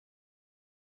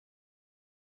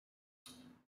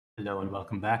Hello and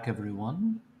welcome back,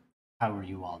 everyone. How are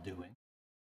you all doing?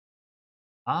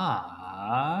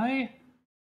 I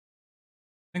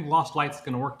think Lost Light's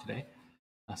going to work today,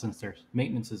 since their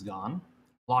maintenance is gone.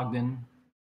 Logged in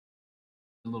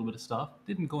a little bit of stuff.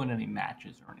 Didn't go in any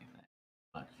matches or anything,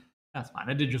 but that's fine.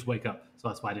 I did just wake up, so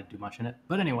that's why I didn't do much in it.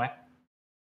 But anyway,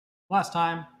 last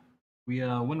time we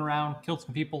went around, killed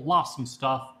some people, lost some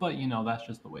stuff, but you know that's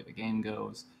just the way the game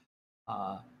goes.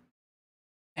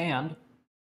 And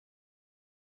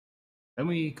then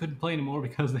we couldn't play anymore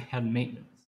because they had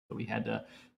maintenance. So we had to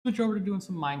switch over to doing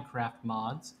some Minecraft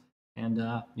mods. And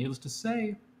needless to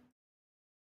say,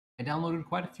 I downloaded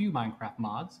quite a few Minecraft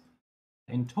mods.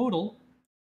 In total,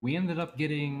 we ended up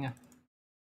getting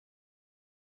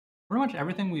pretty much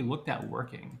everything we looked at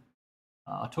working.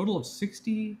 A total of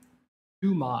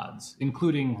 62 mods,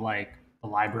 including like the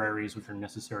libraries which are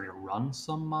necessary to run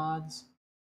some mods.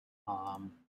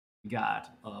 We got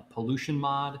a pollution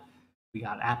mod. We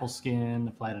got Apple Skin,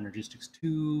 Applied Energistics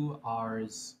 2,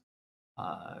 ours,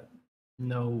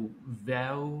 No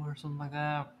Vow or something like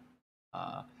that.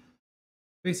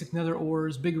 Basic nether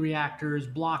ores, big reactors,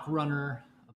 block runner,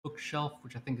 a bookshelf,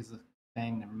 which I think is a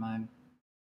thing, never mind.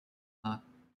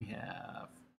 We have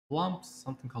lumps,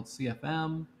 something called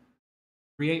CFM,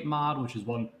 create mod, which is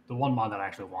the one mod that I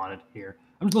actually wanted here.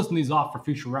 I'm just listing these off for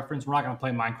future reference. We're not going to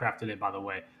play Minecraft today, by the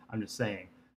way. I'm just saying.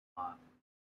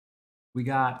 We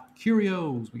got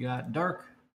curios, we got dark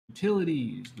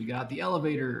utilities, we got the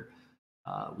elevator,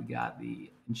 we got the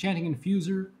enchanting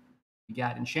infuser, we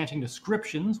got enchanting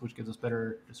descriptions, which gives us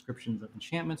better descriptions of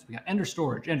enchantments. We got ender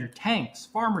storage, ender tanks,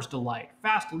 farmer's delight,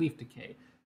 fast leaf decay.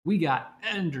 We got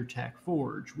ender tech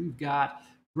forge. We've got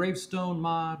gravestone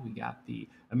mod. We got the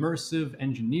immersive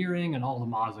engineering and all the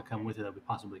mods that come with it that we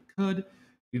possibly could.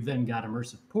 We've then got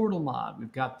immersive portal mod.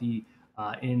 We've got the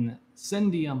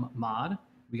incendium mod.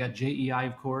 We got JEI,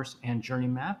 of course, and journey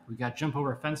map. We got jump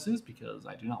over fences because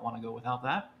I do not want to go without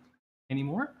that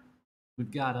anymore.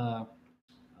 We've got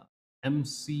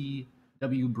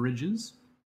MCW bridges.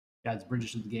 Adds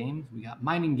bridges to the game. We got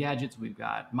mining gadgets. We've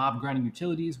got mob grinding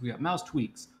utilities. We got mouse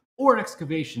tweaks, ore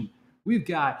excavation. We've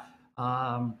got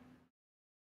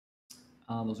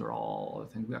those are all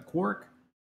I think. We got quark.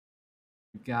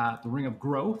 We've got the ring of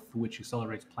growth, which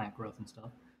accelerates plant growth and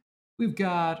stuff. We've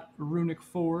got runic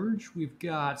forge. We've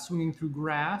got swinging through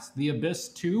grass. The abyss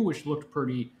 2, which looked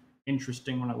pretty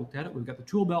interesting when I looked at it. We've got the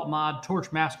tool belt mod,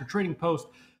 torch master, trading post.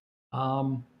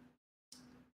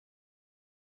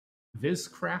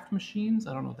 Vizcraft machines.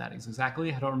 I don't know what that is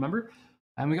exactly. I don't remember.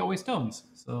 And we got waste stones.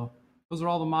 So those are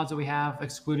all the mods that we have,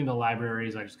 excluding the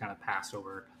libraries. I just kind of passed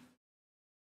over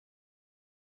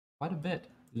quite a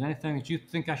bit. Is there anything that you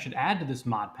think I should add to this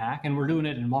mod pack? And we're doing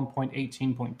it in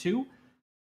 1.18.2.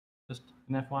 Just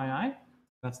an FYI.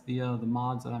 That's the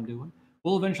mods that I'm doing.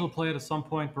 We'll eventually play it at some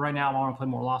point, but right now I want to play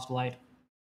more Lost Light.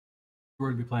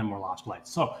 We're going to be playing more Lost Light.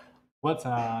 So let's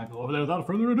go over there without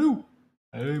further ado.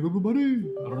 Hey,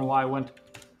 everybody! I don't know why I went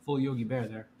full Yogi Bear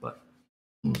there, but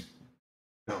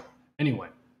so anyway,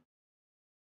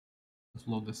 let's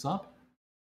load this up.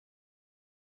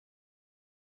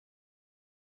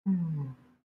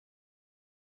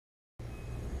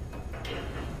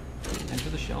 Enter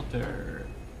the shelter.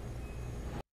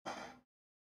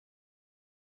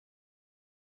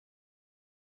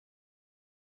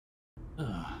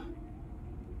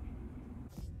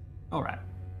 All right.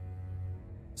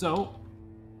 So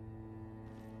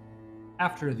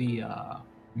after the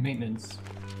maintenance,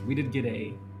 we did get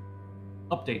a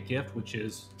update gift, which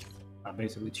is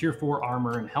basically tier 4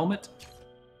 armor and helmet,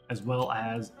 as well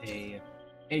as a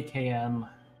AKM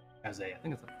as I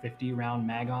think it's a 50 round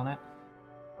mag on it.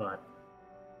 But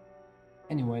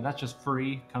anyway, that's just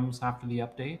free, comes after the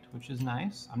update, which is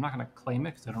nice. I'm not going to claim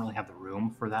it because I don't really have the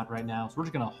room for that right now, so we're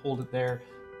just going to hold it there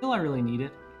until I really need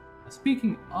it.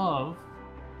 Speaking of,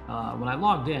 when I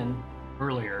logged in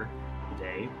earlier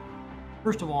today,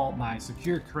 first of all, my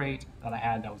secure crate that I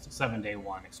had, that was a 7-day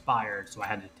one, expired, so I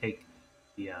had to take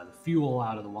the fuel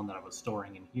out of the one that I was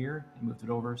storing in here and moved it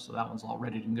over, so that one's all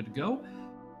ready and good to go.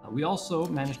 We also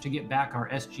managed to get back our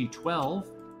SG-12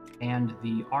 and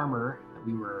the armor that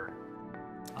we were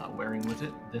wearing with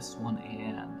it, this one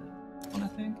and this one, I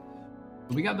think.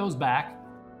 So we got those back.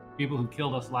 People who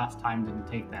killed us last time didn't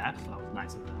take that, so that was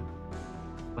nice of them.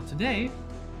 But today,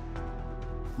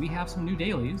 we have some new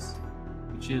dailies,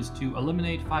 which is to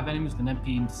eliminate 5 enemies with an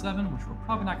MP7, which we're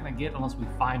probably not going to get unless we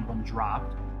find one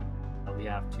dropped. We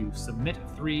have to submit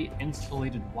 3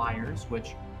 insulated wires,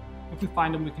 which, if we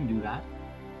find them, we can do that.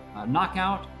 Knock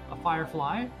out a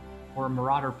Firefly or a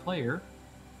Marauder player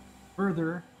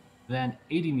further than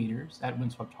 80 meters at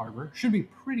Windswept Harbor. Should be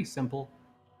pretty simple.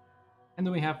 And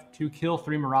then we have to kill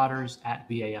 3 Marauders at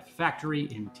BAF Factory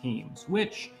in teams,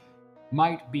 which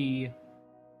might be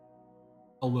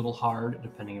a little hard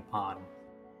depending upon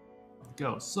how it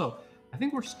goes. So I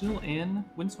think we're still in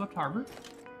Windswept Harbor.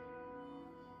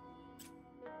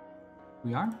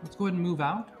 We are. Let's go ahead and move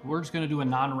out. We're just going to do a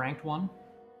non-ranked one.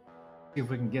 See if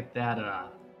we can get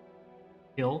that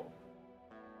kill.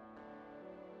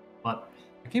 But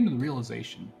I came to the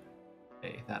realization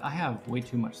today that I have way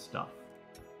too much stuff.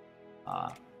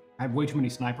 I have way too many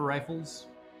sniper rifles.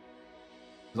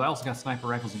 Because I also got sniper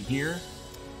rifles in here.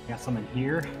 I got some in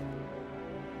here.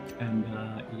 And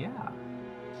yeah,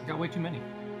 I got way too many.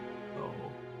 So,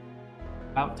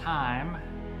 about time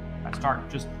I start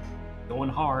just going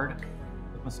hard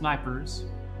with my snipers.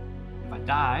 If I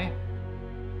die,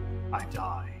 I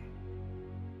die.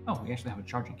 Oh, we actually have a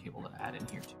charging cable to add in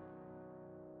here too.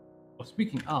 Well,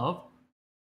 speaking of,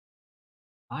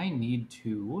 I need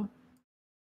to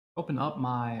open up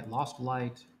my Lost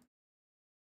Light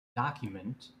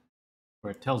document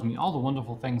where it tells me all the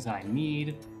wonderful things that I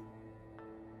need.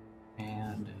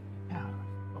 And yeah,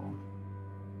 so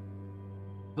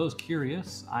for those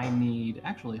curious, I need,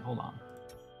 actually, hold on.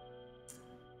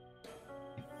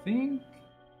 I think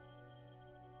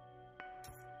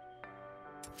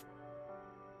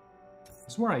I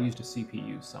swear I used a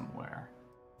CPU somewhere.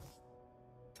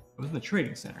 It was in the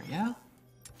trading center, yeah?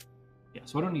 Yeah,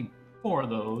 so I don't need 4 of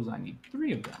those, I need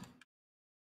 3 of them.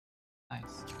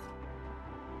 Nice.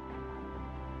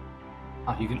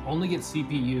 You can only get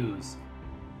CPUs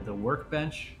at the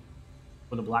workbench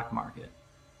or the black market.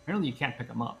 Apparently you can't pick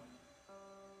them up.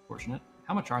 Fortunate.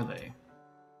 How much are they?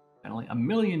 Only $1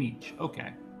 million each.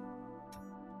 Okay.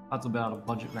 That's about a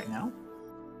budget right now.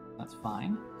 That's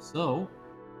fine. So,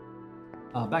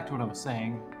 back to what I was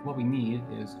saying. What we need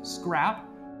is scrap,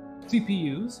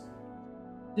 CPUs,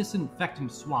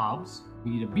 disinfectant swabs.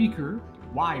 We need a beaker,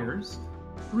 wires,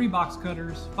 3 box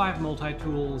cutters, 5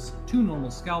 multi-tools, 2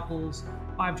 normal scalpels,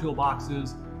 5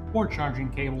 toolboxes, 4 charging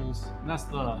cables, and that's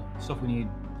the stuff we need.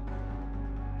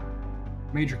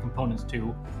 Major components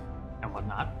too, and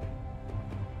whatnot.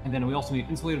 And then we also need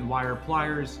insulated wire,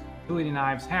 pliers, utility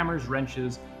knives, hammers,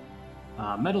 wrenches,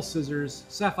 metal scissors,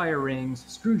 sapphire rings,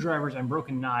 screwdrivers, and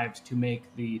broken knives to make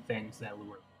the things that we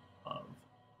were of.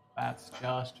 That's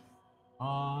just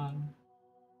fun.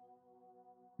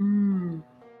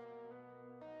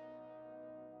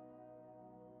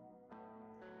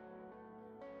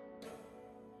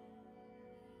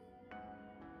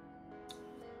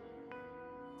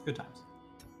 Good times.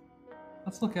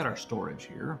 Let's look at our storage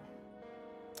here.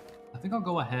 I think I'll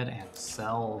go ahead and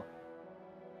sell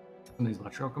some of these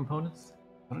electro components.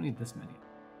 I don't need this many.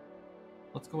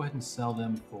 Let's go ahead and sell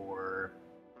them for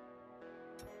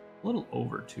a little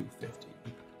over 250.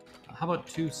 How about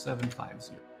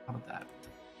 2750? How about that?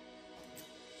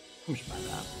 We should buy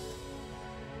that.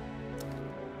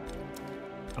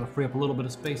 Gotta free up a little bit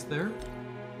of space there.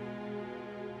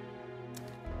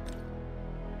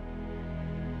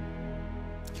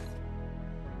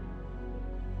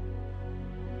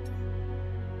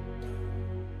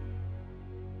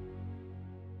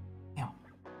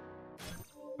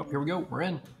 Here we go, we're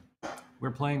in.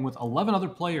 We're playing with 11 other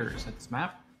players at this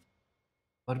map.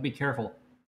 But to be careful.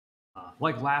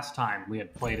 Like last time we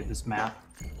had played at this map,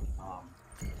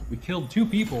 we killed 2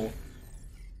 people,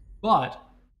 but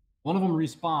one of them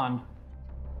respawned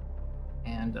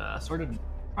and started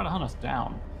trying to hunt us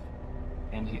down.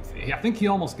 And I think he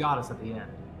almost got us at the end.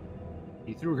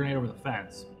 He threw a grenade over the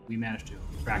fence. We managed to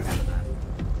crack out of that.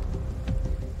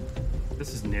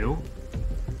 This is new.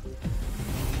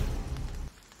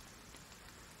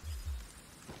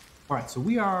 Alright, so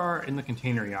we are in the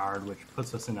container yard, which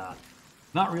puts us in a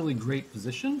not really great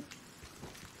position.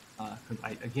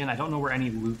 Again, I don't know where any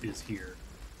loot is here.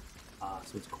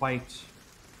 So it's quite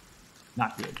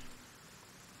not good.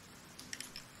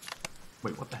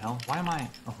 Wait, what the hell? Why am I...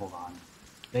 Oh, hold on.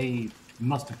 They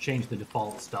must have changed the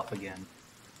default stuff again.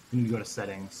 We need to go to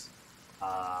settings.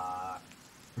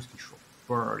 Where's control?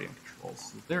 We're already in controls.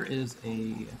 So there is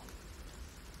a...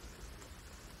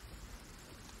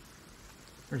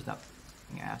 Where's that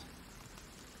thing at?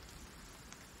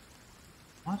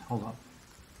 What? Hold up.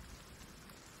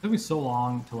 It took me so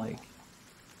long to, like,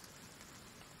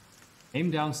 aim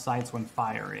down sights when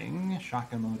firing.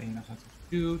 Shotgun mode, aim down sights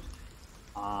when shoot.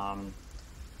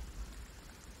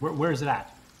 Where is it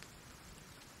at?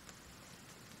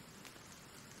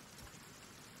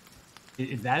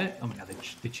 Is that it? Oh my god,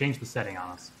 they changed the setting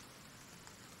on us.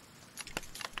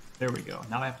 There we go.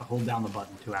 Now I have to hold down the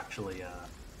button to actually,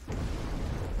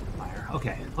 fire.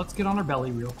 Okay, let's get on our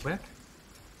belly real quick.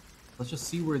 Let's just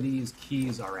see where these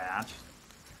keys are at.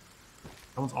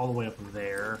 That one's all the way up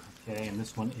there. Okay, and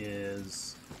this one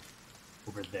is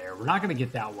over there. We're not going to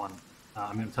get that one.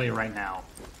 I'm going to tell you right now.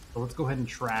 So let's go ahead and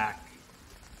track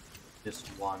this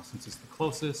one since it's the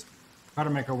closest. Try to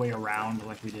make our way around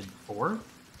like we did before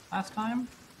last time.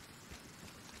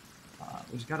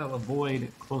 We just got to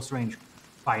avoid close range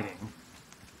fighting.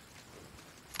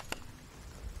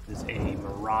 This is a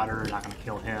marauder, not going to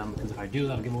kill him, because if I do,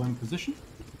 that'll give away my position.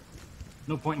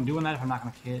 No point in doing that if I'm not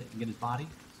going to get his body.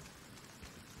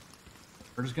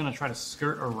 We're just going to try to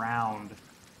skirt around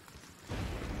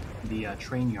the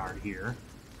train yard here.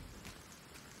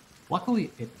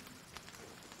 Luckily, it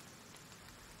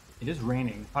is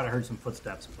raining. Thought I heard some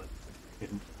footsteps, but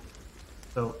didn't.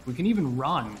 So we can even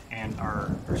run, and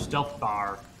our stealth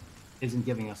bar isn't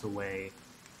giving us away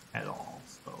at all.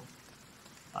 So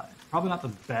it's probably not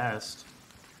the best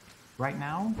right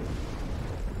now,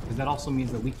 because that also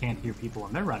means that we can't hear people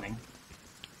when they're running.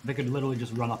 They could literally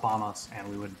just run up on us, and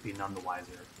we would be none the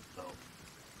wiser. So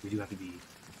we do have to be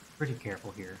pretty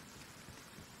careful here.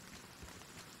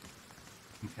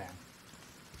 Okay.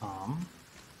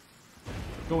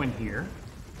 Go in here.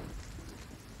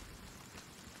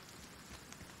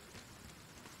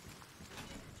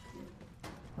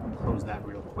 Close that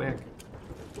real quick.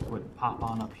 Would pop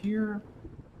on up here.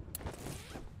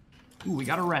 Ooh, we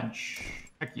got a wrench.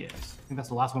 Heck yes. I think that's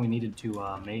the last one we needed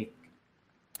to make.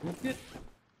 Toolkit.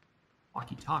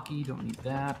 Walkie-talkie, don't need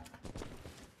that.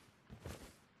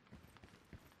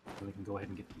 So we can go ahead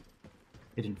and get the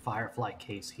hidden firefly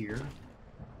case here.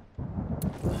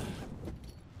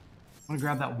 I'm gonna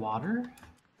grab that water.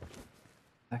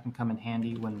 That can come in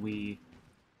handy when we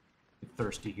get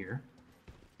thirsty here.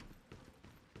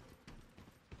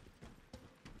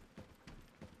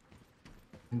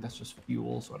 I think that's just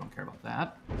fuel, so I don't care about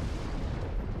that.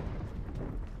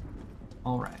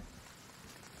 All right.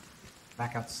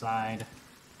 Back outside.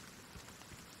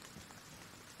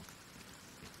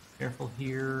 Careful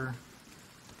here.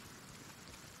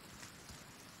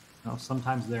 You know,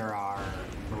 sometimes there are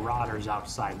marauders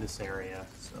outside this area,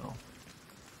 so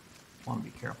I want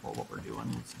to be careful what we're doing.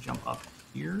 Let's jump up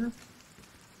here.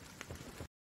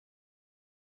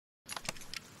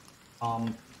 For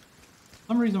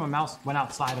some reason my mouse went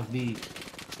outside of the...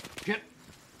 Shit!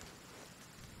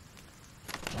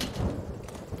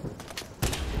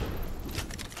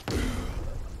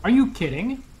 Are you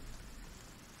kidding?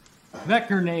 That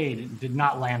grenade did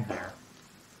not land there.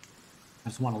 I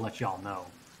just want to let y'all know.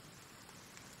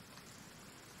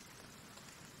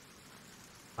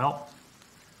 Well,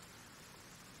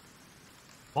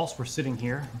 whilst we're sitting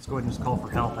here, let's go ahead and just call for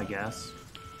help, I guess.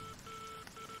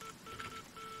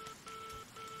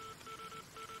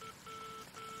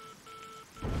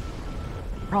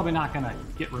 Probably not gonna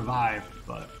get revived,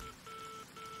 but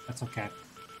that's okay.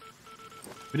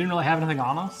 We didn't really have anything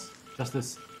on us, just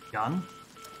this gun,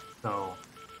 so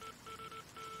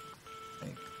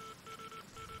hey,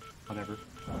 whatever.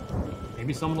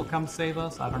 Maybe someone will come save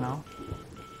us, I don't know.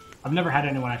 I've never had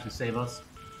anyone actually save us,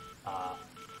 so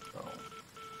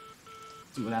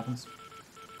see what happens.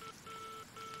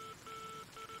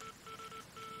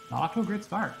 Not off to a great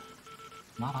start.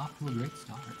 Not off to a great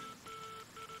start.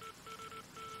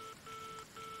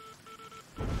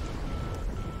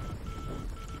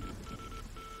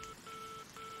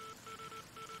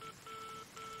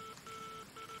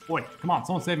 Boy, come on,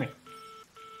 someone save me.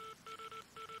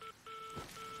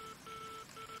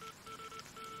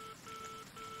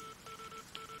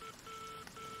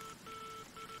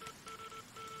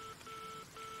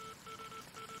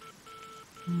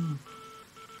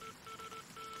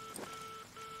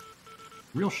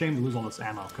 Real shame to lose all this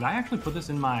ammo. Could I actually put this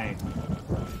in my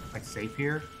like safe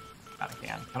here? God, I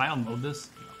can. Can I unload this?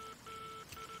 No.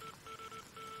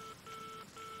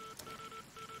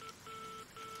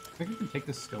 I think I can take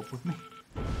this scope with me.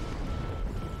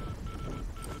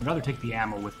 I'd rather take the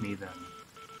ammo with me than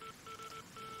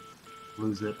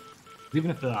lose it.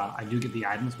 Even if I do get the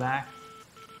items back,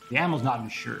 the ammo's not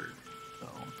insured, so.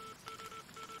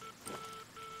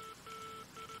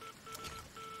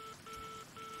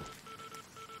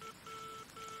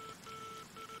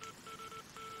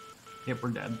 Yep,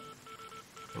 we're dead.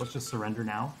 So let's just surrender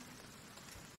now.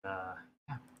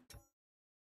 Yeah.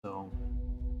 So,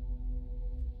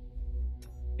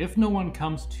 if no one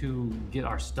comes to get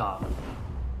our stuff,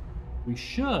 we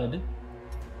should,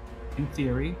 in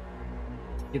theory,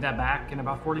 get that back in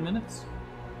about 40 minutes.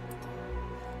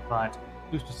 But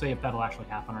who's to say if that'll actually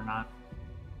happen or not?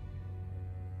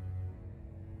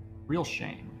 Real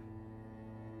shame.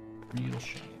 Real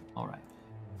shame. All right.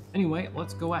 Anyway,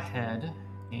 let's go ahead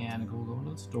and go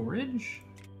into the storage.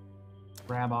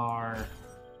 Grab our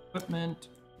equipment.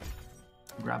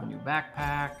 Grab a new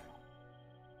backpack.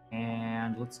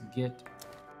 And let's get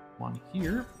one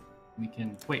here. We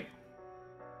can wait.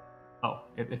 Oh,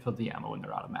 it put the ammo in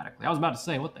there automatically. I was about to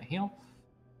say, what the hell?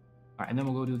 All right, and then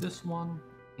we'll go do this one,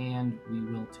 and we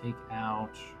will take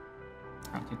out.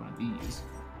 I'll take one of these.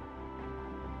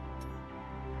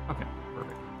 Okay,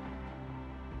 perfect.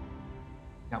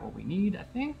 Got what we need, I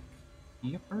think.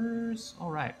 Yippers. All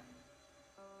right.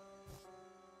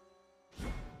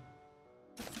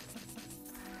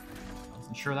 Let's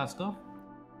ensure that stuff.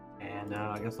 And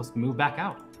I guess let's move back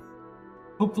out.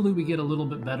 Hopefully we get a little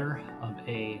bit better of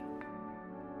a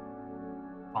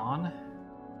spawn.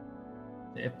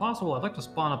 If possible, I'd like to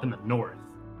spawn up in the north.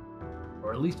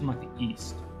 Or at least in like the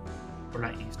east. Or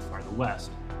not east, sorry, the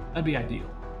west. That'd be ideal.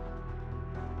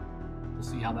 We'll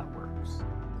see how that works.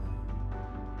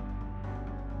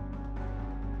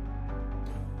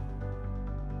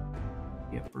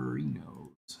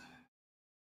 Yipperinos.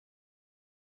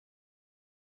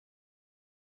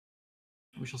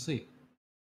 We shall see.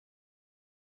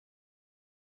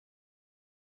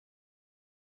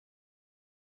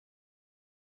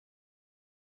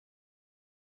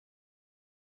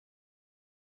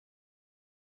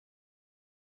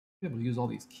 Be able to use all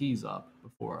these keys up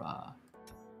before I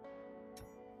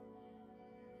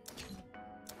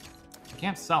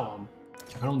can't sell them.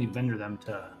 I can only vendor them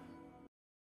to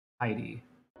Heidi.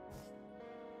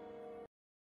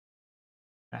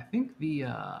 I think the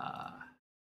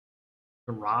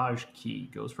garage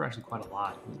key goes for actually quite a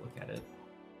lot if we look at it.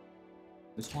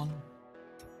 This one,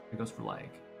 it goes for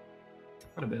like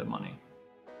quite a bit of money.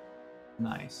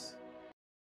 Nice.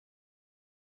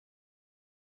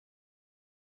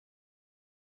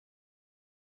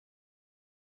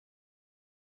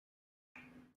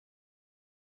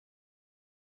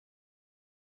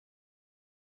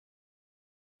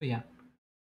 But yeah,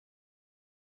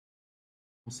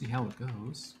 we'll see how it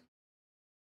goes.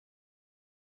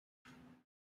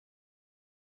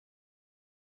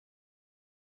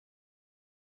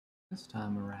 This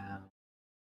time around.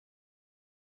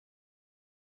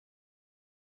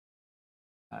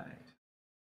 All right.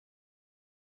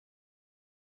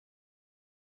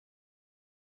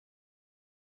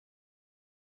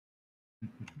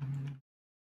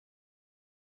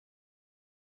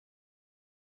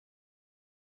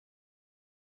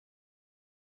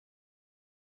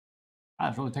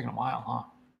 It's really taking a while, huh?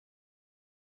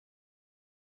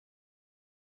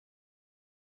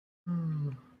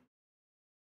 Oh.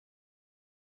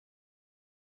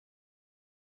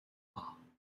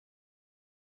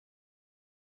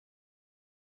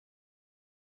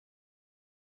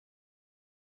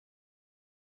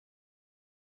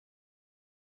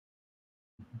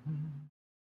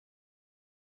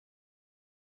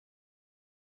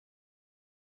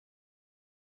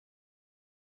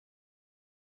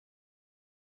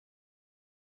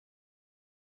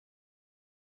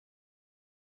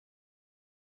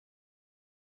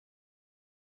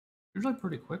 Usually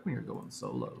pretty quick when you're going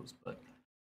solos, but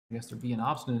I guess they're being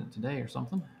obstinate today or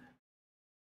something.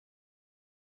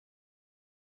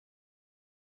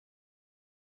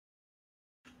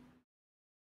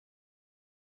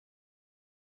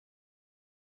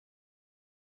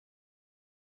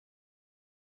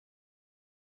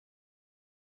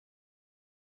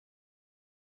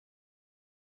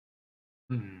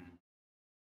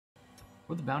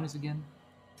 What are the bounties again?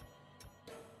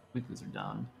 Weeklies are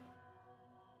done.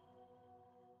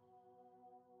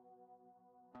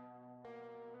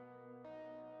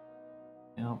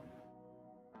 Yep.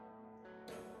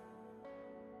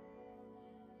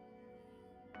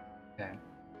 Okay.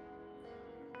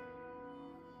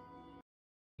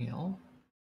 Heal.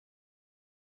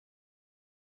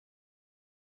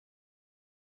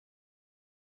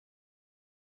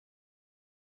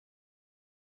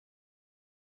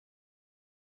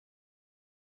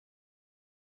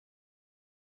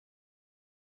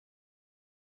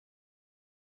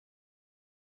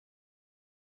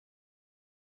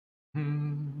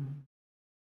 Hmm.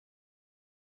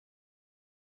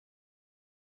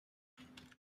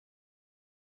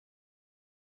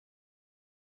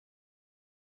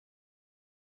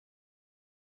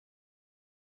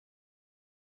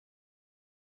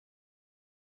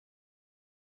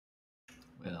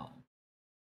 Well.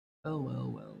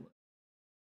 Well.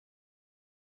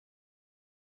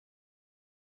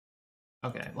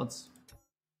 Okay, let's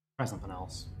try something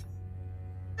else.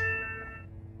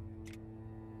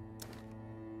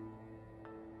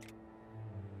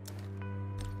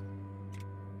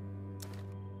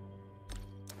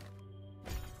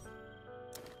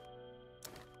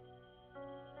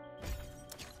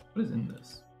 What is in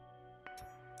this?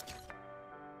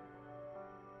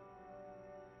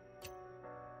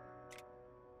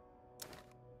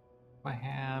 Do I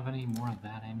have any more of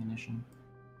that ammunition?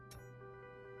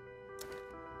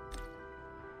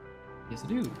 Yes, I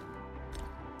do.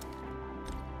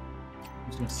 I'm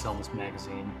just gonna sell this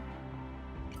magazine.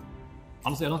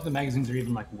 Honestly, I don't think the magazines are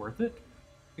even like worth it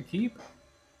to keep.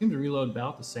 Seem to reload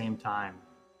about the same time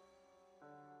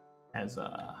as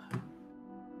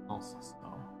also. So,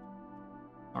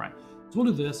 all right. So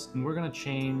we'll do this, and we're gonna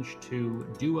change to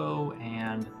duo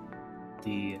and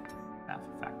the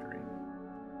factory.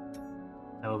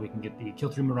 That way we can get the kill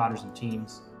 3 marauders in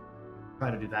teams. Try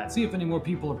to do that. See if any more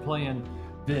people are playing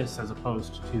this as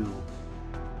opposed to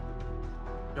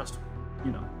just,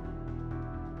 you know,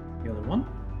 the other one.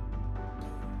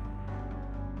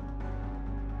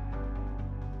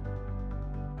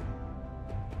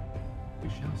 We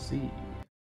shall see.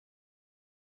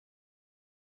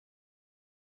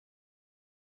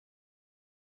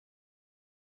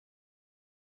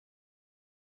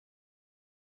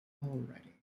 Alrighty.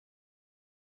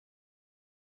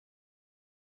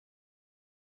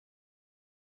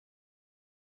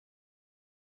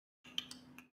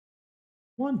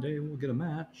 One day we'll get a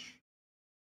match.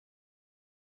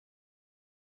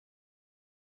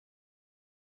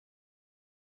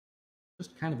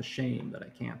 Just kind of a shame that I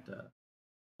can't.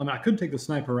 I mean, I could take the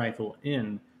sniper rifle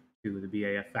in to the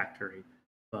BAF factory,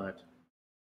 but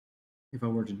if I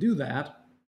were to do that,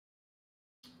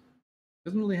 it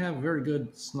doesn't really have very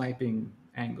good sniping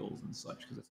angles and such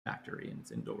because it's a factory and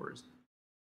it's indoors.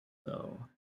 So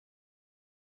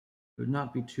it would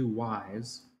not be too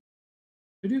wise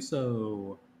to do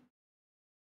so.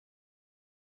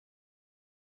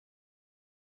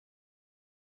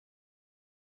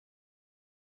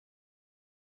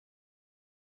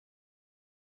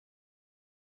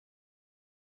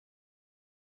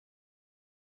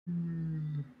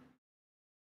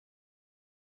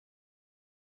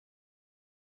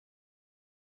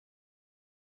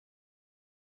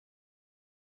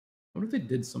 I wonder if they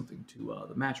did something to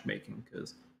the matchmaking,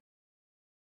 because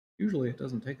usually it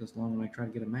doesn't take this long when I try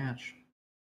to get a match.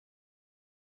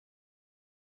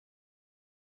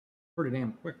 Pretty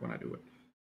damn quick when I do it.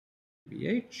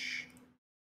 BH.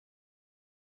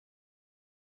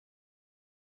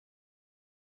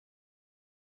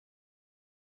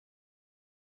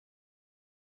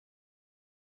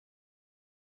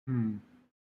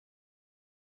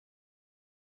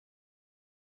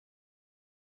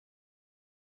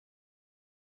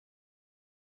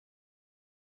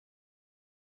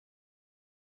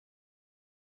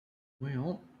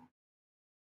 Well,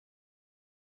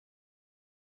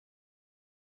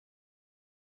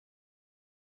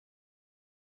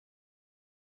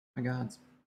 my gods.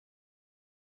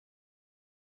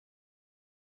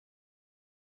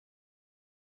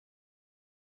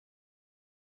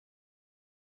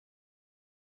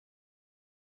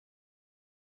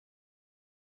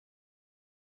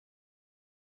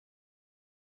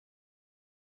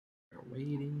 They're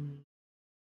waiting.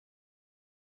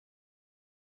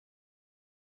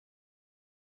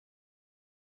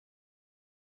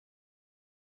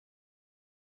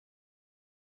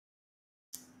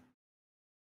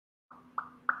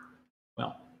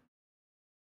 Well,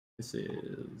 this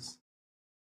is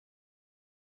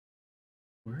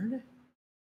word.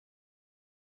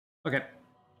 Okay,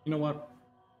 you know what?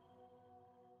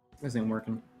 This ain't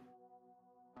working.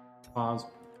 Pause.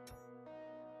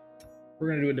 We're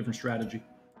gonna do a different strategy.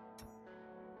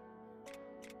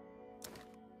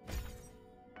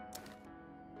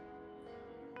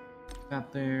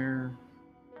 That there.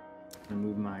 I'm gonna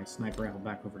move my sniper rifle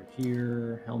back over to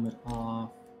here. Helmet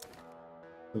off.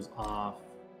 Goes off.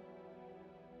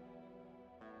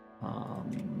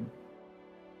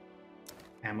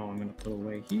 Ammo I'm gonna put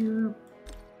away here.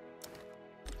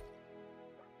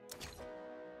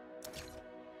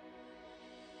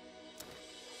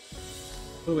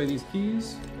 Put away these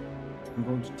keys. I'm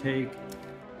going to take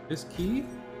this key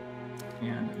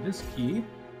and this key.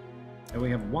 And we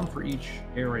have one for each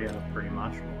area, pretty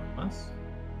much, more or less.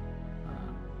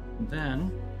 And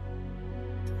then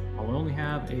I'll only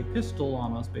have a pistol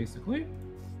on us, basically,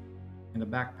 and a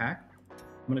backpack.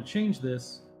 I'm going to change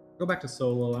this. Go back to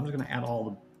solo. I'm just going to add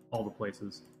all the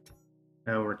places.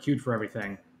 We're queued for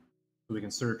everything, so we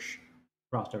can search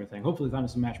across everything. Hopefully, find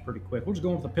us a match pretty quick. We'll just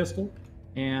go in with a pistol,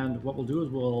 and what we'll do is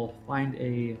we'll find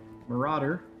a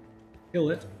marauder,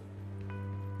 kill it,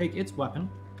 take its weapon,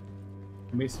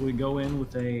 and basically go in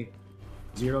with a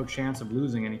 0 chance of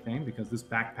losing anything because this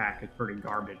backpack is pretty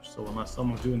garbage. So unless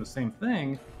someone's doing the same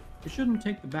thing, we shouldn't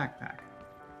take the backpack.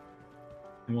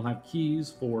 And we'll have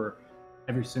keys for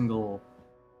every single,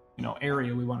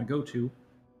 area we want to go to.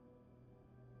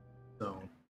 So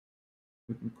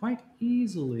we can quite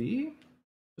easily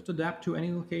just adapt to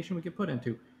any location we get put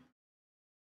into.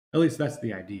 At least that's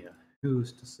the idea.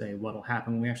 Who's to say what'll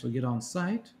happen when we actually get on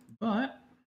site? But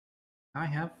I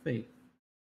have faith.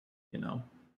 You know,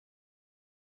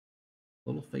 a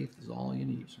little faith is all you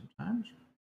need sometimes.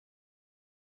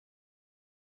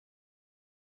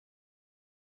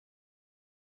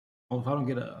 Well, if I don't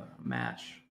get a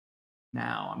match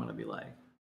now, I'm gonna be like,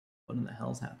 what in the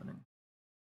hell's happening?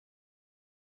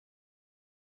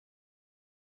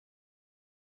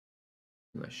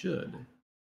 I should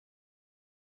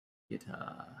get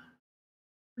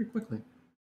pretty quickly.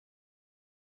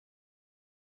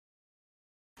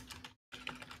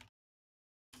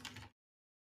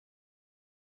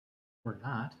 Or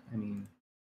not. I mean,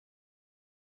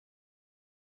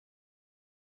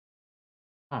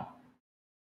 oh.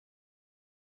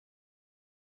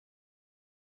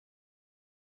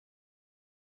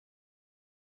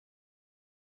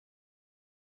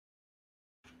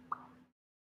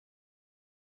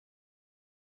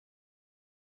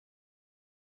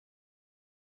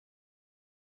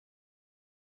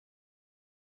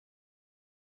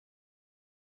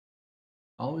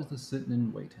 Always the sitting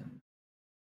and waiting.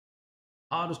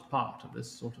 Hardest part of this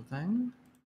sort of thing.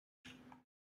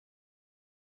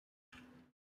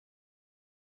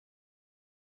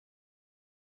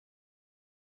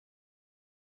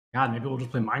 God, maybe we'll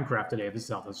just play Minecraft today if this is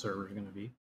how the server is going to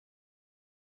be.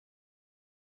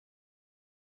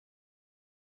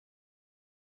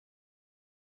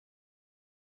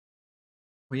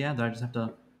 Well, yeah, I just have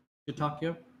to talk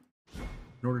you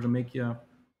in order to make you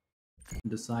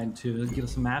decide to get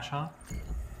us a match, huh? I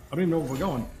don't even know where we're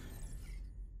going.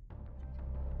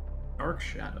 Dark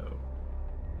Shadow.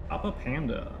 Papa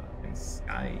Panda and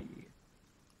Sky.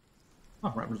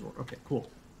 Oh, right, resort. Okay, cool.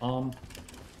 Go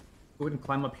ahead and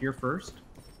climb up here first.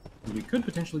 We could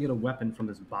potentially get a weapon from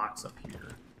this box up here.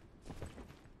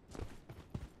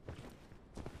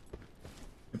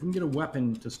 If we can get a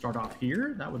weapon to start off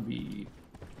here, that would be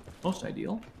most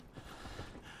ideal.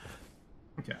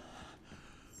 Okay.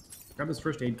 Grab this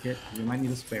first aid kit, because we might need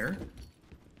a spare.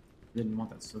 Didn't want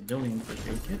that civilian first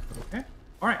aid kit, but okay.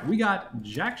 Alright, we got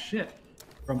jack shit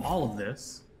from all of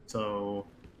this, so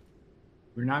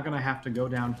we're not going to have to go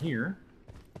down here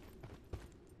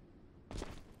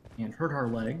and hurt our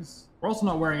legs. We're also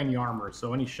not wearing any armor,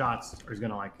 so any shots are going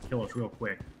to like kill us real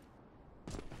quick.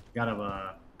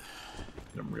 Gotta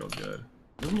get them real good.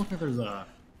 Doesn't look like there's a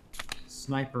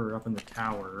sniper up in the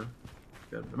tower.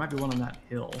 Good. There might be one on that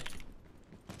hill.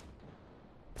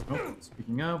 Oh,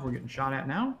 speaking of, we're getting shot at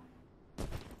now.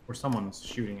 Or someone's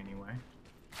shooting anyway.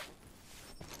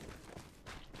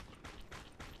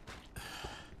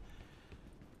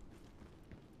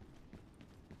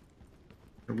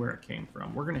 Or where it came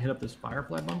from. We're going to hit up this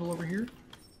Firefly bundle over here.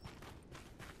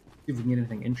 See if we can get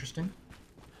anything interesting.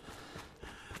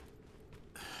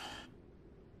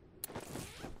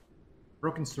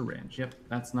 Broken syringe. Yep,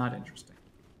 that's not interesting.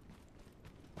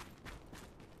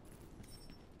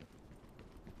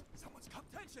 Someone's cut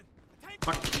tension.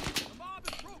 Fuck. The mob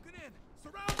is broken in.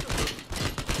 Surround them.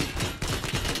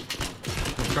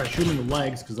 Let's try shooting the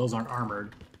legs because those aren't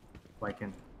armored. If I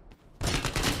can.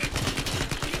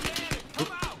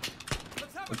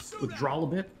 Let's withdraw a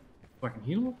bit so I can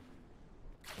heal.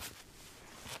 It's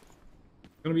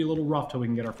gonna be a little rough till we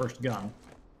can get our first gun.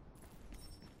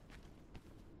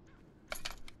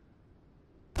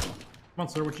 Come on,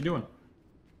 sir, what you doing?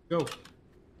 Go.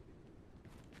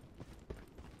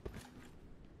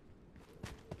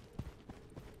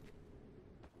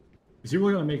 Is he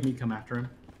really gonna make me come after him?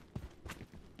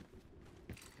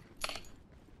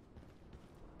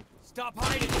 Stop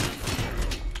hiding.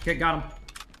 Okay, got him.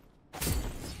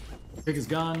 Take his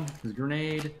gun, his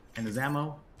grenade, and his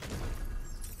ammo.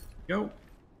 Go.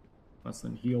 Let's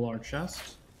then heal our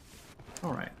chest.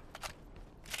 Alright.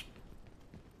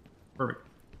 Perfect.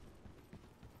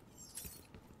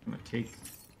 I'm gonna take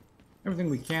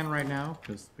everything we can right now,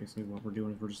 because basically what we're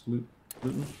doing is we're just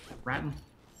looting, ratting.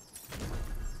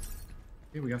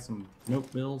 Okay, we got some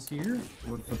note bills here.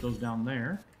 We'll put those down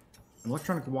there. An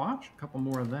electronic watch, a couple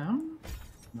more of them.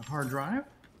 And a hard drive.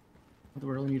 Not that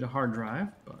we really need a hard drive,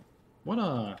 but what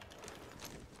a...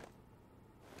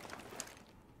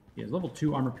 Yeah, level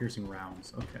 2 armor piercing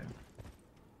rounds. Okay.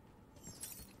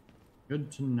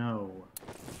 Good to know.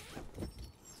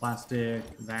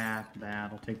 Plastic, that.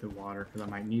 I'll take the water because I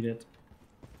might need it.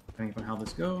 Depending on how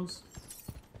this goes.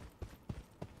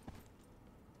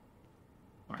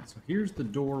 Alright, so here's the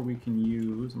door we can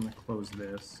use. I'm going to close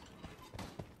this.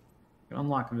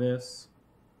 Unlock this.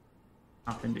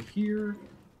 Hop into here.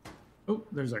 Oh,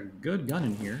 there's a good gun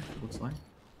in here, it looks like.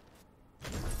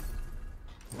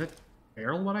 Is that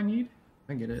barrel what I need? I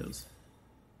think it is.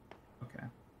 Okay.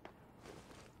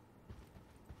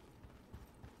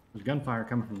 There's gunfire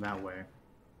coming from that way.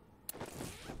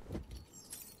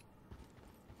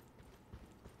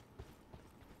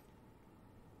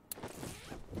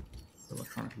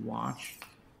 Electronic watch.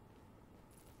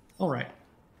 All right.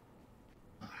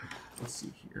 Let's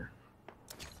see here.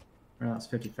 Well, that's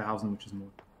 50,000, which is more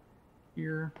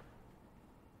here.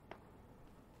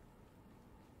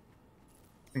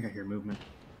 I think I hear movement.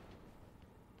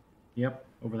 Yep,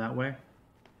 over that way.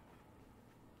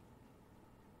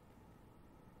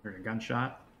 There's a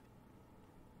gunshot.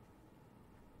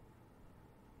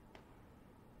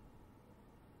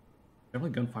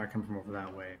 Definitely gunfire coming from over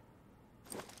that way.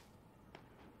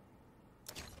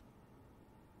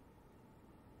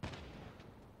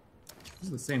 This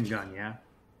is the same gun, yeah?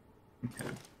 Okay.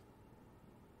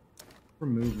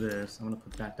 Remove this. I'm going to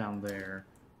put that down there.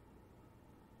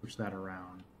 Push that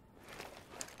around.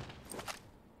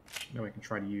 Now we can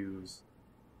try to use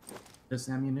this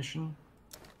ammunition.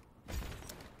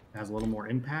 It has a little more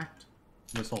impact.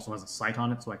 This also has a sight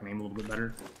on it, so I can aim a little bit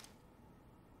better.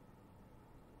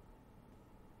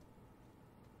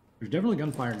 There's definitely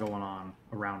gunfire going on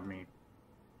around me.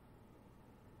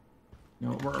 You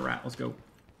know where we're at. Let's go.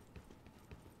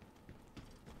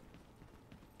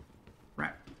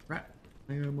 Rat.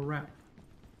 I am a rat.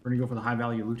 We're gonna go for the high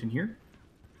value loot in here.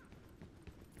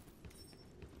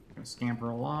 Gonna scamper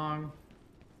along.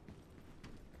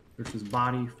 Search his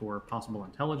body for possible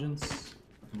intelligence.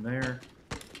 Nothing there.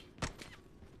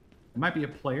 It might be a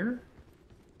player.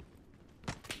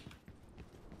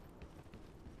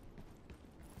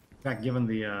 In fact, given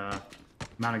the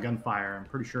amount of gunfire, I'm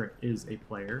pretty sure it is a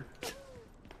player.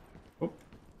 Oh.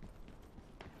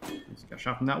 Just got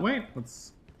shot from that way.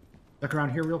 Let's duck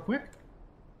around here real quick.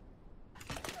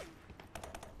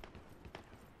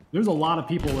 There's a lot of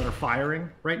people that are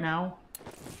firing right now.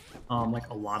 Like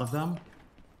a lot of them.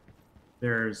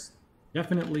 There's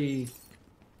definitely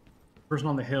the person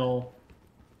on the hill,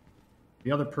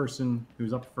 the other person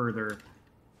who's up further,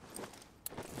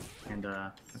 and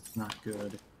that's not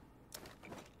good.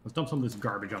 Let's dump some of this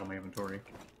garbage out of my inventory.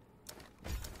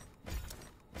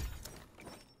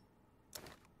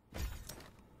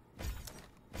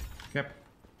 Okay.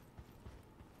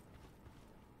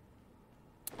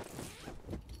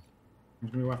 I'm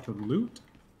just gonna go after the loot.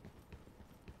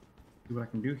 See what I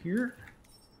can do here.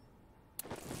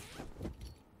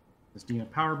 This being a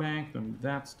power bank, don't need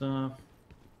that stuff.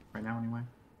 Right now, anyway.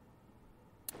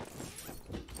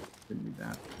 Didn't need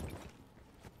that.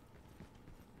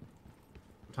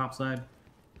 Top side.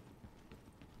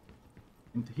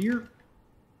 Into here.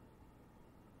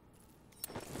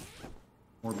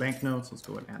 More banknotes. Let's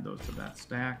go ahead and add those to that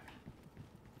stack.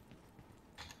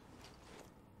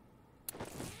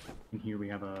 In here we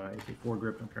have a AK-4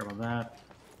 grip. Don't care about that.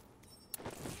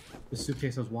 This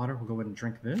suitcase has water. We'll go ahead and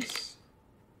drink this.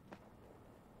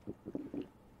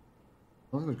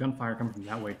 Looks like there's gunfire coming from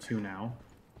that way too now.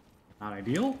 Not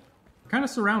ideal. We're kind of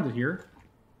surrounded here.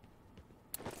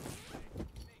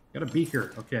 Got a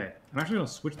beaker. Okay. I'm actually going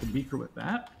to switch the beaker with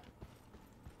that.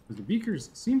 Because the beakers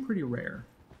seem pretty rare.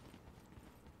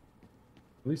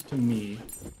 At least to me.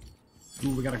 Ooh,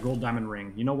 we got a gold diamond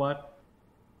ring. You know what?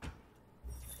 I'm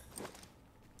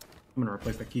going to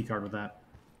replace that key card with that.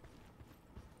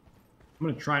 I'm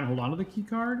going to try and hold on to the key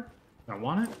card if I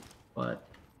want it. But at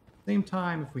the same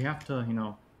time, if we have to, you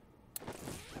know,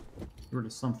 get rid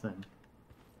of something.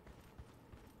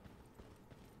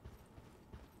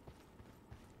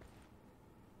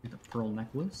 Get the pearl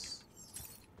necklace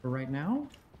for right now.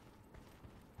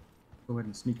 Go ahead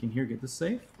and sneak in here, get this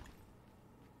safe.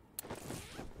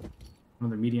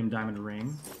 Another medium diamond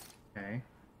ring. Okay.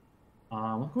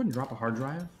 Let's go ahead and drop a hard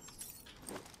drive.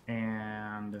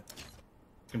 And I'm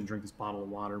gonna drink this bottle of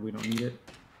water. We don't need it.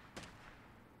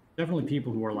 Definitely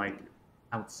people who are like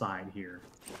outside here.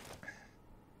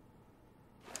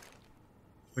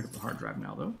 Pick up the hard drive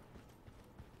now though.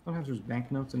 Sometimes there's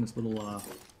banknotes in this little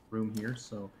room here,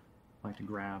 so I like to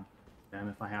grab them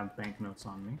if I have banknotes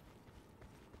on me.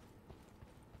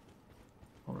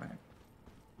 All right.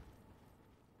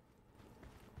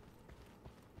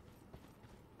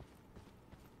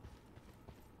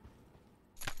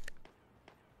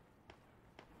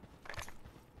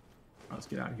 Let's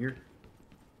get out of here.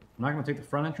 I'm not going to take the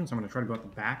front entrance. I'm going to try to go out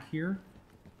the back here.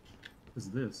 What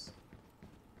is this?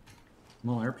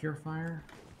 Small air purifier.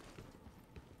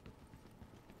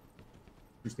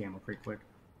 Here's the ammo crate quick.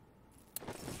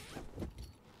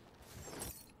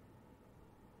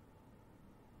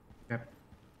 Okay.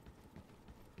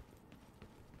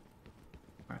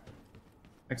 Alright.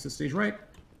 Exit stage right.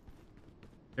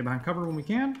 Stay behind cover when we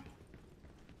can.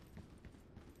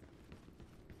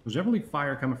 There's definitely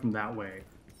fire coming from that way,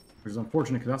 which is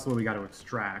unfortunate because that's the way we got to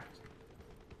extract.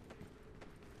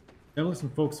 Definitely some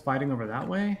folks fighting over that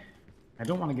way. I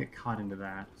don't want to get caught into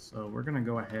that, so we're going to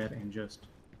go ahead and just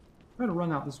try to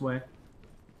run out this way.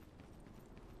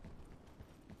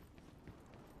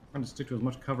 Trying to stick to as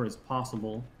much cover as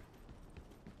possible.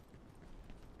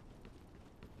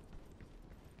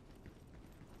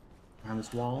 Behind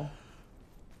this wall.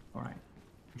 Alright.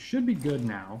 We should be good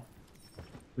now.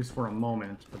 At least for a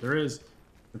moment. But there is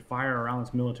good fire around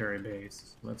this military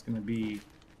base. So that's going to be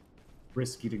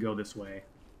risky to go this way.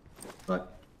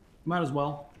 But might as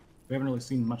well. We haven't really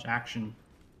seen much action.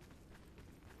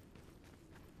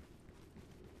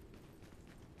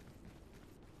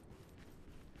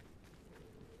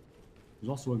 There's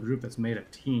also a group that's made a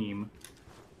team.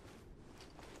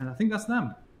 And I think that's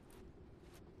them.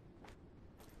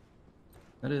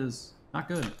 That is not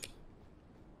good.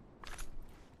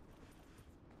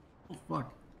 Oh,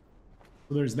 fuck.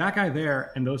 So there's that guy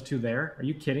there and those two there. Are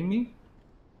you kidding me?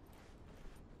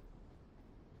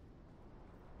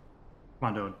 Come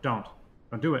on, dude. Don't.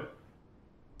 Don't do it.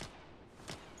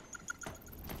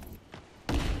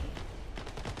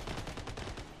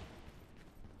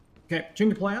 Okay,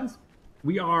 change the plans.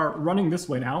 We are running this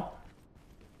way now.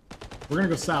 We're gonna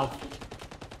go south.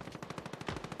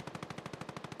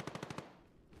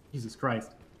 Jesus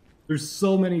Christ. There's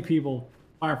so many people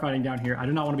firefighting down here. I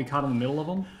do not want to be caught in the middle of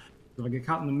them. If I get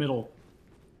caught in the middle,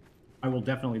 I will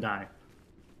definitely die.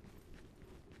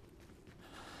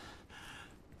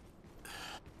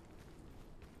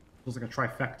 Feels like a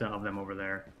trifecta of them over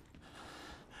there.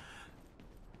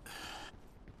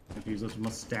 I have to use as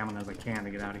much stamina as I can to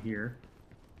get out of here.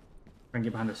 Try and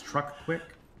get behind this truck quick.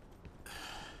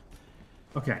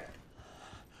 Okay.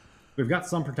 We've got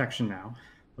some protection now.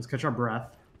 Let's catch our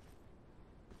breath.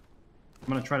 I'm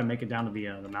going to try to make it down to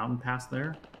the mountain pass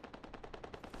there.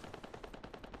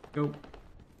 Go.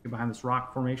 Get behind this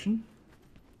rock formation.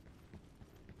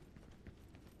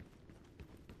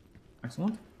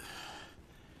 Excellent.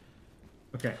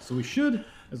 Okay, so we should,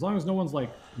 as long as no one's,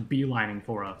 like, beelining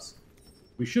for us,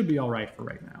 we should be alright for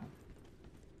right now.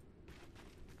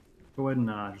 Go ahead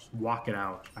and just walk it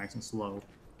out nice and slow.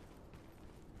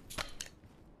 Is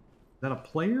that a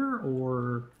player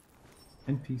or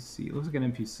NPC? It looks like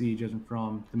an NPC, judging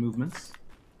from the movements.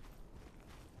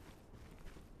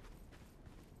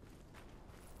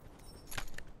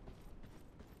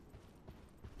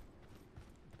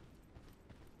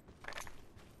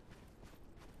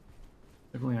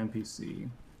 Definitely an NPC.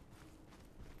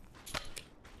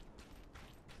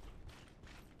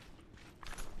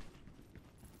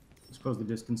 Let's close the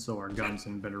distance so our gun's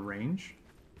in better range.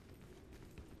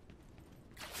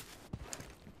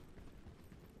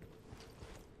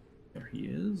 There he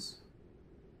is.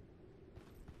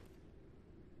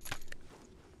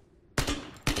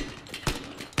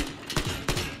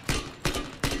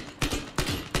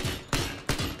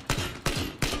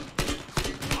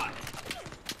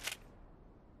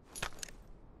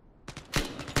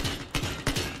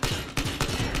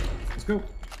 Let's go.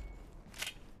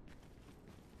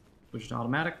 Switch to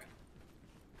automatic.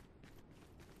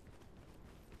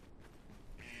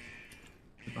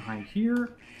 Get behind here.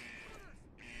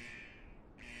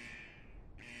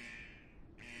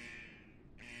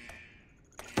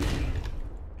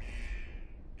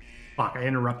 Fuck, I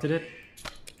interrupted it.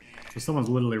 So someone's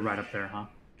literally right up there, huh?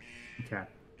 Okay.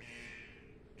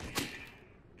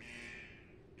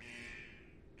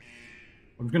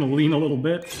 I'm gonna lean a little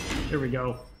bit. There we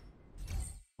go.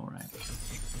 Alright.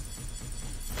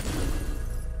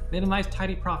 Made a nice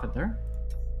tidy profit there.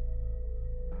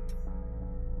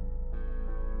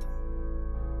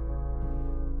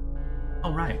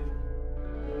 Alright.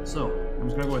 So, I'm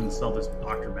just gonna go ahead and sell this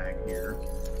doctor bag here,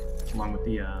 along with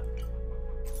the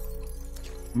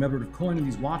commemorative coin in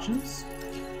these watches.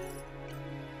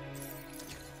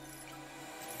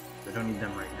 I don't need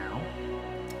them right now.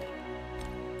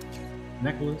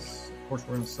 Necklace, of course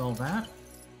we're going to sell that.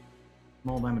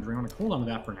 Small diamond ring, I'm going to hold on to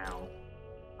that for now.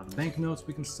 The banknotes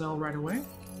we can sell right away.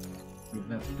 Move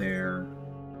that there.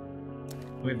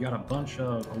 We've got a bunch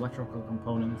of electrical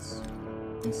components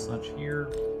and such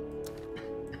here.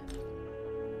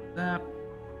 That.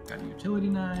 Got a utility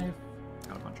knife.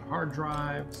 Got a bunch of hard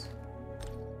drives.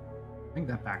 I think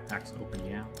that backpack's open,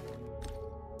 yeah.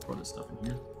 Throw this stuff in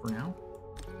here for now.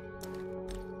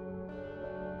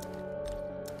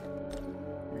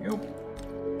 There we go.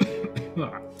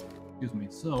 Excuse me.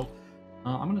 So,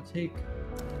 I'm going to take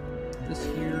this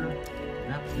here,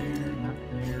 that there, that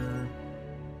there.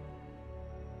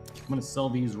 I'm going to sell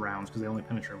these rounds because they only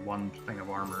penetrate one thing of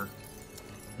armor.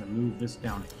 I'm going to move this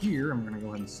down here. I'm going to go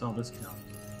ahead and sell this gun.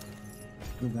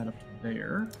 Move that up to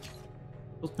there.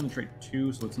 Those penetrate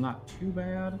 2, so it's not too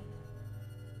bad.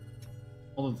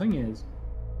 Although the thing is,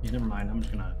 yeah, never mind, I'm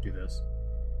just gonna do this.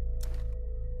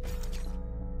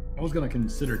 I was gonna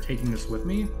consider taking this with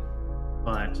me,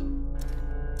 but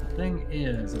the thing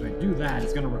is, if I do that,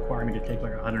 it's gonna require me to take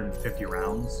like 150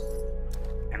 rounds,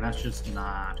 and that's just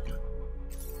not good.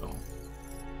 So,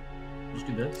 let's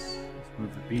do this. Let's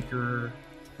move the beaker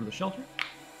to the shelter.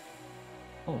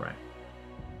 Alright.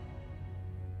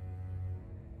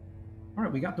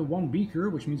 Alright, we got the 1 beaker,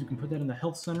 which means we can put that in the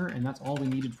health center, and that's all we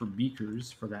needed for beakers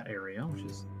for that area, which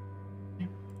is... Yeah.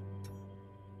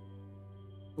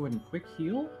 Go ahead and quick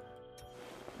heal.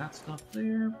 That stuff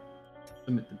there.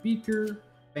 Submit the beaker.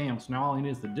 Bam, so now all I need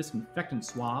is the disinfectant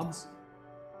swabs.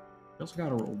 We also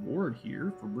got a reward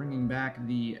here for bringing back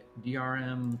the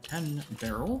DRM-10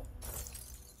 barrel.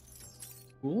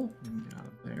 Cool, get out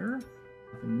of there.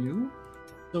 Nothing new.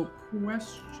 So,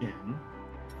 question,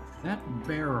 that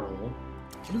barrel,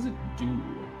 what does it do?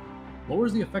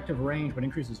 Lowers the effective range, but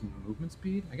increases movement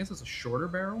speed? I guess it's a shorter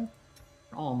barrel.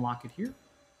 I'll unlock it here.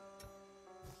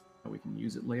 We can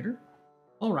use it later.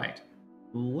 Alright,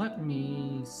 let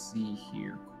me see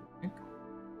here quick.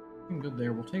 Looking good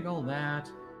there. We'll take all that.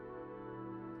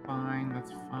 Fine,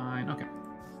 that's fine. Okay.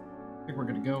 I think we're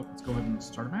good to go. Let's go ahead and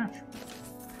start a match.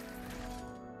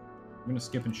 I'm going to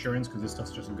skip insurance because this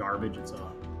stuff's just garbage. It's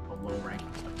a low rank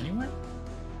stuff anyway.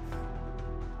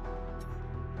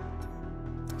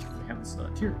 We have this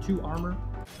tier 2 armor.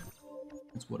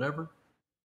 It's whatever.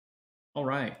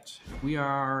 Alright, we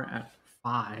are at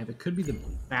 5. It could be the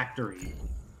factory.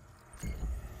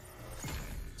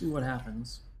 See what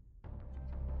happens.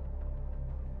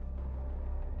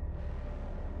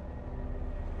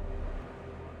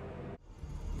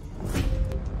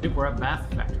 Yep, we're at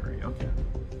Bath Factory, okay.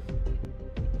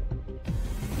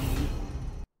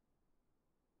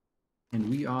 And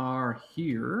we are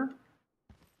here.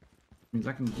 Means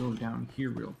I can go down here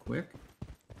real quick.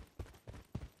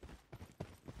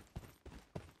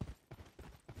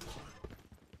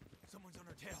 Someone's on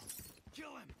her tail.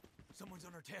 Kill him. Someone's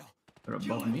on her tail. They're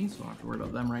above me, so I don't have to worry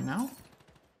about them right now.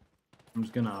 I'm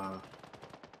just gonna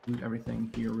loot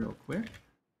everything here real quick.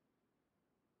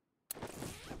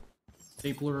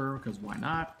 Stapler, because why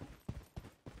not?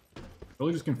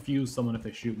 Really just confuse someone if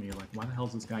they shoot me. Like, why the hell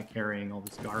is this guy carrying all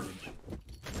this garbage?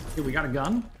 Okay, we got a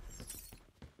gun.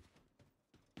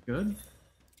 Good.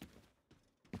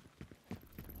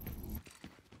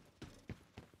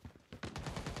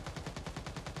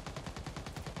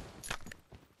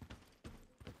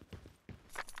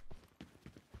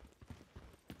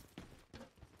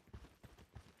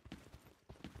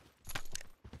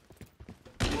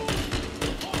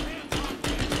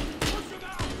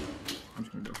 I'm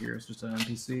just gonna go here. It's just an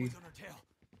NPC.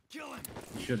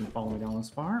 He shouldn't follow me down this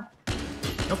far.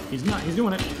 Nope, he's not. He's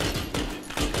doing it.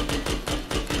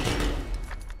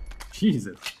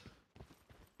 Jesus.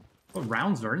 What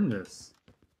rounds are in this?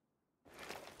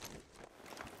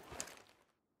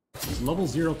 It's level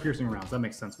 0 piercing rounds. That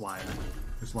makes sense why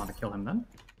I just want to kill him then.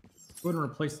 Go ahead and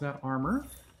replace that armor.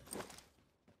 I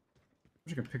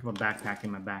wish I could pick up a backpack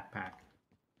in my backpack.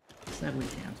 Sadly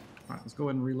can't. Alright, let's go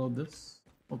ahead and reload this.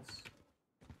 Oops.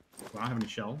 Well, I don't have any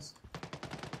shells.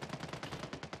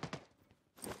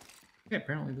 Okay,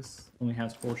 apparently this only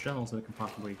has 4 shells that it can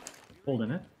possibly hold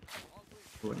in it.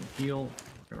 Go ahead and heal.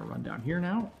 We're gonna run down here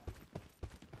now.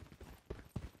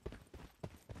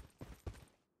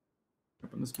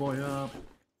 Open this boy up.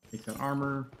 Take that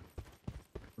armor.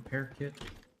 Repair kit.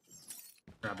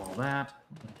 Grab all that.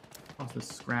 Toss this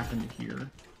scrap into here.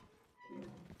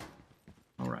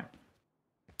 Alright.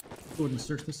 Go ahead and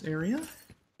search this area.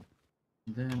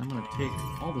 Then I'm gonna take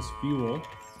all this fuel.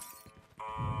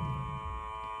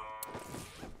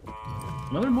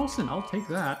 Another Mosin, I'll take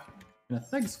that. And a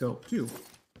Theg scope too.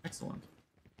 Excellent.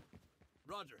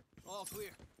 Roger. All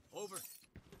clear. Over.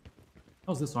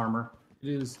 How's this armor? It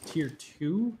is tier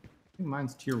 2. I think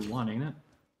mine's tier 1, ain't it?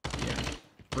 Yeah.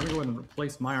 We're gonna go ahead and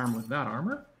replace my armor with that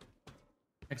armor.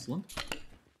 Excellent.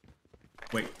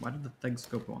 Wait, why did the Theg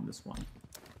scope go on this one?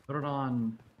 Put it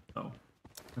on... Oh.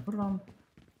 Can I put it on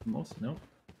most? Nope.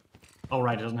 Oh,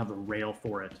 right, it doesn't have the rail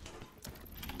for it.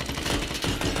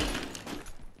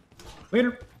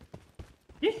 Later!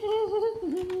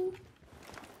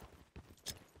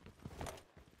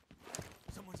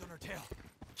 Someone's on her tail.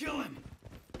 Kill him.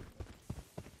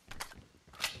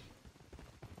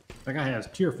 That guy has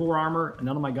tier 4 armor, and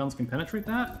none of my guns can penetrate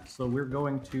that, so we're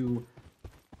going to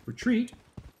retreat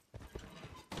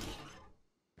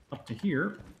up to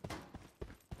here.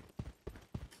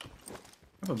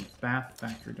 I have a bath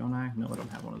factory, don't I? No, I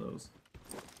don't have one of those.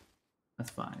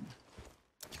 That's fine.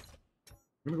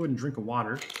 I'm gonna go ahead and drink a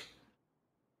water.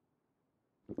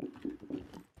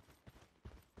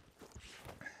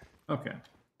 Okay.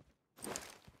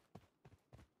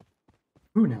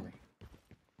 Ooh, Nelly.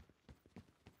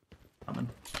 Coming.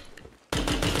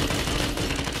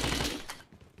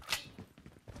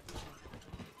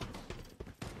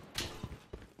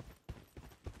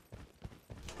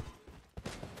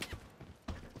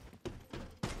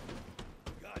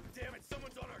 God damn it,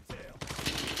 someone's on our tail.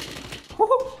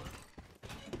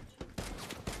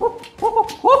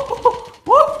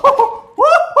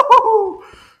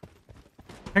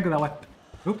 Can't go that way.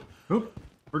 Oop, oop.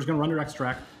 We're just gonna run your X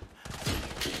track.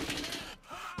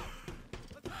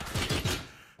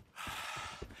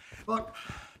 Fuck.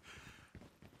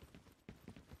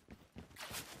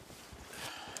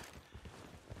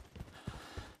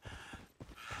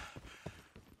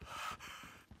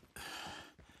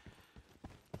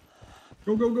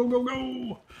 Go, go, go, go,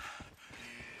 go!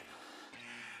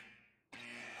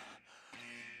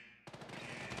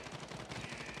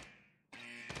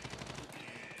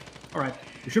 Alright,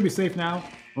 we should be safe now,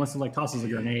 unless it like tosses a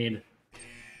grenade.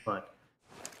 But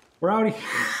we're out of here.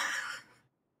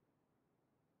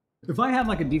 If I had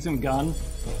like a decent gun,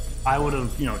 I would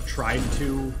have, you know, tried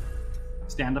to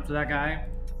stand up to that guy.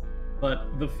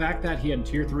 But the fact that he had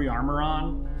tier 3 armor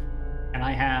on, and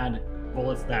I had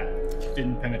bullets that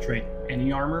didn't penetrate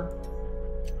any armor,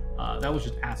 that was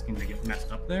just asking to get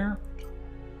messed up there.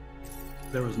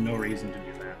 There was no reason to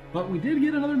do that. But we did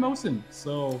get another Mosin,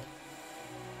 so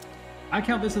I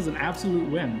count this as an absolute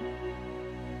win.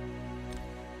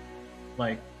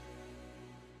 Like,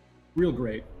 real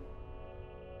great.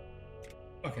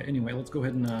 Okay, anyway, let's go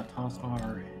ahead and toss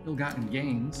our ill-gotten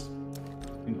gains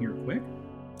in here quick.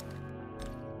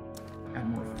 Add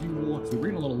more fuel, because we're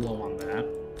getting a little low on that.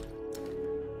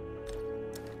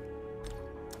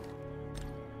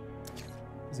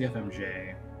 Where's the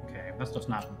FMJ? Okay, that stuff's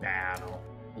not bad. I'll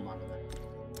hold on to that.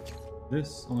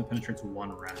 This only penetrates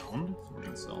 1 round, so we're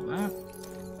gonna sell that.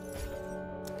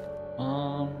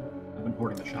 I've been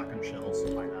hoarding the shotgun shells,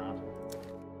 so why not?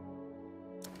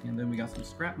 And then we got some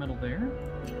scrap metal there.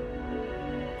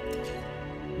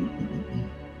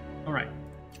 Alright.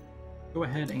 Go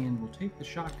ahead and we'll take the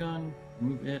shotgun,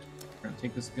 remove it. We're going to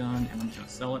take this gun and I'm just going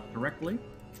to sell it directly.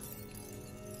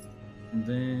 And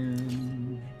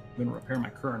then I'm going to repair my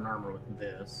current armor with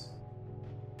this.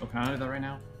 Oh, can I do that right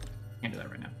now? Can't do that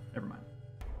right now. Never mind.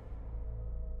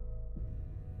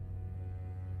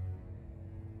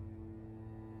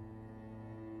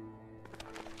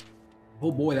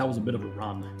 Oh boy, that was a bit of a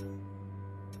run.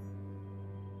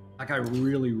 That guy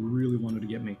really, really wanted to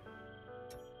get me.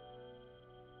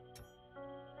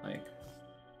 Like,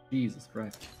 Jesus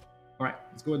Christ. Alright,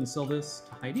 let's go ahead and sell this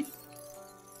to Heidi.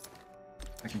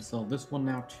 I can sell this one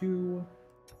now too.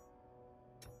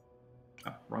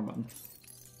 Oh, wrong button.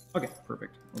 Okay,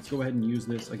 perfect. Let's go ahead and use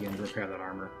this again to repair that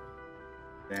armor.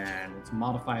 Then let's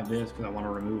modify this because I want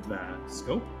to remove the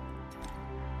scope.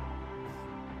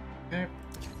 Okay.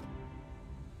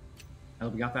 Now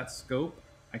that we got that scope,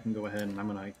 I can go ahead and I'm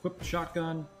going to equip the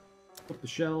shotgun, equip the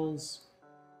shells,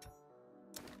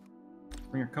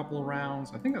 bring a couple of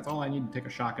rounds. I think that's all I need to take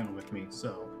a shotgun with me,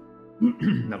 so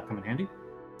that'll come in handy.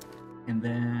 And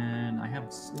then I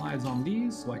have slides on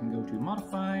these, so I can go to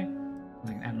modify, and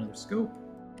I can add another scope.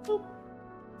 Boop.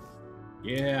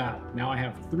 Yeah, now I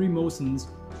have 3 Mosins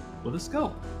with a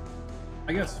scope.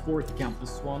 I guess 4 if you count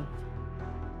this one,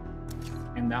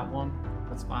 and that one.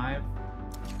 That's 5.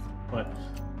 But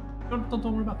don't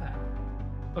worry about that.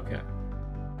 Okay.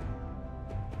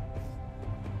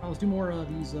 Well, let's do more of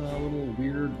these little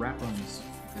weird wrap runs.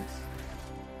 With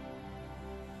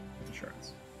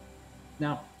insurance.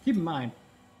 Now, keep in mind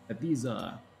that these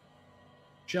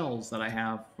shells that I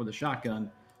have for the shotgun,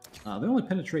 they only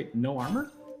penetrate no armor.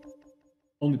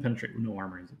 Only penetrate with no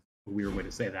armor is a weird way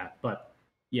to say that, but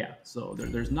yeah. So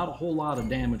there's not a whole lot of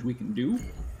damage we can do,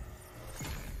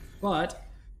 but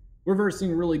we're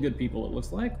versing really good people, it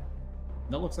looks like.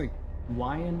 That looks like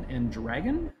Lion and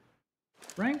Dragon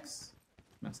ranks.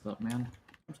 Messed up, man. I'm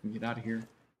just gonna get out of here.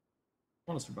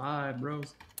 I want to survive,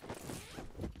 bros.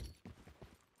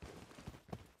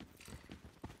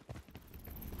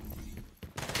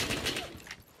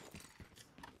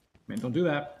 Man, don't do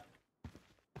that.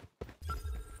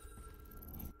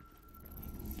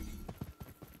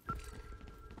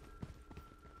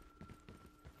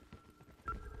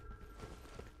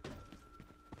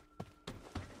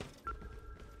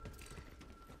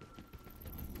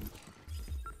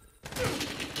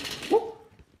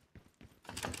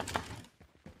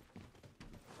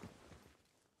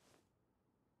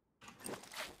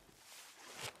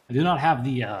 I do not have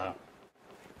the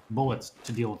bullets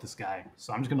to deal with this guy.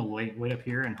 So I'm just gonna wait up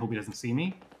here and hope he doesn't see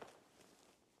me.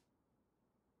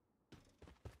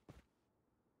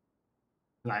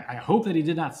 I hope that he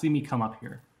did not see me come up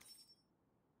here.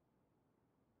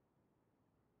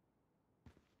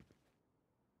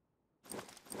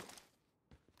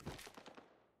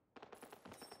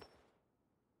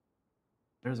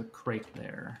 There's a crate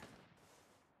there.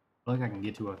 I think I can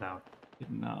get to it without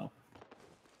getting up.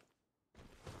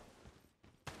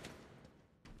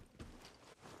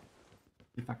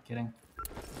 You're fucking kidding.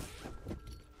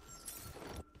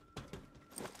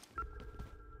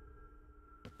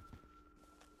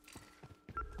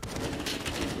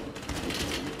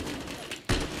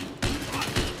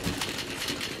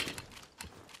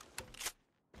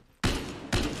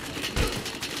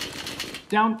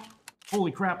 Down.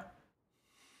 Holy crap.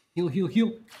 Heal, heal,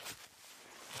 heal.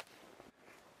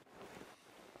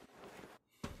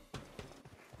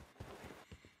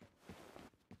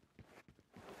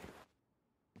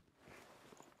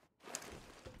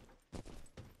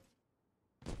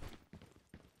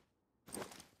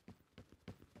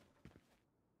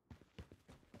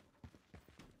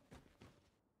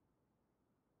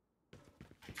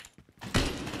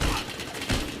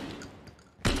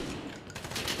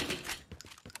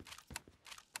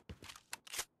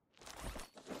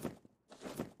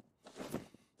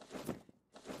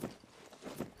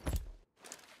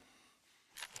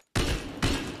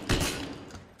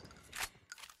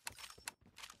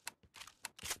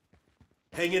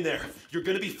 Hang in there. You're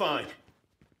gonna be fine.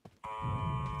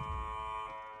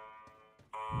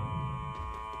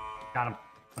 Got him.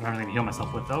 I don't have anything to heal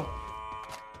myself with, though.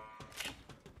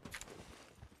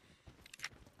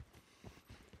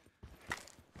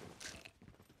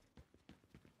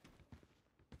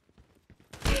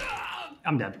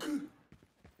 I'm dead.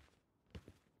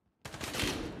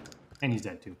 And he's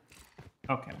dead, too.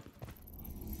 Okay.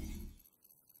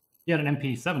 He had an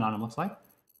MP7 on him, looks like.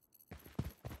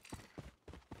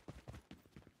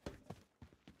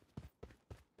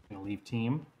 Gonna leave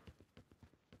team.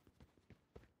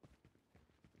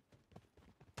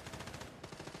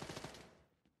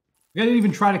 He didn't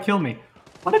even try to kill me.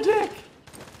 What a dick!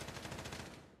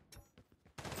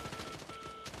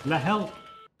 The hell?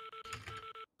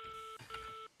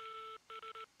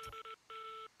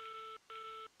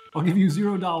 I'll give you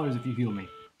 $0 if you heal me.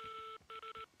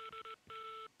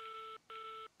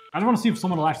 I just want to see if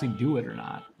someone will actually do it or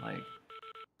not. Like,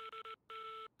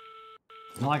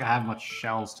 it's not like I have much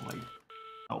shells to like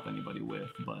help anybody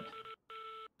with, but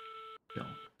still.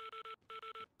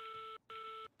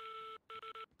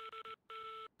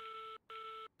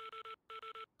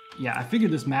 Yeah, I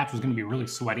figured this match was going to be really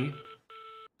sweaty,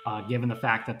 given the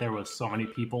fact that there was so many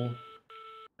people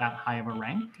that high of a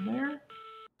rank there.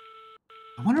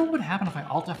 I wonder what would happen if I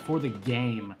Alt F4 the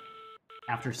game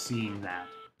after seeing that.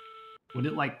 Would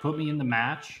it, like, put me in the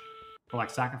match, or, like,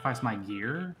 sacrifice my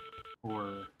gear,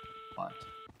 or what?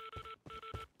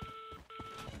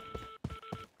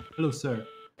 Hello, sir.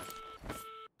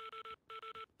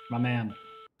 My man.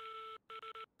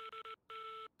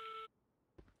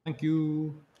 Thank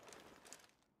you.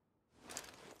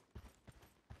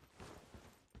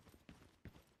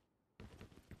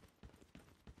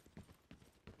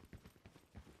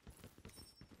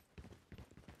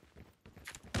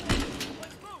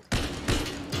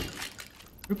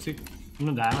 Oopsie. I'm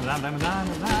gonna die, I'm gonna die, I'm gonna die, I'm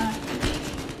gonna die.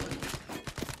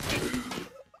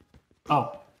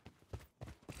 Oh.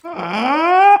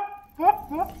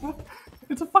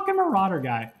 It's a fucking Marauder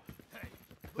guy.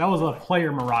 That was a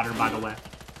player Marauder, by the way.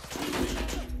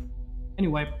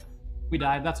 Anyway, we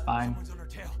died, that's fine.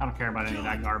 I don't care about any of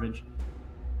that garbage.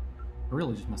 We're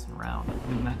really just messing around.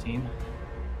 Leaving that team.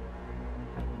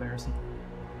 Kind of embarrassing.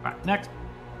 Alright, next.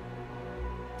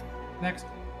 Next.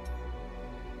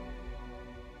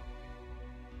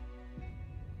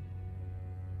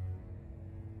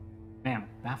 Man,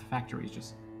 Bath Factory is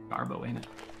just garbo, ain't it?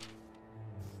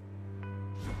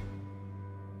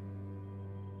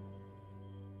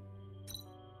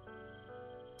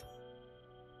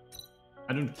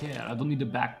 I don't care. I don't need a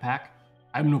backpack.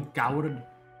 I'm no coward.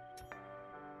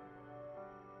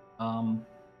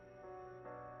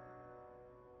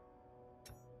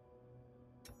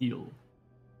 Heal.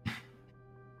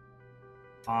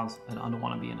 Pause. I don't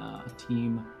want to be in a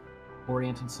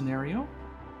team-oriented scenario.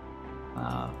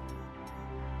 Let's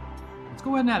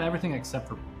go ahead and add everything except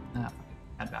for add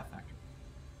Bath Factory.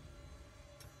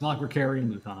 It's not like we're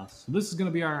carrying loot on us. So this is going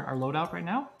to be our loadout right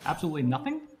now. Absolutely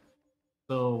nothing.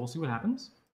 So we'll see what happens.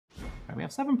 Right, we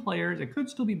have 7 players. It could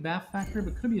still be Bath Factory,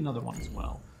 but could be another one as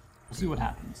well. We'll see what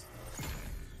happens.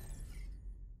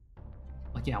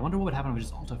 Like, yeah, I wonder what would happen if we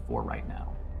just Alt F4 right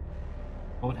now.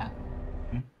 What would happen?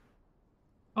 Hmm?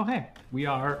 Oh, hey, we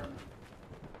are...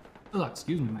 Ugh,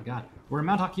 excuse me, my god. We're in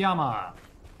Mount Akiyama.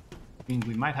 Means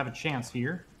we might have a chance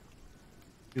here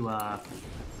to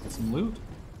get some loot.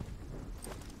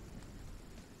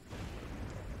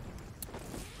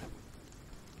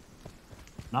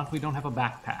 Not if we don't have a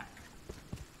backpack,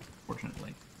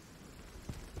 fortunately.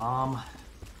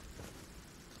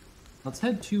 Let's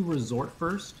head to Resort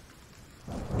first,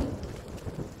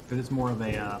 because it's more of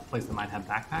a place that might have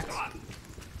backpacks. I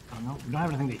don't know. We don't have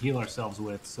anything to heal ourselves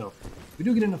with, so if we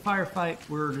do get in a firefight,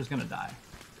 we're just gonna die.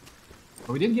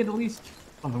 But we did get at least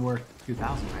something worth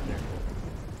 2,000 right there.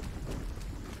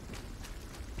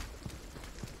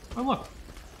 Oh look,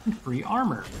 free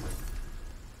armor.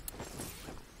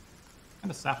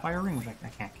 And a sapphire ring, which I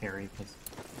can't carry because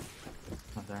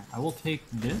it's not there. I will take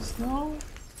this though.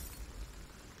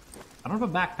 I don't have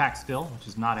a backpack still, which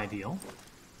is not ideal.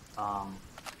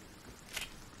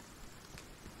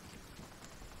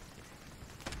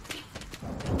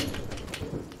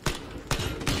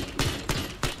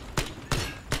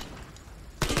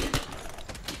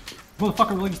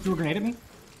 Motherfucker really just threw a grenade at me?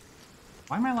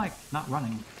 Why am I, like, not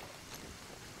running?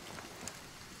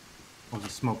 Oh, it was a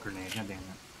smoke grenade, god damn it.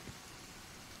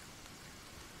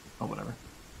 Oh, whatever.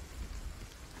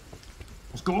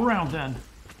 Let's go around, then.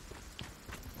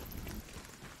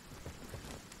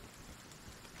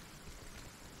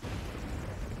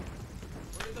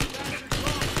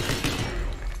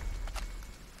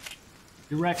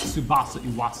 Direct Tsubasa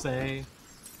Iwase.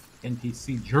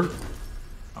 NPC jerk.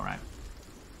 Alright.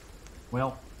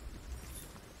 Well,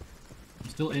 I'm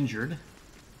still injured.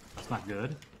 That's not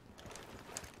good.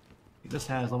 This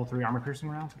has level 3 armor piercing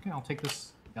rounds. Okay, I'll take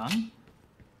this gun.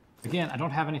 Again, I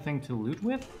don't have anything to loot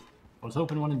with. I was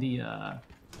hoping one of the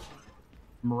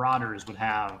Marauders would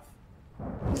have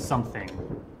something.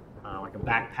 Like a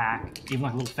backpack, even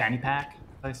like a little fanny pack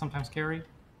that I sometimes carry.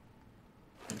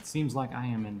 It seems like I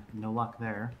am in no luck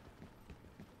there.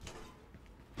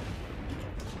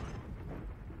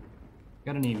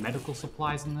 Got any medical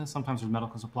supplies in this? Sometimes there's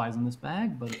medical supplies in this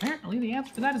bag, but apparently the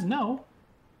answer to that is no.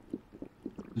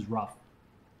 This is rough.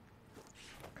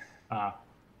 Huh?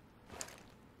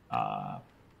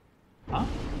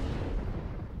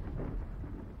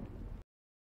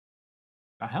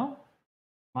 The hell?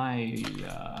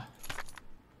 My,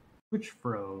 Twitch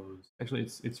froze. Actually,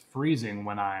 it's freezing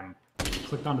when I'm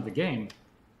clicked onto the game.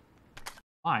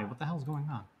 Why? What the hell's going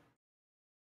on?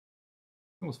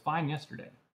 It was fine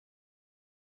yesterday.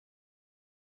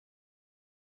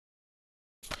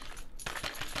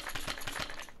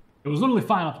 It was literally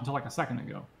fine up until like a second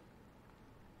ago.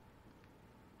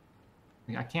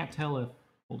 I can't tell if...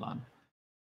 Hold on.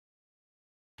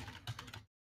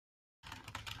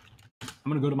 I'm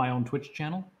gonna go to my own Twitch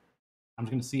channel. I'm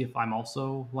just gonna see if I'm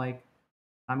also, like...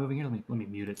 I'm moving here. Let me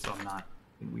mute it so I'm not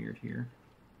being weird here.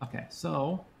 Okay,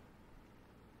 so...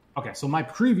 Okay, so my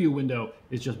preview window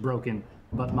is just broken,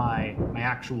 but my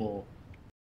actual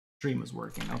stream is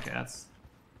working. Okay, that's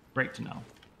great to know.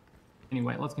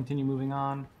 Anyway, let's continue moving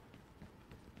on.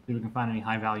 See if we can find any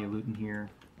high-value loot in here.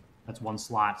 That's one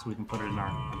slot, so we can put it in our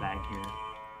bag here.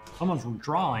 Someone's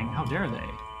withdrawing. How dare they?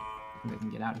 They can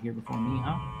get out of here before me,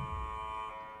 huh?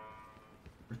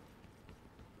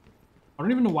 I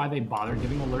don't even know why they bother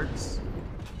giving alerts.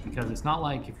 Because it's not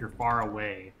like if you're far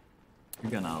away,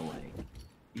 you're gonna, like...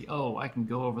 Oh, I can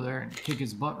go over there and kick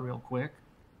his butt real quick.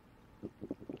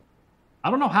 I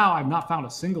don't know how I've not found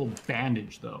a single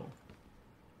bandage, though.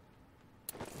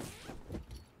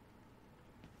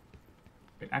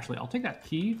 Wait, actually, I'll take that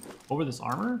key over this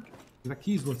armor, because that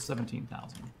key's worth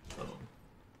 17,000. So.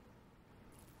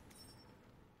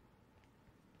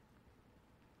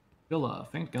 Feel a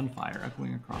faint gunfire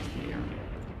echoing across the air.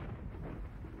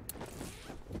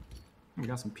 We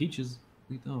got some peaches.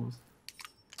 Eat those.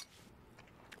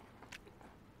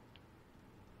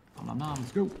 Nom nom nom,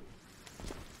 let's go.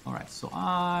 Alright, so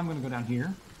I'm gonna go down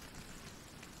here.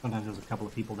 Sometimes there's a couple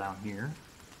of people down here.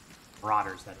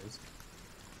 Marauders, that is.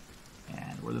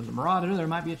 And where there's a marauder, there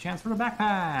might be a chance for a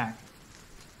backpack.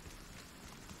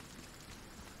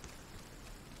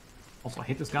 Also, I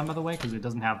hate this gun, by the way, because it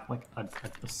doesn't have, like, a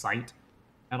sight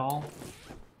at all.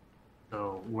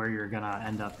 So where you're gonna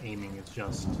end up aiming is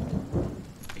just,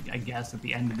 I guess, at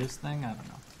the end of this thing? I don't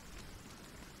know.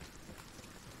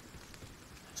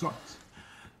 Sucks.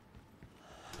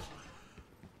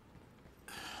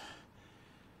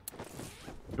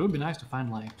 It would be nice to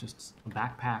find, like, just a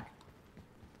backpack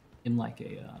in, like,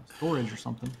 a storage or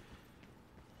something.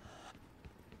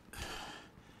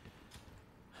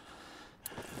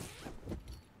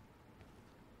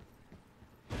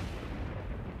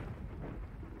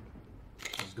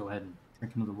 Let's go ahead and drink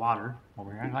drink into the water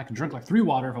over here. I could drink like 3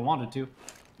 water if I wanted to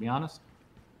be honest.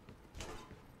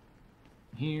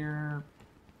 Here.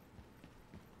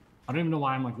 I don't even know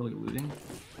why I'm like really looting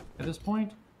at this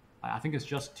point. I think it's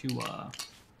just to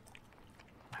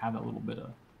have that little bit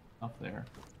of up there.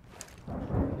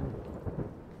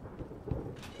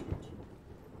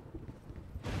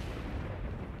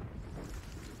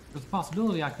 There's a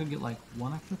possibility I could get like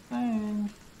 1 extra thing.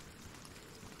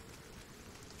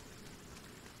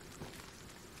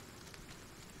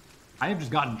 I have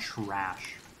just gotten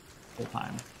trash the whole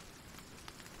time.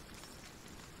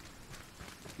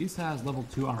 This has level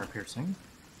 2 armor piercing.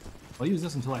 I'll use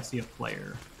this until I see a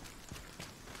player.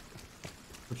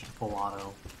 Which is full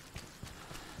auto.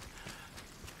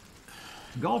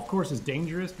 The golf course is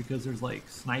dangerous because there's like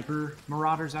sniper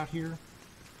marauders out here.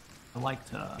 I like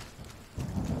to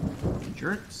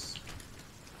jerks.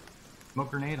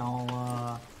 Smoke grenade,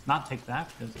 I'll not take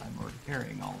that because I'm already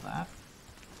carrying all that.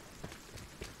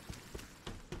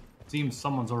 Seems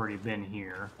someone's already been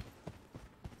here.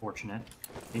 Fortunate.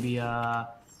 Maybe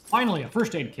finally a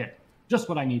first aid kit. Just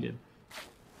what I needed.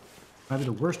 Might be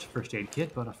the worst first aid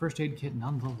kit, but a first aid kit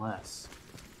nonetheless.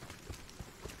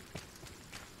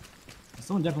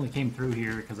 Someone definitely came through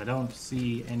here because I don't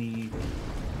see any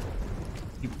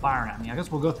people firing at me. I guess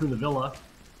we'll go through the villa.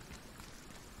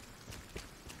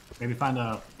 Maybe find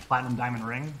a platinum diamond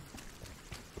ring.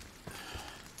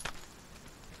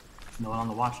 No one on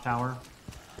the watchtower.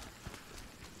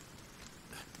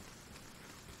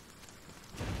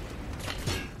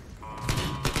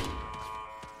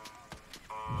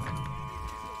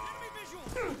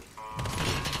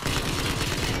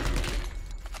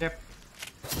 Yep.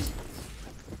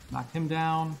 Knocked him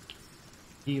down.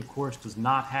 He, of course, does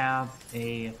not have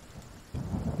a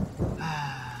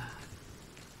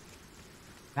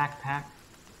backpack.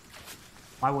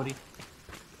 Why would he?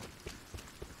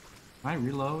 Can I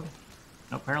reload?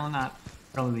 No, apparently not.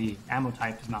 Apparently the ammo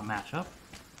type does not match up.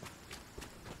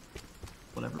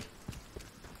 Whatever.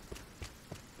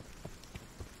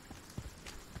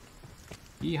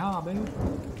 Yeehaw, baby.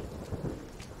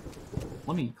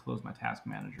 Let me close my task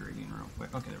manager again real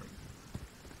quick. Okay, there we go.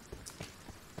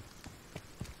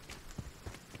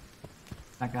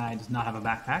 That guy does not have a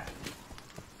backpack.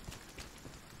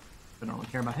 I don't really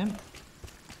care about him.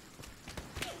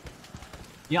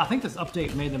 Yeah, I think this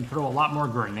update made them throw a lot more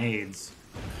grenades,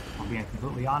 if I'm being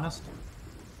completely honest.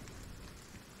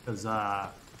 Because,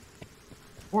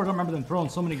 before I don't remember them throwing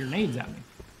so many grenades at me.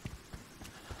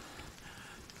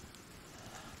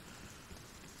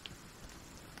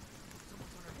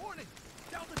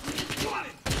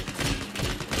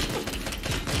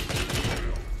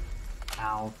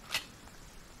 Ow.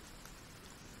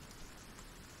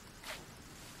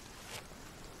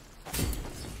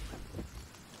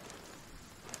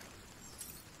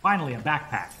 Finally, a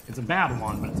backpack. It's a bad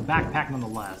one, but it's a backpack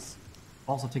nonetheless.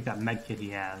 I'll also take that med kit he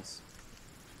has.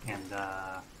 And,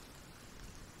 I'm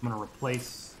gonna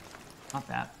replace... Not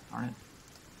that, darn it.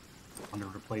 I'm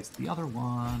gonna replace the other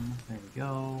one. There we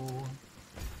go.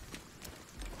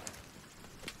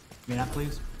 Give me that,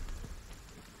 please.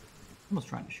 Someone's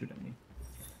trying to shoot at me.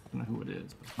 I don't know who it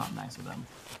is, but it's not nice of them.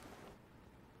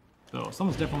 So,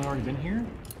 someone's definitely already been here.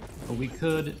 But we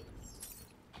could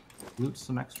loot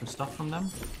some extra stuff from them.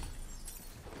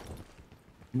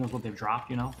 Who knows what they've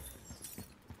dropped, you know?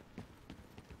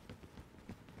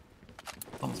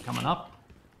 Someone's coming up.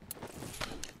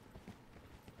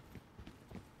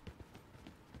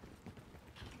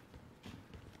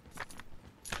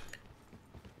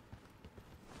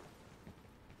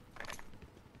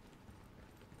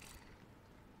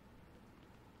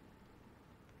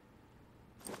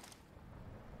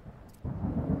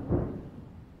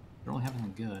 Don't really have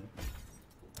anything good.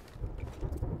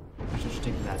 I should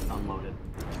take that and unload it.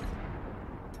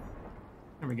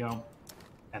 There we go.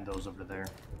 Add those over there.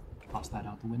 Toss that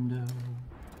out the window.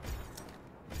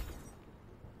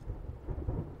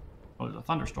 Oh, there's a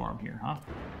thunderstorm here, huh?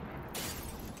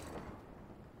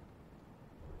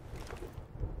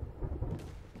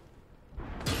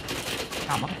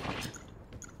 Ah, motherfucker.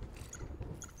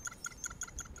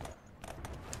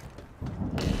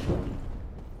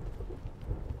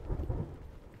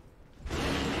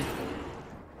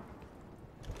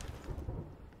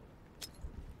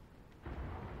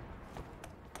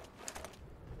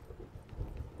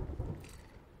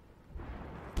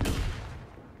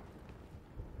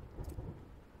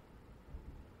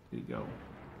 There you go.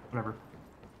 Whatever.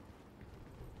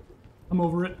 I'm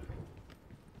over it.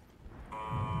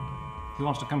 If he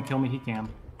wants to come kill me, he can.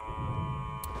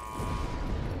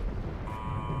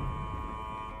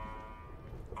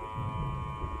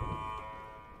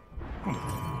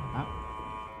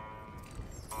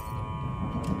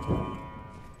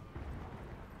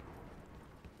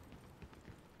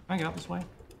 Can I get out this way? I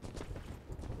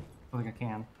don't think I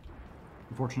can.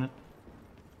 Unfortunate.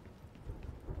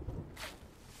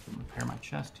 Repair my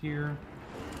chest here.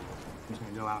 I'm just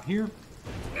gonna go out here.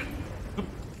 Oop.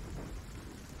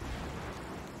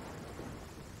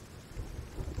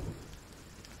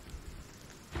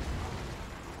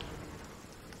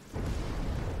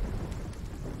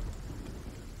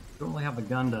 Don't really have the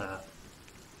gun to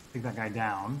take that guy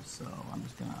down, so I'm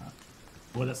just gonna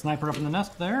blow that sniper up in the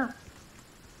nest there.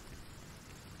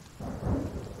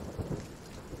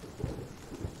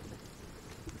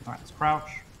 Alright, let's crouch.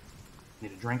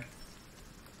 Need a drink.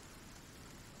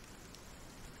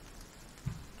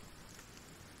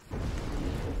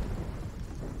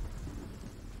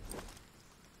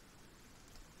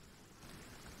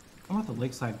 I'm at the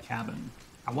lakeside cabin.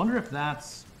 I wonder if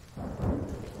that's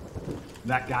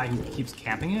that guy who keeps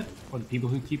camping it, or the people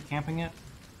who keep camping it.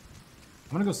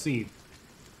 I'm gonna go see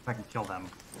if I can kill them.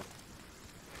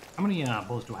 How many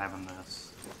bullets do I have in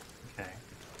this? Okay.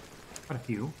 Quite a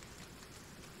few.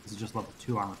 This is just level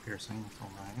 2 armor piercing, that's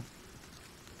alright.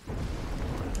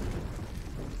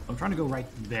 I'm trying to go right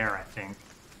there, I think.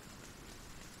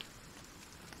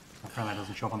 Apparently that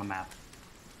doesn't show up on the map.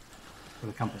 For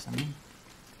the compass, I mean.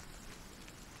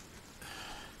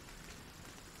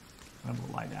 I'm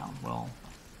gonna lie down. Well,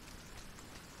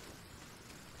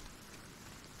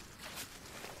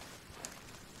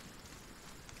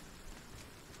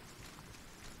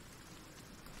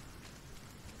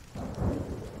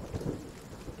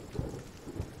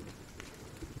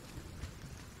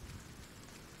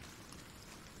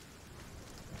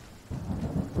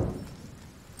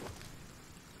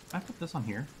 can I put this on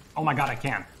here? Oh my god, I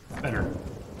can. Better.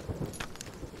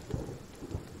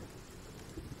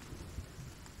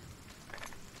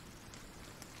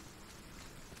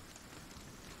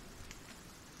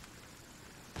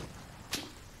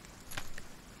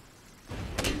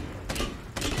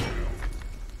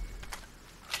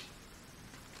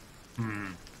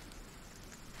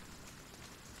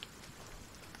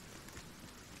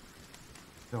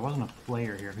 There wasn't a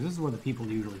player here, because this is where the people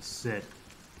usually sit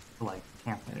to, like,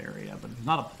 camp that area, but there's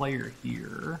not a player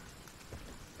here.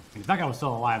 If that guy was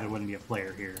still alive, there wouldn't be a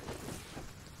player here.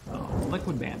 So,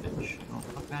 liquid bandage. I don't know what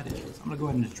the fuck that is. I'm gonna go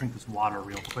ahead and just drink this water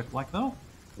real quick, like, though.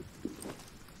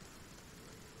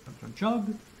 There's our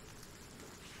jug.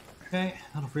 Okay,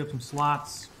 that'll free up some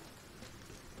slots.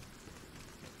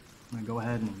 I'm gonna go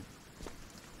ahead and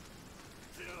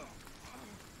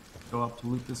go up to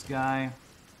loot this guy.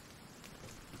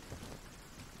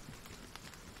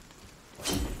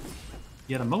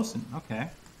 Yet a Mosin, okay.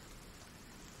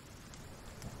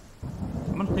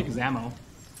 I'm gonna take his ammo,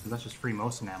 because that's just free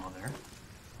Mosin ammo there.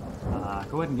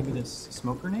 Go ahead and give me this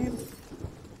smoke grenade.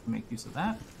 Make use of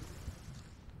that.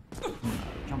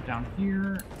 Jump down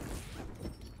here.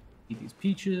 Eat these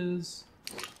peaches.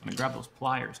 I'm gonna grab those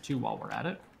pliers too while we're at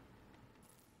it.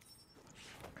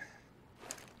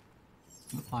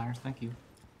 The pliers, thank you.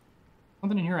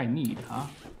 Something in here I need, huh?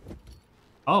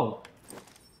 Oh.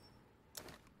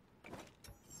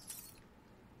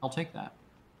 I'll take that.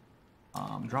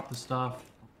 Drop the stuff.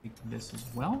 I'll take this as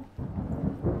well.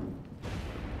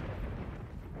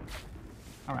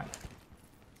 Alright.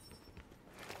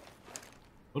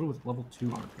 Loaded with level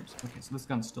 2 armor piercing. Okay, so this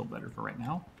gun's still better for right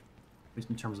now. At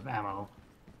least in terms of ammo.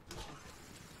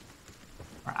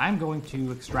 Alright, I'm going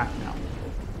to extract now.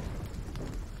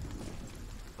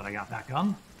 But I got that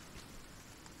gun.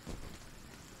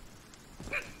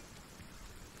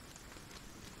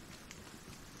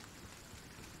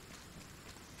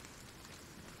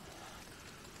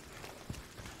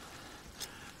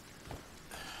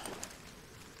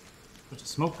 There's a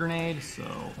smoke grenade, so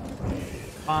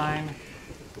fine.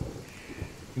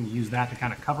 I can use that to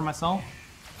kind of cover myself.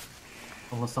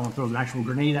 Unless someone throws an actual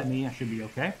grenade at me, I should be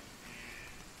okay.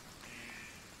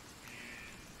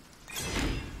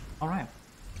 Alright.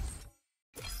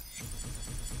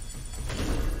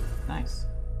 Nice.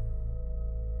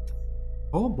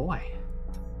 Oh boy.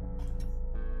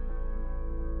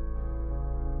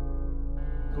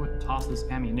 Go ahead and toss this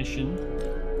ammunition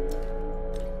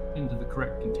into the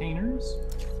correct containers.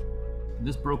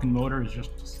 This broken motor is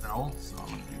just to sell, so I'm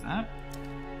going to do that.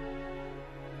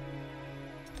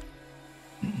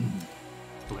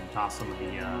 Go ahead and toss some of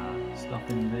the stuff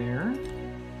in there.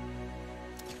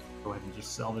 Go ahead and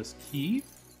just sell this key.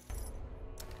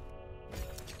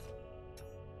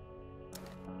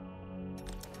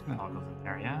 I'll go from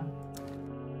there, yeah?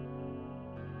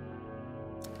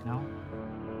 No?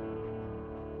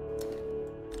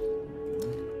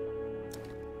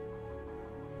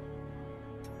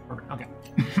 Perfect, okay.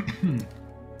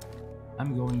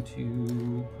 I'm going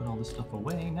to put all this stuff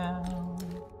away now.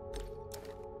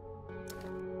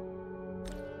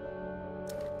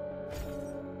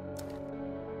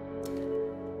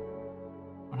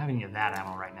 I don't have any of that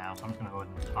ammo right now, so I'm just going to go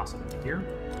ahead and toss it in here.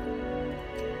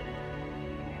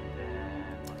 And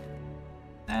then like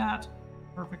that.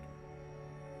 Perfect.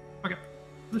 Okay,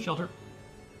 to the shelter.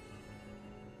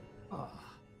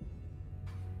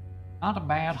 Not a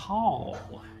bad haul.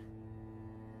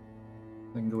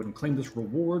 I can go ahead and claim this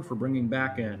reward for bringing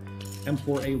back an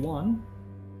M4A1.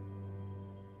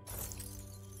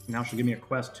 Now she'll give me a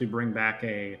quest to bring back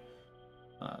a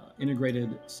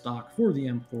integrated stock for the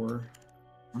M4.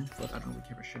 But I don't really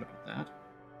give a shit about that.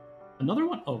 Another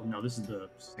one? Oh, no, this is the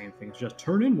same thing. It's just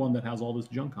turn in one that has all this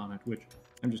junk on it, which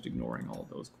I'm just ignoring all of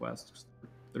those quests.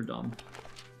 They're dumb.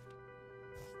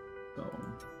 So,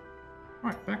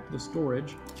 alright, back to the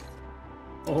storage.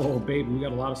 Oh, baby, we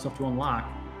got a lot of stuff to unlock.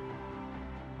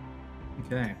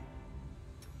 Okay.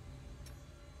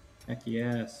 Heck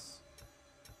yes.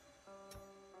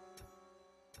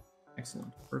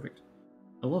 Excellent. Perfect.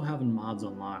 I love having mods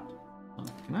unlocked.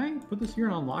 Can I put this here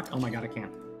and unlock? Oh my god, I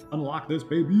can't. Unlock this,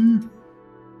 baby!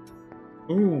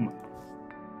 Boom!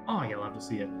 Oh, you'll have to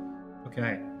see it.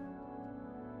 Okay.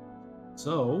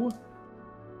 So...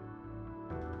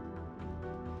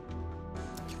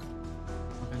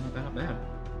 Not bad, not bad.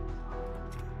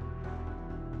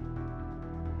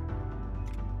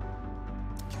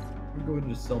 I'm gonna go ahead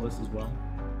and just sell this as well.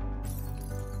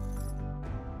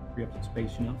 Free up some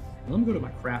space, you know. And let me go to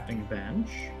my crafting bench.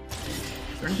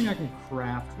 Is there anything I can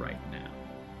craft right now?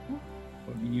 That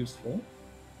would be useful.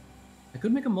 I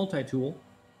could make a multi-tool,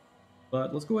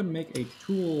 but let's go ahead and make a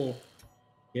tool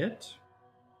kit.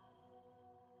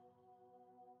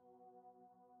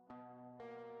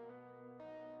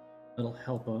 That'll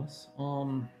help us. I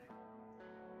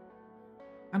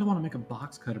don't want to make a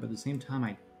box cutter, but at the same time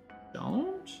I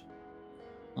don't.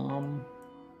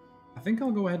 I think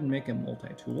I'll go ahead and make a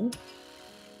multi-tool.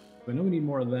 I know we need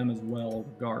more of them as well,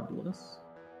 regardless.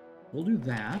 We'll do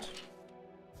that.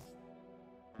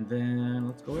 And then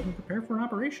let's go ahead and prepare for an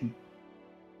operation.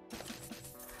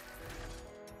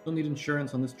 Still need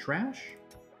insurance on this trash.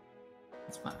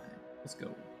 That's fine. Let's go.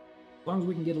 As long as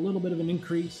we can get a little bit of an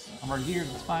increase on our gear,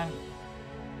 that's fine.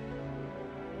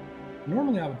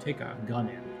 Normally I would take a gun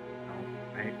in,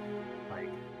 right? Like,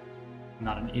 I'm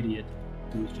not an idiot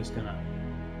who's just gonna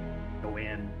go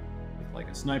in with like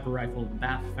a sniper rifle at the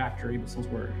Bath Factory, but since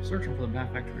we're searching for the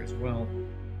Bath Factory as well,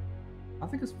 I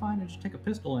think it's fine to just take a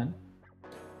pistol in.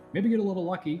 Maybe get a little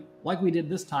lucky, like we did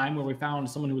this time where we found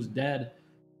someone who was dead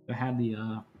that had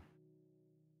the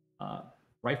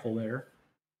rifle there.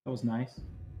 That was nice.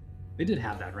 They did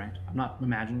have that, right? I'm not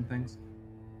imagining things.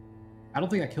 I don't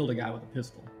think I killed a guy with a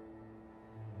pistol.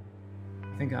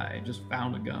 I think I just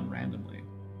found a gun randomly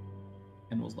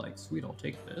and was like, sweet, I'll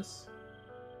take this.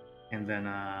 And then,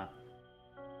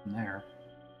 from there.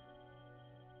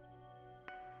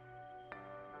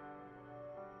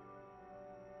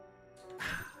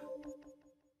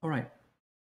 All right.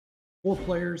 4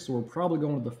 players, so we're probably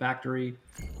going to the factory.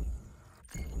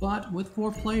 But with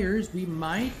 4 players, we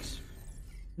might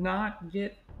not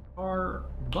get our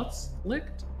butts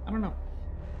licked. I don't know.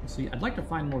 Let's see. I'd like to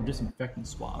find more disinfectant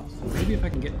swabs. So maybe if I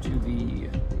can get to the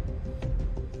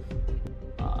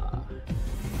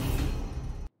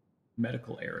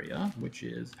medical area, which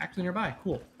is actually nearby.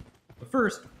 Cool. But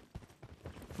first,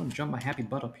 I'm going to jump my happy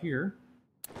butt up here.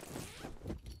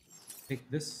 Take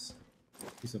this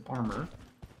piece of armor.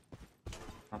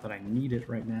 Not that I need it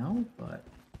right now, but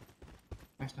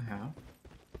nice to have.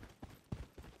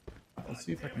 Right, let's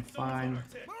see if I can find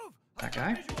that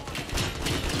guy.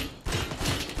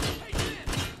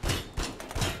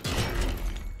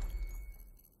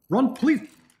 Run, please!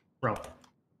 Bro.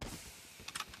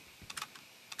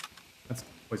 That's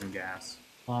poison gas.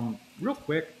 Real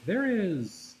quick, there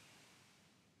is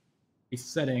a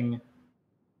setting.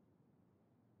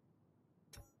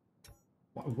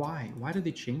 Why? Why did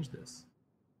they change this?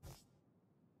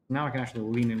 Now I can actually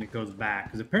lean and it goes back.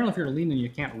 Because apparently if you're leaning, you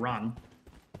can't run.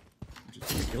 Which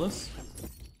is ridiculous.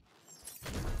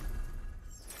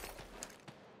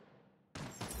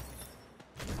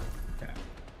 Okay.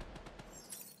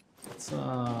 Let's,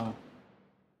 I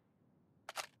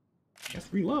guess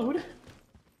reload.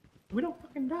 We don't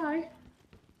fucking die.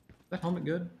 Is that helmet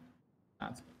good?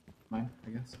 That's mine,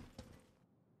 I guess.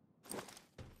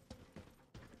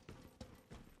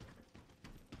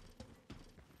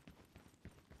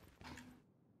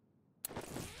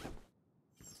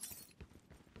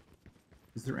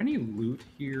 Is there any loot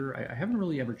here? I haven't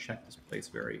really ever checked this place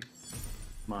very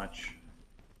much.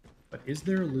 But is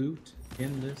there loot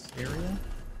in this area?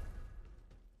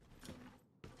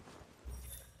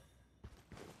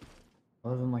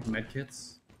 Other than like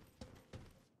medkits,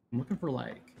 I'm looking for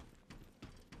like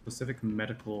specific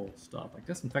medical stuff. Like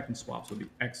disinfectant swabs would be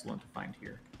excellent to find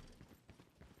here.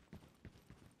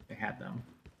 They had them.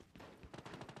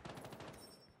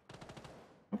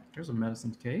 Oh, there's a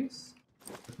medicine case.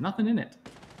 There's nothing in it.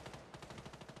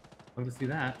 Love to see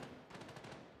that.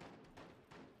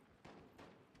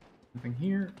 Nothing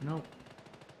here? Nope.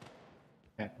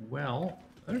 Okay, well,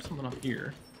 there's something up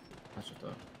here. That's just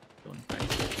a filling thing.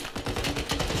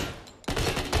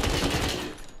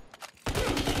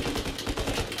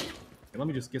 Okay, let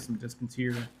me just get some distance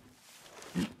here.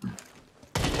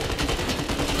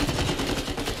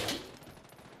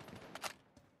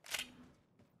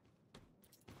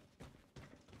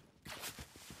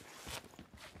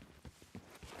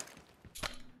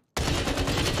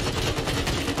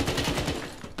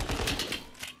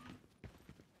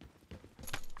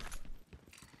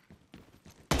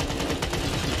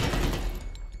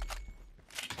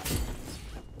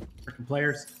 Freaking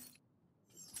players.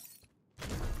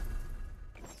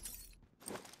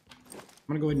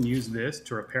 I'm gonna go ahead and use this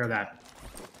to repair that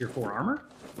tier 4 armor.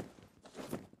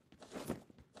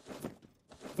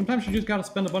 Sometimes you just gotta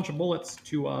spend a bunch of bullets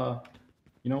to,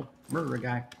 you know, murder a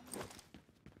guy.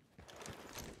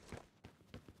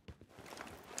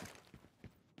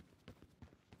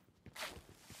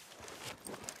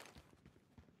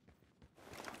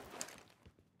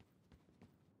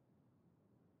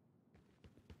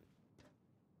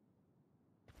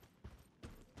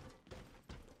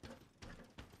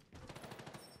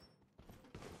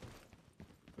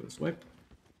 Go this way.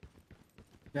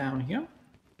 Down here.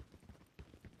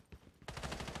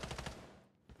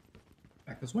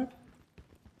 Back this way.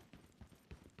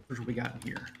 Here's what we got in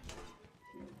here.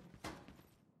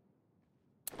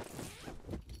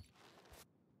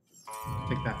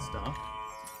 Take that stuff.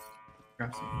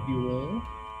 Grab some fuel.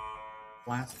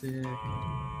 Plastic.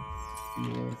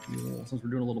 Fuel. Since we're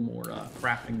doing a little more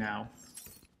crafting now,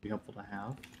 it'd be helpful to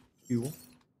have fuel.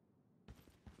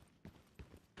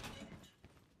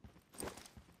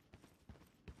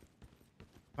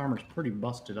 Armor's pretty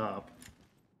busted up.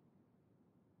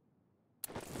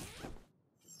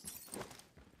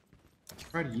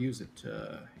 Try to use it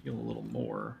to heal a little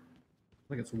more.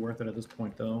 I think it's worth it at this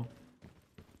point, though.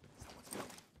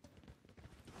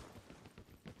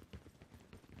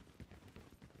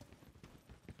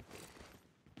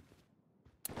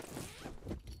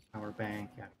 Power bank,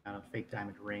 yeah, got a fake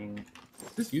diamond ring.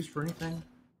 Is this used for anything?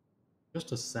 Just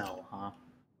to sell, huh?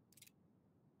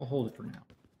 I'll hold it for now.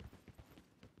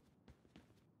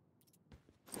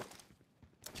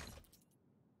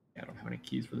 Yeah, I don't have any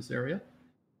keys for this area.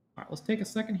 All right, let's take a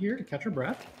second here to catch our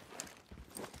breath.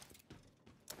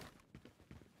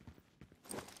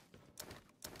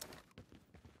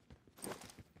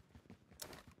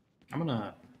 I'm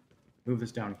gonna move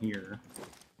this down here.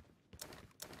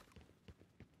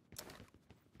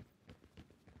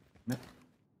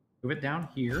 Move it down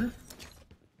here.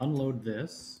 Unload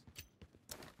this.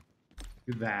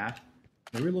 Do that.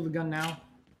 Can I reload the gun now?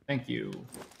 Thank you.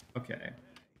 Okay.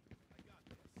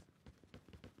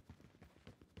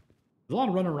 There's a lot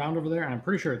of running around over there, and I'm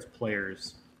pretty sure it's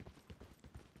players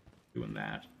doing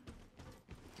that.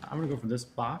 I'm gonna go for this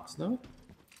box, though.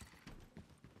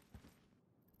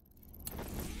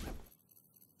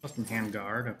 Custom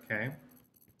handguard, okay.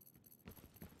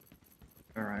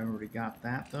 Alright, I already got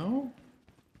that, though.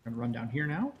 I'm gonna run down here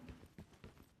now.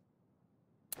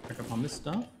 Check up on this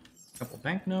stuff. A couple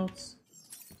banknotes.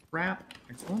 Scrap,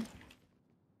 excellent.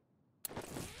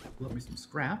 Love me some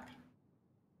scrap.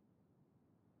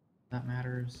 That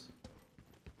matters.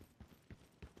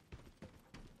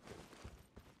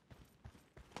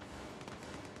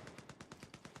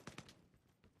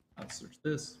 Let's search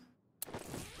this.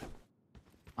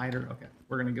 Lighter. Okay,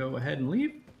 we're gonna go ahead and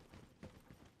leave.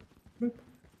 Bloop,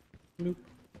 bloop,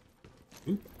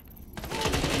 bloop.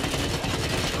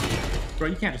 Bro,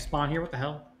 you can't just spawn here. What the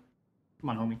hell? Come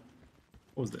on, homie.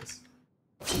 What was this?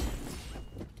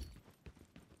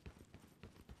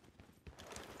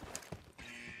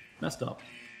 Messed up.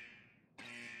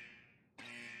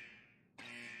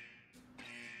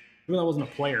 Even though that wasn't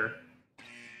a player,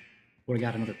 would have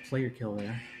got another player kill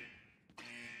there.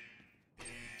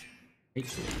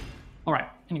 Alright,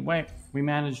 anyway, we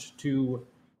managed to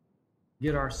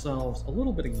get ourselves a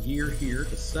little bit of gear here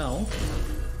to sell.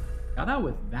 Got out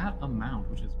with that amount,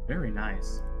 which is very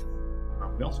nice.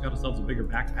 We also got ourselves a bigger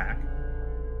backpack.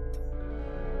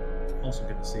 Also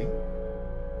good to see.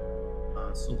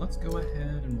 So let's go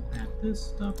ahead and we'll add this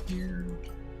stuff here.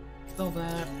 Sell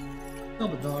that. Sell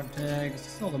the dog tags.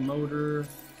 Sell the motor.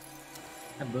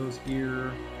 Add those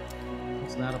here.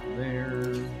 What's that up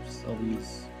there? Sell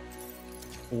these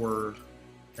 4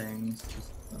 things.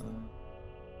 Just,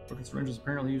 broken syringe is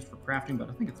apparently used for crafting, but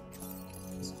I think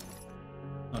it's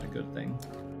not a good thing.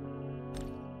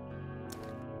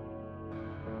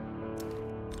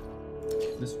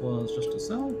 This was just to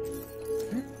sell.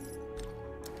 Okay.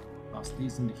 Toss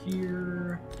these into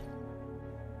here.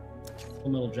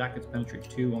 Full metal jackets penetrate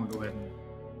 2. I'm gonna go ahead and.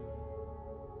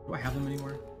 Do I have them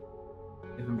anywhere?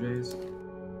 FMJs?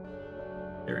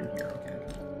 They're in here. Okay, I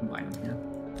can combine them here.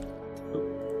 Oh.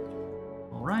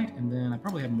 Alright, and then I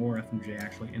probably have more FMJ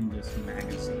actually in this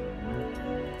magazine.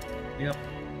 Yep.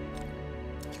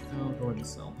 So go ahead and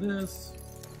sell this.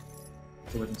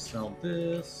 Go ahead and sell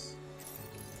this.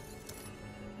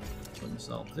 Go ahead and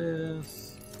sell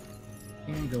this.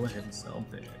 And go ahead and sell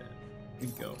this. Here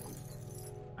we go.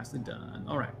 Nicely done.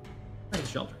 Alright. Back to the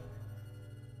shelter.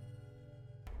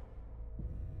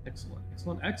 Excellent,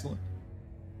 excellent, excellent.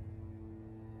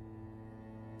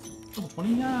 Level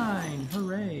 29!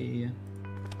 Hooray!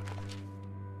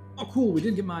 Oh, cool! We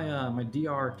did get my my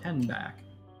DR-10 back.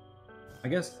 I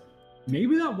guess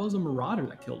maybe that was a marauder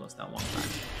that killed us that one time.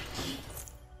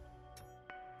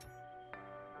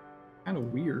 Kind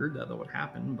of weird that would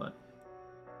happen, but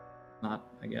not,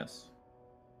 I guess,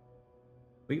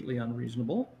 completely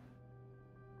unreasonable.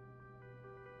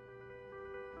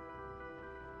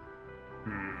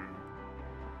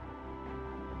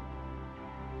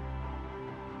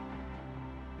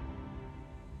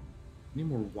 Need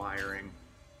more wiring.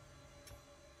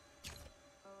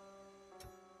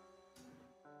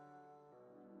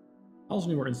 I also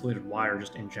need more insulated wire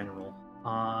just in general.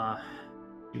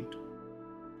 Shoot.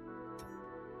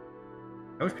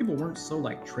 I wish people weren't so,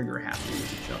 like, trigger happy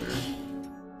with each other.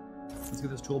 Let's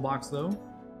get this toolbox, though.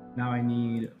 Now I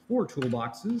need 4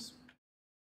 toolboxes.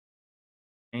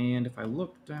 And if I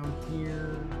look down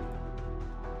here...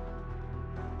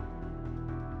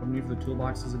 What do I need for the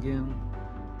toolboxes again?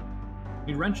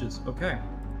 Need wrenches. Okay.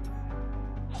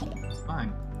 It's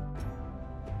fine.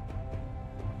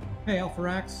 Hey,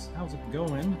 Alpharax. How's it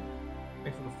going?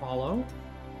 Thanks for the follow.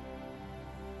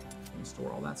 Let me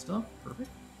store all that stuff. Perfect.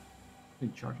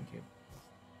 Need a charging cable.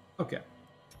 Okay.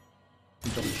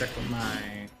 Double check what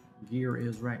my gear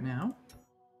is right now.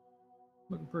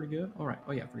 Looking pretty good. Alright.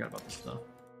 Oh yeah, I forgot about this stuff.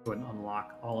 Go ahead and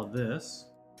unlock all of this.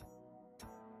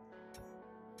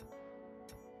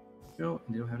 Go.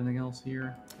 And do I have anything else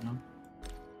here? No.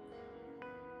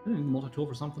 I need a multi-tool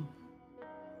for something.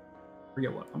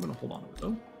 Forget what. I'm gonna hold on to it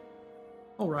though.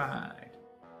 Alright.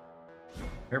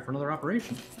 Prepare for another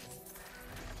operation.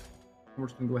 We're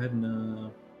just gonna go ahead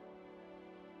and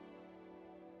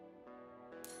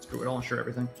screw it, I'll insure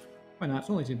everything. Why not? It's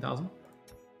only 18,000.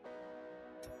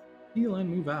 Heal and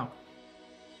move out.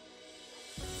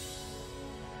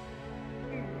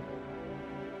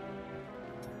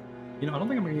 You know, I don't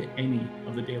think I'm gonna get any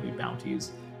of the daily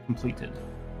bounties completed.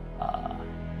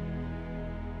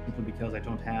 Simply because I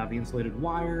don't have the insulated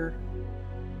wire.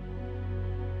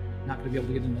 Not going to be able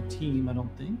to get in a team, I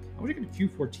don't think. I wish I could queue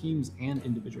for teams and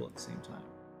individual at the same time.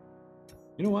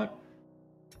 You know what?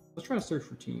 Let's try to search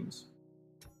for teams.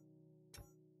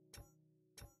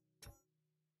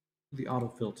 The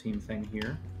autofill team thing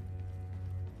here.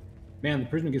 Man, the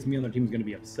person who gets me on their team is going to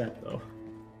be upset, though.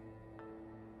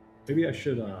 Maybe I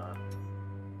should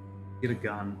get a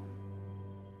gun,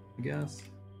 I guess.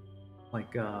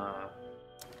 Like, my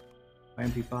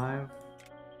MP5.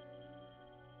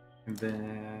 And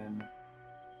then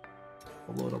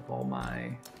I'll load up all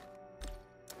my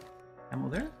ammo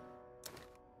there.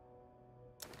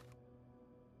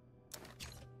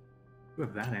 Do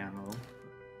have that ammo.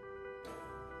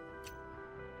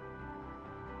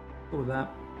 Go with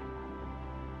that.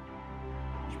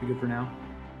 Should be good for now.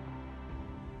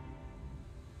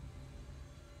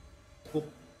 Cool.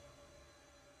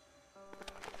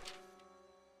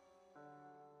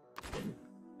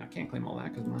 I can't claim all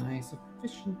that because my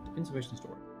insufficient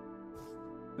storage.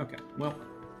 Okay, well,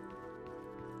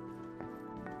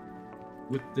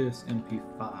 with this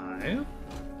MP5,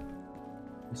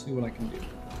 let's see what I can do.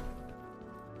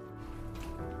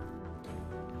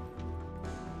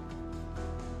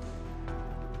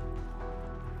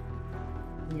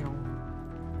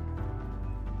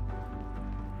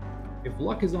 If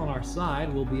luck is on our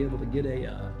side, we'll be able to get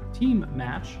a team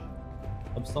match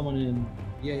of someone in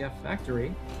EAF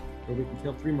Factory, where we can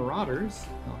kill 3 marauders.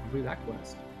 I'll complete that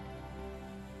quest.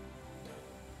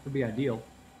 Would be ideal.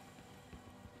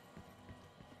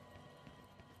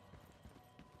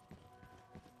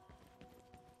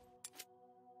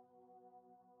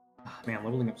 Ah, man,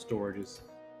 leveling up storage is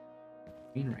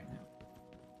mean right now.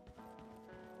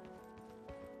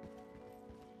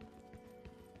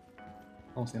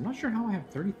 Honestly, I'm not sure how I have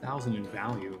 30,000 in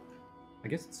value I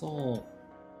guess it's all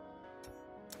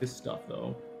this stuff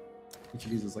though. Each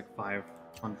of these is like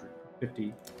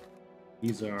 550.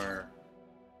 These are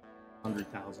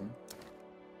 100,000.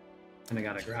 And I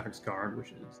got a graphics card,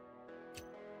 which is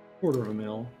quarter of a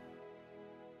mil.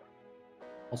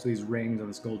 Also these rings on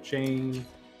this gold chain.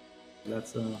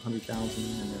 That's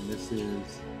 100,000, and then this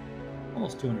is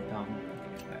almost 200,000.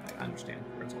 I understand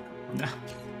where it's all coming from now.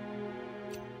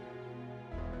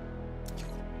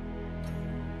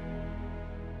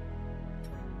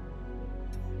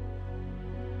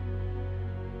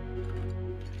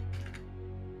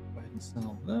 Go ahead and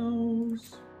sell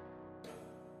those.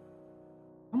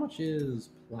 How much is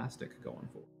plastic going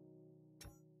for?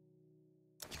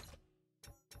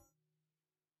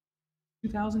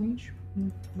 2,000 each?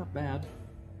 Not bad.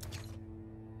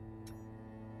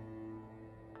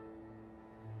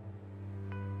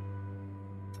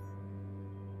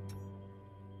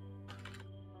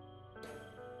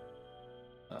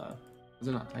 Is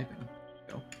it not typing?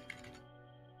 Go.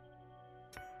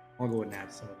 I'll go ahead and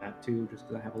add some of that too, just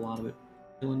because I have a lot of it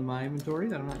still into my inventory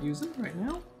that I'm not using right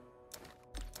now.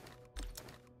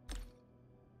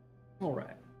 All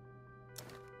right.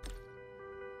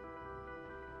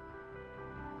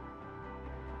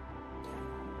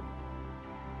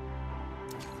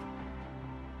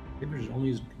 Stapler is only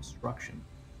used in construction.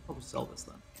 I'll just sell this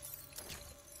then.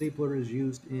 Stapler is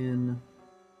used in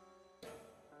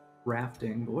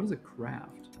crafting, but what does it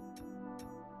craft?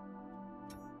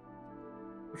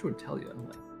 I wish it would tell you.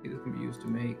 Like, it can be used to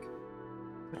make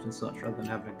such and such, rather than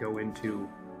having to go into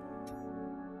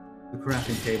the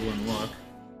crafting table and look.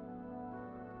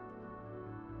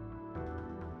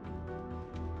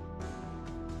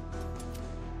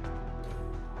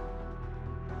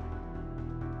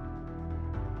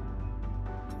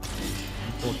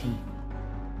 Unfortunate.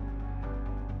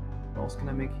 What else can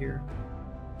I make here?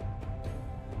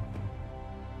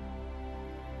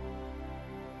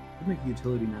 I could make a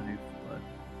utility knife, but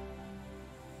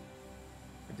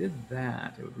if I did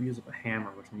that, it would use up a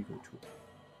hammer, which needs a tool.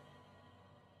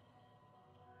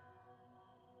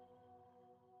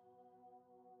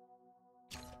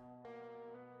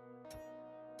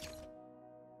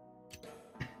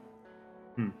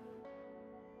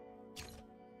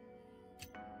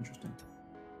 Interesting.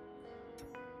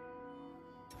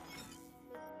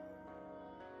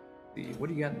 Let's see, what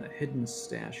do you got in the hidden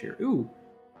stash here? Ooh!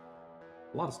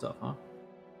 A lot of stuff, huh?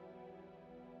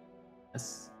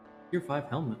 That's tier 5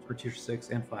 helmet, or tier 6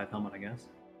 and 5 helmet, I guess.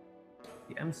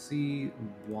 The MC1,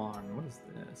 what is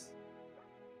this?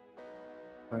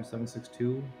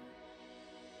 5762.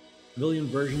 Civilian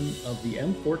version of the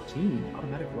M14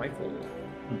 automatic rifle.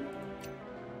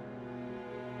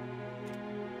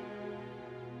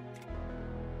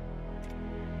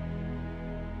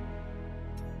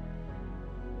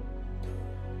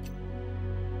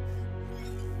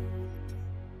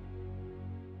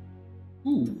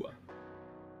 Ooh.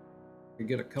 We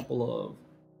get a couple of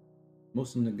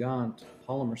Mosin Nagant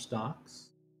polymer stocks.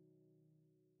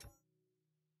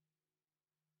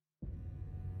 A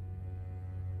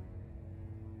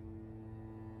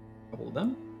couple of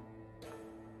them. You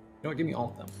know what? Give me all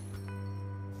of them.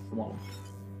 I want them.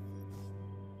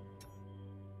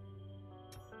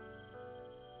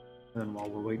 And then while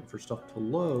we're waiting for stuff to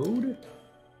load,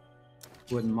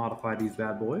 go ahead and modify these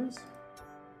bad boys.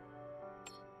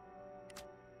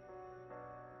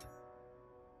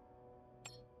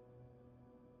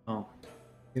 Oh,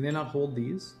 can they not hold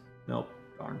these? Nope,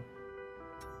 darn.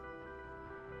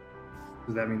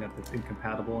 Does that mean that it's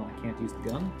incompatible and I can't use the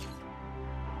gun?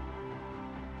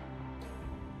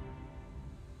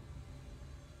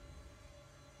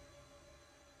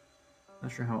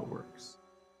 Not sure how it works.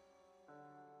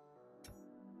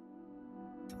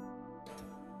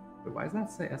 But why does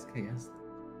that say SKS?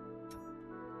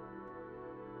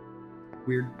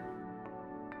 Weird.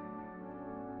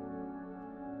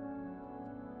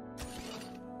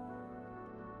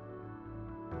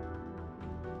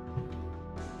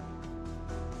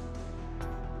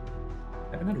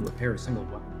 I haven't had to repair a single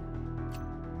weapon.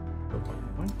 No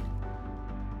fucking point.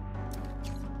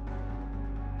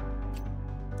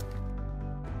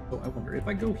 So I wonder if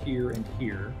I go here and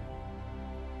here,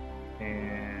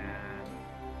 and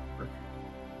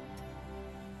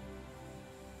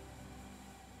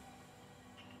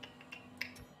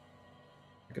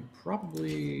I could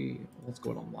probably, let's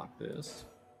go ahead and unlock this.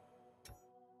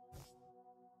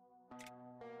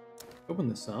 Open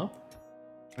this up.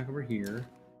 Back over here.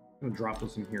 I'm gonna drop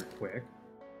this in here quick.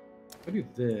 If I do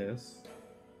this,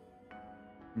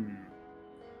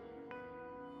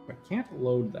 I can't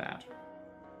load that,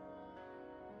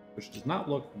 which does not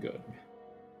look good.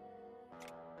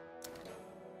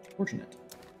 Fortunate.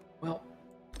 Well,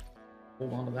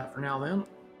 hold on to that for now then.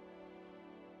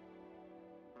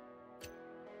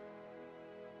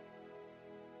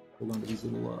 Hold on to these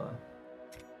little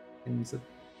things that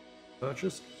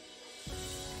purchased.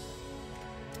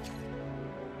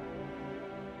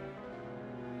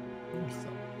 So,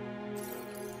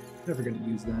 never going to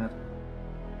use that.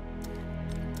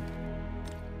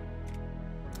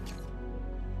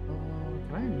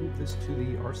 Can I move this to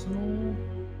the arsenal?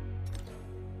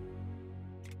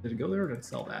 Did it go there or did I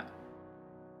sell that?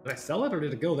 Did I sell it or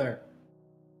did it go there?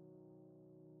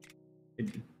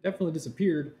 It definitely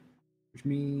disappeared, which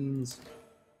means...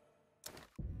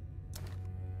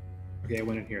 Okay, it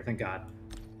went in here, thank God.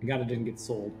 Thank God it didn't get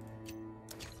sold.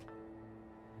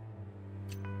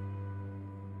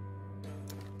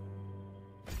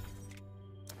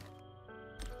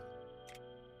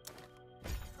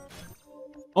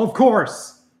 Of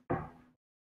course!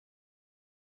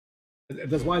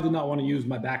 That's why I did not want to use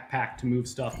my backpack to move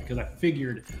stuff, because I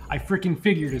freaking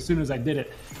figured as soon as I did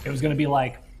it, it was going to be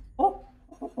like, oh,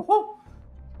 oh, oh, oh.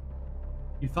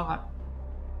 You thought,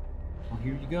 well,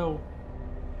 here you go.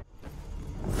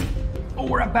 Oh,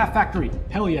 we're at Bat Factory.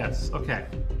 Hell yes. Okay.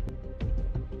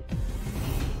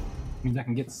 Means I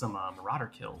can get some Marauder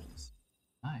kills.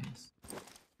 Nice.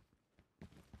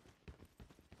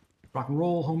 Rock and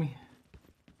roll, homie.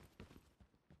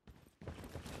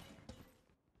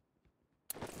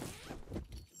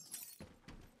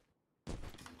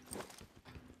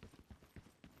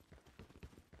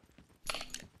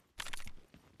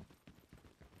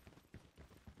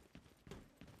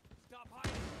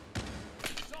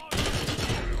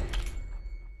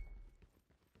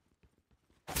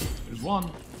 There's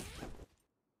one.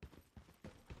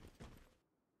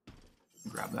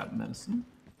 Grab that medicine.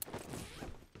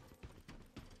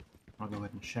 I'll go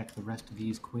ahead and check the rest of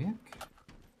these quick.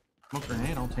 Smoke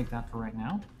grenade, I'll take that for right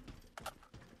now.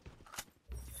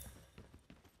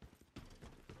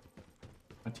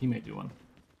 My teammate doing?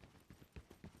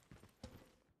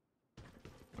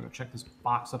 I'll go check this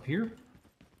box up here.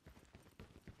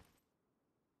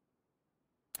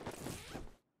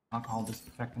 Alcohol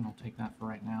disinfectant, I'll take that for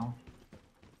right now.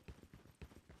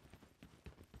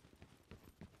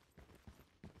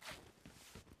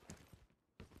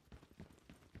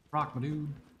 Rock, my dude.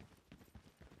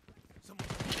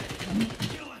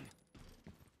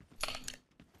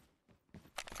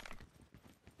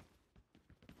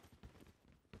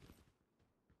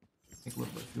 Take a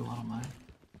little bit of fuel out of mine.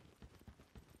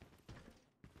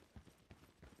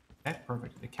 Okay,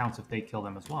 perfect. It counts if they kill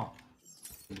them as well.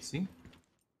 Good to see.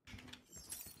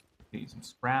 Need some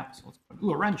scraps. Let's put,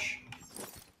 ooh, a wrench.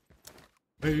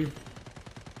 Hey.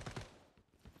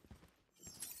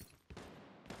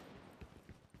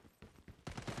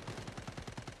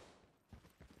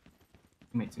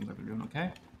 Teammates seems like they're doing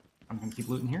okay. I'm gonna keep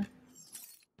looting here.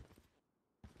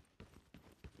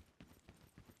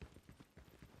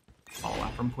 Follow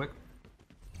after him quick.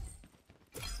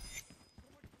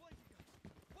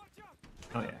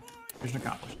 Oh yeah, mission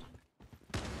accomplished.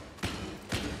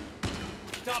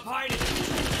 Stop hiding!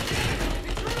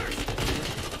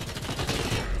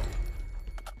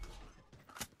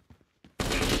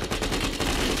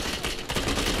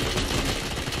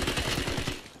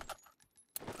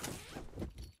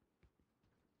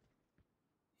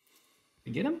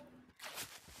 You get him?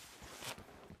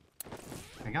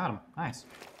 I got him. Nice.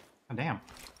 Oh, damn.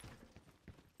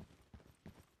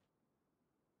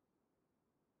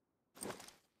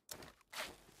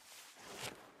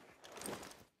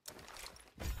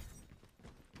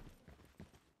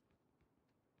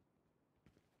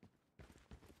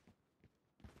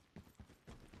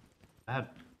 Bad.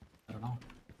 I don't know.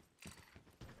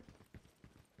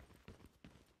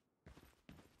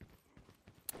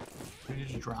 What did you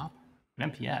just drop? An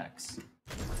MPX.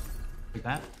 Like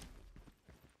that.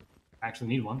 I actually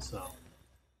need one, so I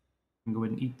can go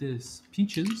ahead and eat this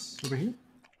peaches over here.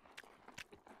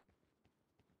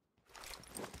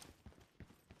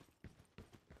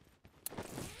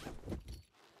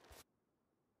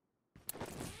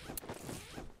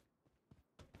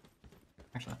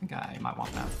 Actually, I think I might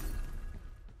want that.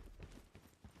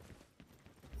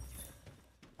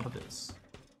 How about this?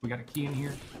 We got a key in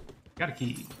here. Got a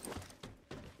key.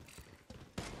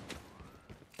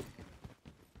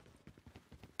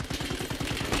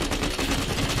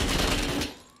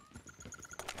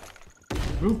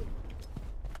 Ooh.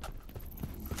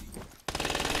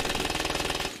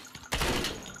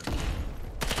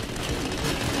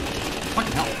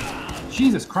 Fucking hell.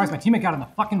 Jesus Christ, my teammate got in the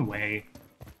fucking way.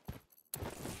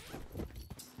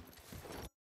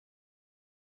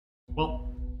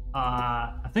 Well,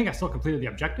 I think I still completed the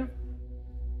objective.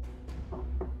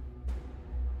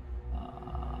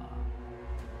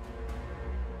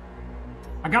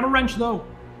 I got a wrench, though.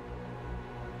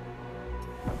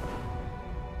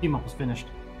 Team up was finished.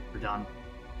 We're done.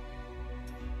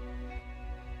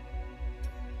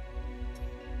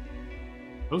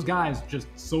 Those guys just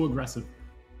so aggressive.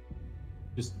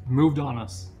 Just moved on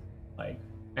us. Like,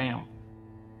 bam.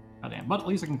 Goddamn. But at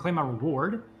least I can claim my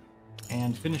reward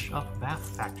and finish up that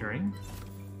factory.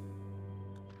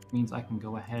 Means I can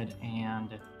go ahead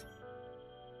and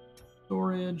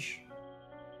storage.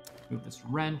 Move this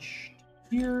wrench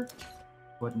here.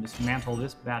 Go ahead and dismantle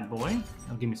this bad boy.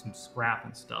 It'll give me some scrap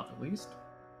and stuff at least.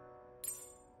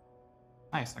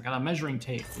 Nice, I got a measuring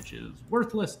tape, which is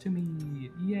worthless to me.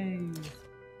 Yay.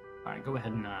 Alright, go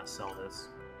ahead and sell this.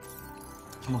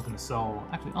 I'm not going to sell,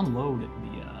 actually unload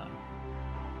the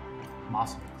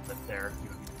moss clip there if you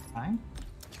would be kind.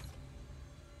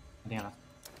 Damn it.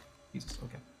 Jesus,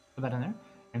 okay. Put that in there.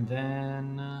 And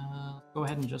then go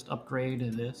ahead and just upgrade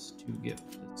this to get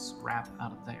the scrap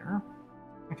out of there.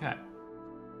 Okay.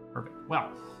 Perfect. Well,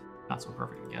 not so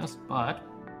perfect, I guess, but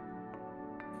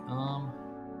I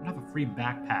have a free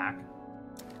backpack.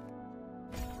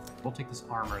 We'll take this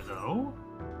armor though.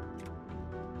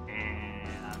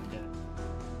 And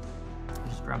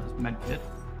just grab this med kit.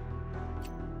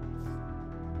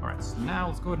 Alright, so now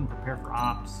let's go ahead and prepare for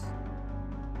ops.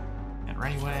 And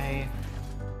right away.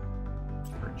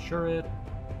 Insure it.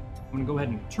 I'm going to go ahead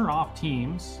and turn off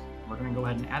teams. We're going to go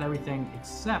ahead and add everything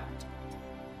except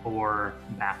for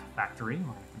Bath Factory. We're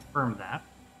going to confirm that.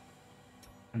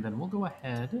 And then we'll go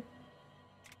ahead.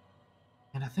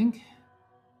 And I think...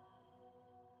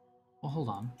 Well, hold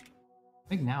on. I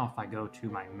think now if I go to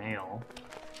my mail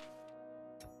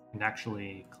and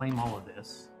actually claim all of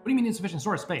this... What do you mean insufficient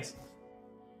storage space?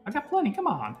 I've got plenty, come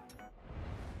on.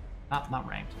 Not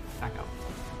ranked. Back up.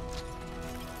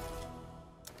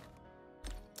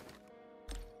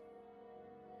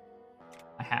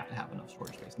 I have to have enough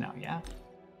storage space now, yeah?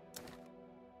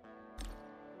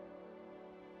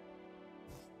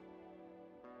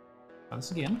 Try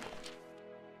this again.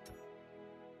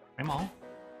 Claim all.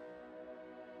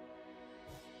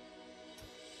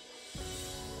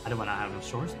 How do I not have enough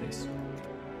storage space?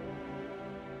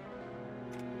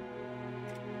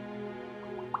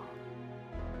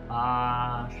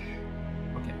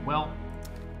 Okay, well,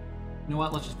 you know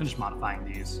what? Let's just finish modifying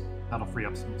these. That'll free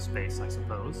up some space, I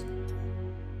suppose.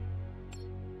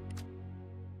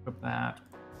 Equip that.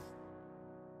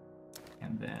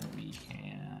 And then we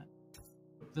can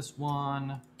put this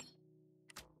one.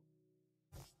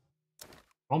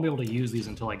 I won't be able to use these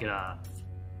until I get a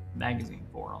magazine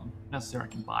for them. If necessary, I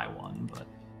can buy one, but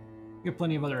we have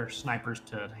plenty of other snipers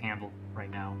to handle right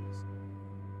now.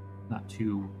 It's not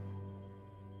too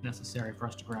necessary for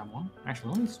us to grab one.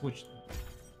 Actually, let me switch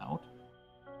out.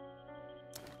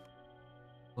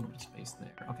 A little bit of space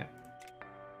there. Okay.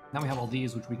 Now we have all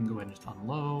these, which we can go ahead and just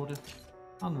unload,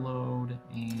 unload,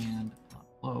 and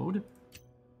unload.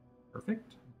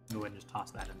 Perfect. Go ahead and just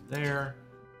toss that in there.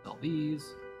 Sell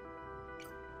these.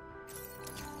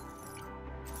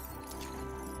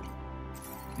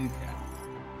 Okay.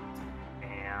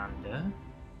 And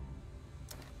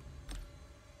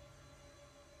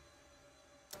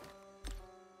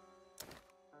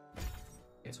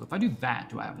okay, so if I do that,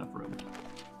 do I have enough room?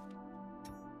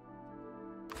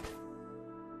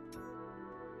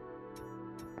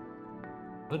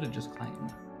 Could have just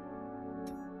claimed.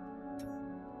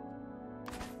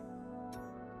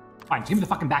 Fine, give me the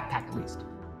fucking backpack at least.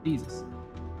 Jesus.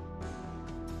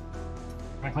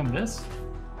 Can I claim this?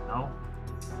 No.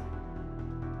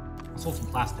 I sold some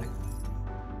plastic.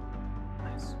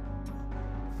 Nice.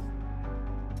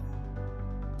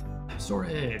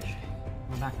 Storage.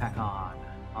 Put my backpack on.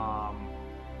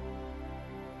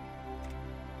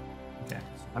 Okay,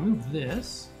 so if I move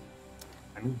this,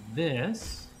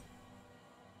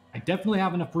 I definitely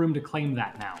have enough room to claim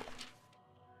that now.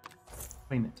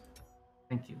 Claim it.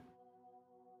 Thank you.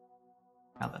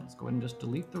 Now then, let's go ahead and just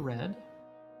delete the red.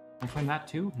 Can I claim that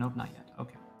too? Nope, not yet.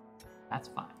 Okay. That's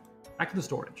fine. Back to the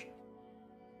storage.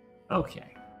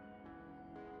 Okay.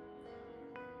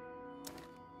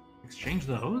 Exchange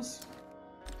those.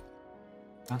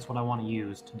 That's what I want to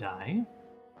use to dye.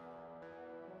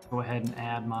 Go ahead and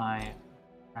add my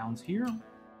rounds here.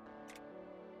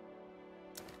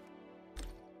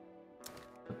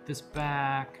 Put this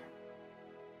back.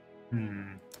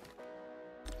 Yeah,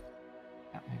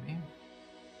 maybe.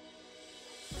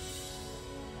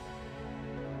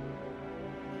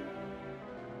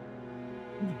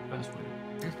 What's the best way?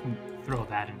 I guess we can throw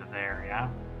that into there, yeah?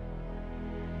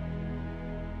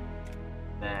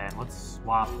 Then let's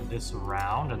swap this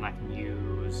around and I can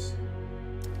use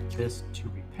this to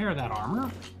repair that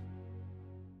armor.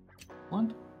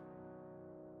 Excellent.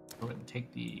 Go ahead and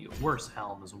take the worse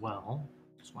helm as well.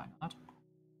 Just why not?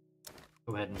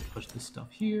 Go ahead and push this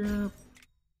stuff here.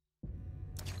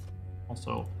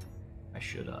 Also, I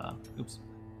should, oops.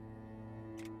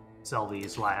 Sell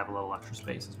these so I have a little extra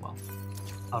space as well.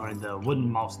 I need the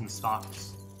wooden mouse and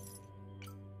stocks.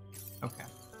 Okay.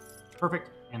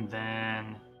 Perfect. And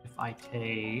then if I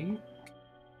take...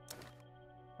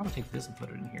 I'm gonna take this and put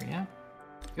it in here, yeah?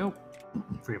 Go.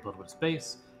 Free up a little bit of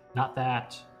space. Not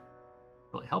that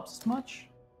really helps as much.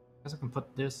 I guess I can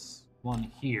put this one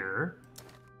here,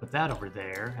 put that over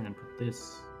there, and then put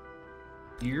this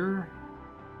here.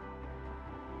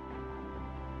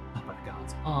 Oh my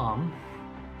gods.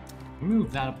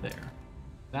 Move that up there.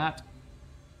 That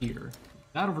here.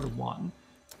 That over to 1.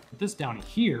 Put this down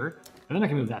here, and then I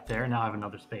can move that there, and now I have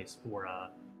another space for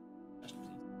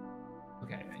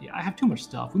okay, yeah, I have too much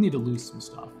stuff. We need to lose some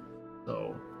stuff.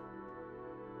 So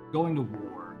going to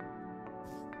war.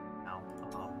 Now,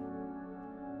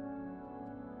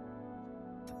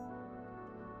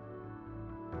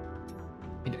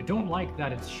 I don't like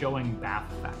that it's showing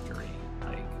Bath Factory.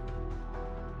 Like,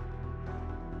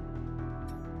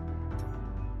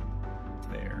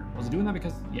 there. Was it doing that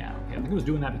because? Yeah, okay. I think it was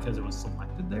doing that because it was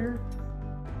selected there.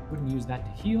 Wouldn't use that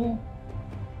to heal.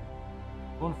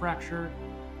 Bone fracture.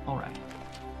 All right.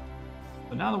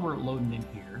 So now that we're loading in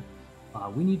here,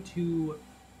 we need to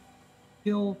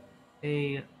kill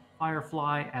a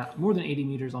firefly at more than 80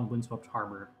 meters on Windswept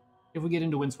Harbor. If we get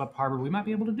into Windswept Harbor, we might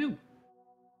be able to do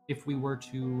if we were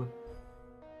to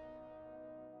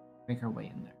make our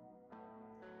way in there.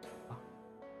 Oh.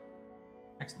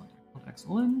 Excellent,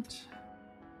 excellent.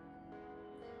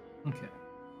 Okay.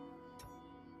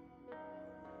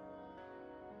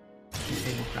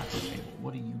 Table, cracker table.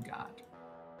 What do you got?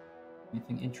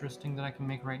 Anything interesting that I can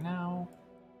make right now?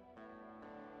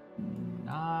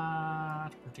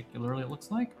 Not particularly, it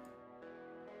looks like.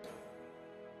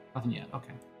 Nothing yet,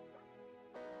 okay.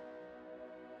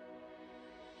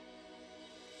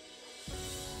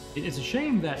 It's a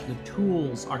shame that the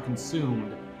tools are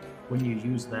consumed when you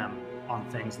use them on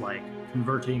things like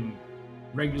converting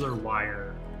regular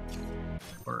wire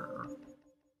or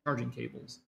charging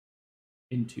cables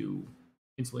into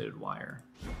insulated wire.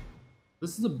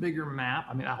 This is a bigger map.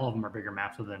 I mean, all of them are bigger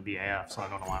maps than BAF, so I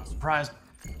don't know why I'm surprised.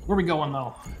 Where we going,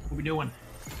 though? What we doing?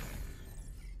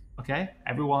 Okay,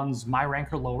 everyone's my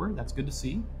rank or lower. That's good to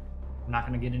see. I'm not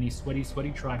going to get any sweaty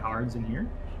tryhards in here.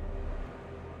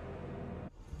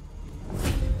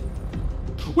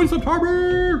 Windswept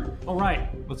Harbor! All right,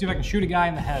 let's see if I can shoot a guy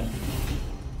in the head.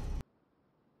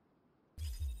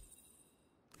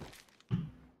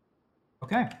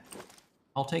 Okay,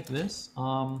 I'll take this.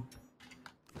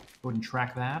 Go ahead and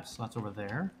track that, so that's over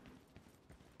there.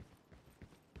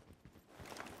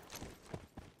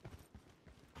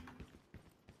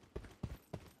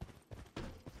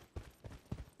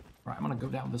 All right, I'm gonna go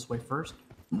down this way first.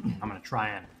 I'm gonna try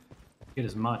and get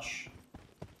as much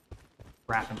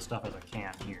scrap and stuff as I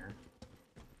can here.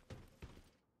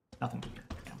 Nothing here.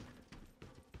 Yeah.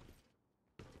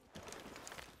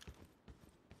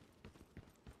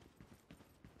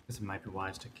 Guess it might be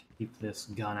wise to keep this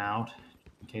gun out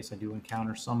in case I do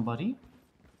encounter somebody.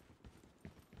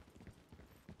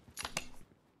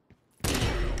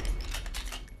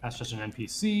 That's just an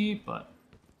NPC, but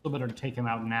still better to take him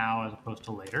out now as opposed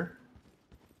to later.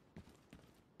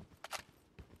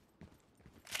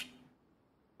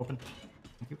 Open.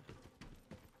 Thank you.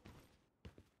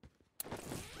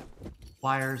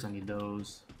 Pliers, I need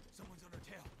those. Someone's on her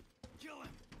tail. Kill him.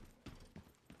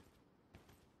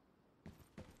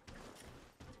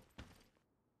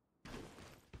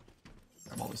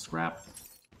 Grab all the scrap.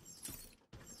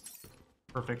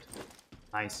 Perfect.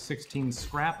 Nice 16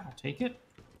 scrap. I'll take it.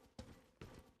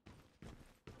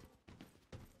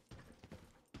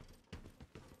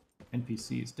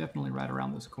 NPC is definitely right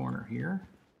around this corner here.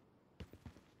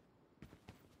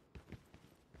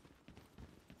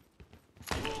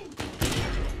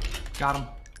 Got him.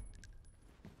 All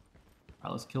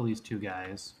right, let's kill these two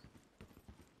guys.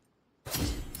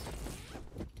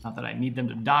 Not that I need them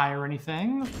to die or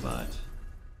anything, but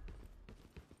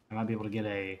I might be able to get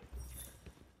a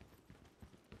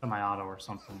semi-auto or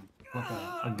something. Like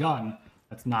a gun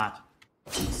that's not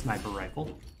a sniper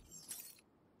rifle.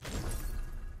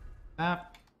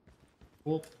 That.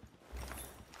 Cool.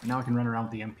 Now I can run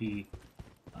around with the MP5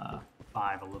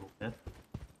 a little bit.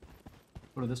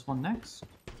 Go to this one next.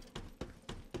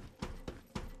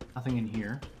 Nothing in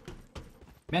here.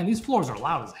 Man, these floors are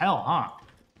loud as hell, huh?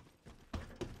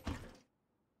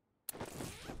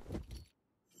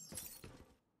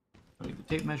 The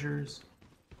tape measures.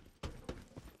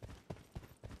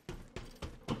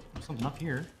 Oh, there's something up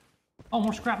here. Oh,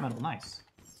 more scrap metal. Nice.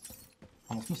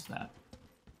 Almost missed that.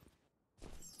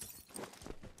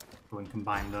 Go and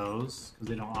combine those, because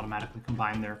they don't automatically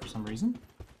combine there for some reason.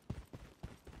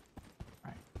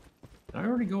 Alright. Did I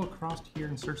already go across here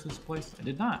and search this place? I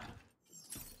did not.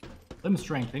 Limb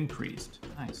strength increased.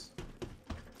 Nice.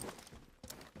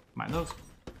 Combine those.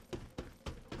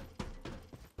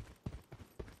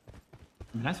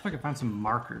 It'd be nice if I could find some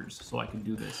markers so I could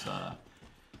do this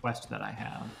quest that I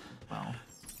have as well.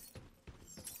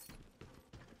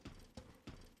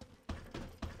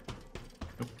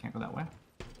 Nope, can't go that way.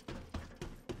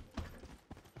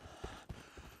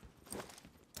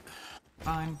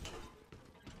 Fine.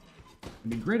 It'd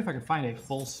be great if I could find a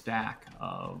full stack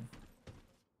of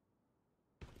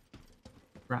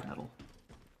scrap metal.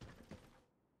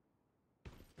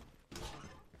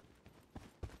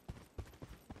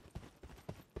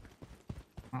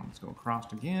 Oh, let's go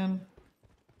across again.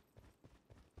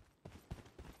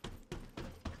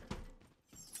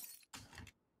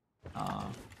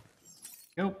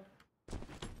 Go.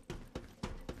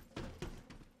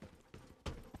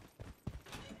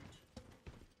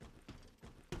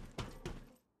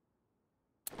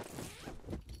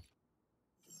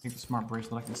 Take the smart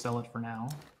bracelet, I can sell it for now.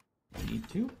 I need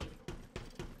to.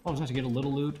 Oh, it's nice to get a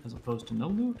little loot as opposed to no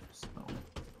loot, so. Oh,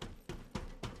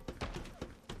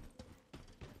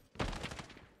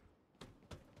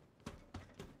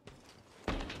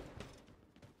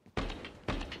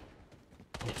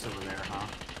 it's over there, huh?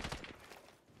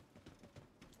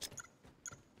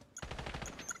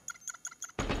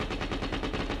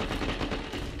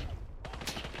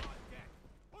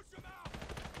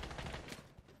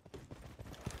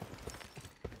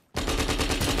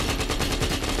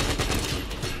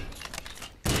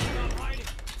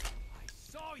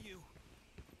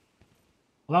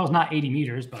 Well, that was not 80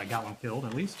 meters, but I got one killed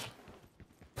at least.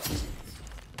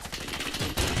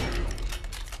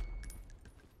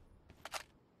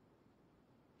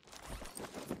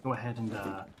 Go ahead and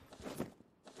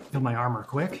fill my armor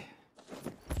quick.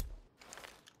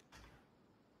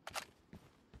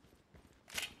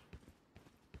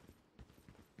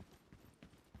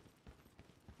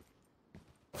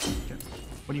 Okay.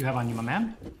 What do you have on you, my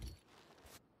man?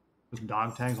 Those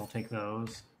dog tags, I'll take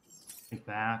those. Take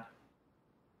that.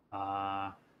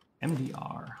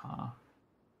 MDR, huh?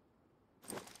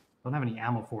 Don't have any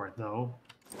ammo for it, though.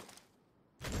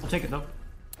 I'll take it, though.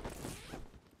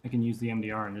 I can use the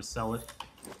MDR and just sell it.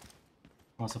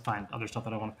 Unless I find other stuff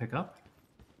that I want to pick up.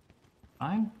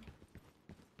 Fine.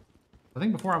 I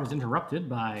think before I was interrupted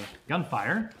by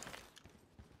gunfire.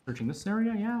 Searching this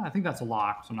area? Yeah, I think that's a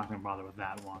lock, so I'm not going to bother with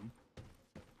that one.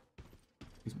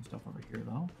 See some stuff over here,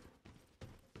 though.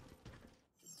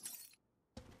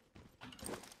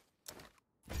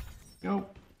 Go.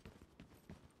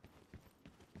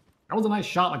 That was a nice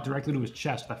shot, like, directly to his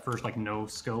chest, that first, like,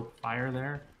 no-scope fire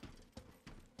there.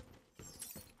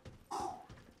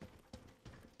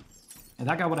 If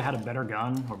that guy would have had a better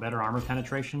gun, or better armor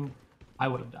penetration, I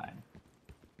would have died.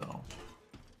 So.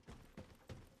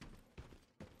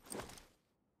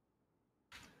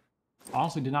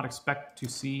 Honestly, did not expect to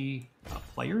see a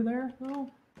player there,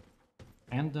 though.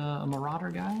 And a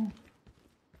marauder guy.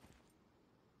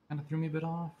 Kind of threw me a bit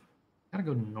off. Gotta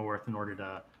go north in order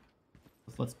to...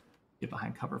 Let's get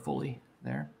behind cover fully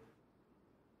there.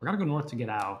 We gotta go north to get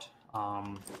out.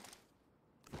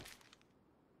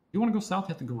 You want to go south,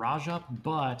 hit the garage up,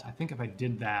 but I think if I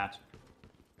did that,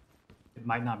 it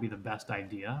might not be the best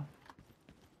idea.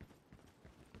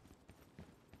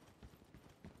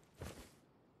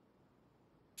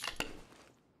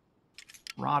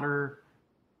 Marauder.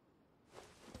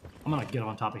 I'm gonna get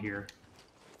on top of here.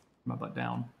 My butt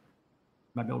down.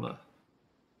 Might be able to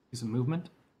see some movement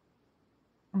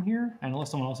from here, and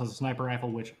unless someone else has a sniper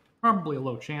rifle, which probably a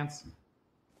low chance,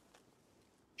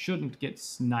 shouldn't get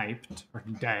sniped or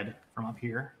dead from up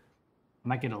here. I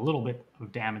might get a little bit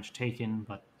of damage taken,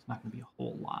 but it's not going to be a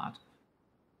whole lot.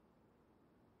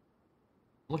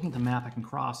 Looking at the map, I can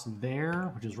cross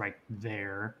there, which is right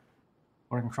there,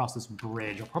 or I can cross this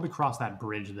bridge. I'll probably cross that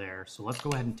bridge there, so let's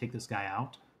go ahead and take this guy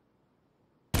out.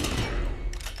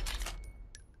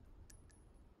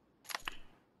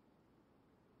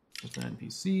 Just an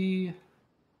NPC.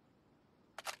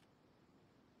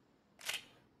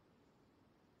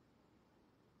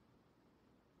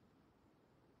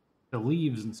 The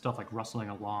leaves and stuff like rustling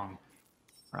along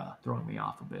are throwing me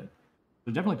off a bit.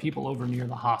 There's definitely people over near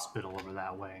the hospital over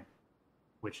that way,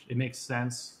 which it makes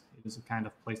sense. It is a kind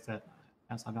of place that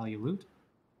has high value loot.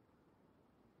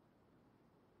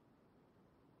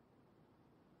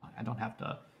 I don't have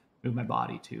to move my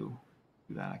body to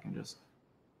do that. I can just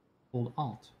hold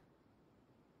Alt.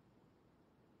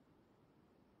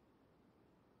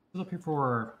 was up here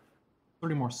for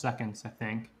 30 more seconds, I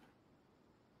think.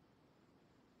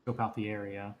 Scope out the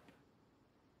area.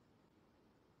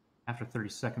 After 30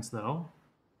 seconds, though.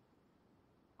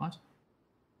 What?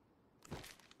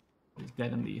 He's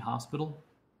dead in the hospital.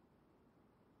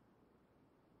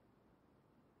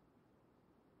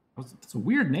 It's a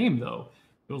weird name, though.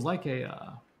 It was like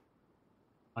a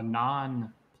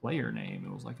non-player name.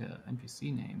 It was like a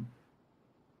NPC name.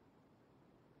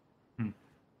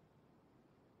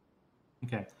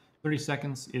 Okay, 30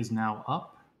 seconds is now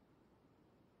up.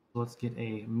 So let's get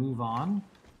a move on.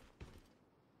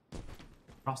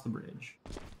 Across the bridge.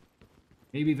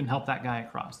 Maybe even help that guy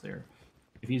across there.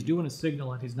 If he's doing a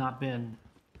signal and he's not been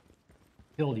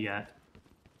killed yet,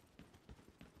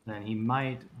 then he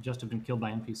might just have been killed by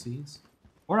NPCs.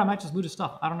 Or I might just loot his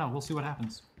stuff. I don't know. We'll see what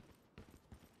happens.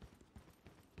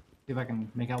 See if I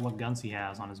can make out what guns he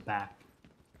has on his back.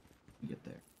 Get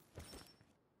there.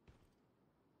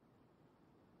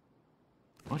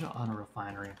 Bunch of on a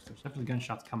refinery. So there's definitely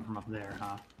gunshots coming from up there,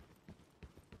 huh?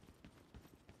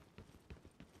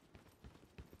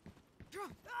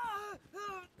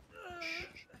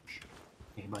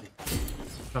 Hey, buddy.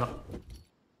 Shut up.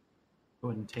 Go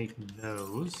ahead and take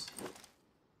those.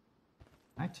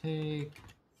 Can I take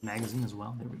magazine as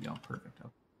well? There we go. Perfect. Okay.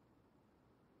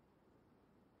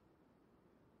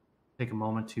 Take a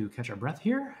moment to catch our breath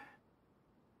here.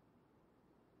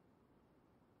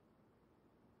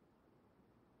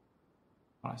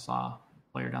 Thought I saw a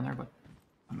player down there, but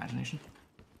imagination.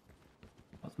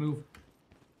 Let's move.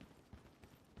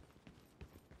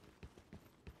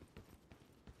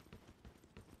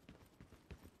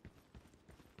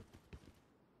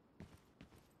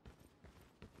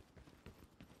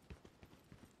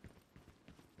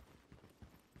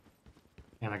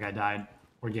 Yeah, that guy died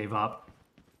or gave up.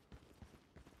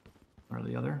 Or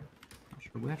the other. Not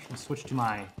sure which. Let's switch to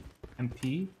my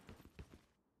MP.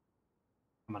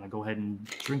 I'm gonna go ahead and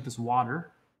drink this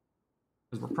water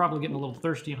because we're probably getting a little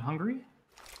thirsty and hungry.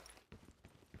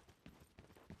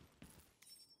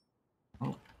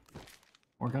 Oh,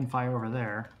 more gunfire over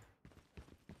there.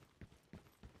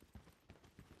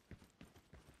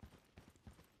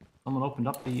 Someone opened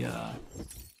up the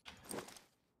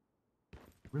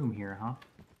room here, huh?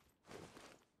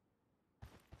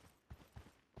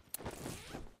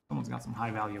 Someone's got some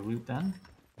high value loot then.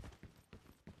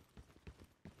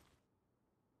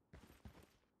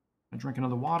 I drink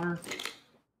another water.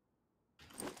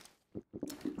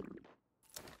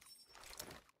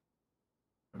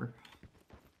 Whatever.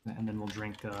 And then we'll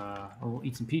drink, or we'll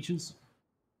eat some peaches.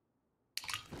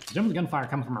 Generally gunfire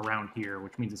coming from around here,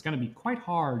 which means it's going to be quite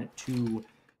hard to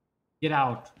get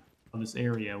out of this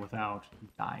area without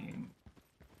dying.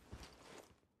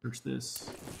 Search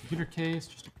this computer case,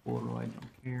 just a Polaroid,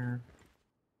 don't care.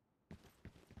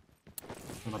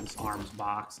 What about this arms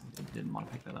box? I didn't want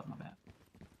to pick that up, my bad.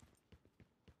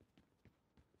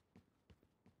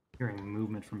 Hearing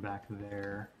movement from back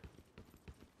there.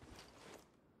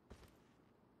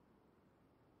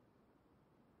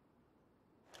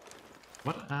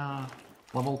 What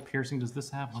level piercing does this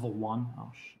have? Level 1?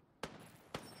 Oh shit.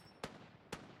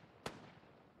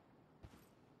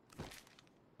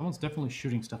 Someone's definitely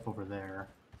shooting stuff over there.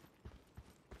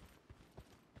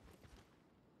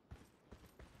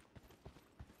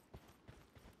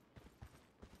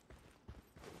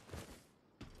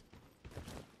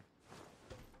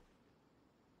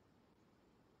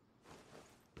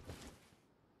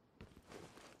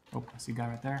 Oh, I see a guy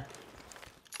right there.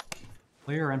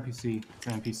 Player or NPC? It's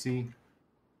an NPC.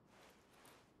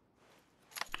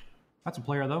 That's a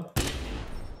player, though.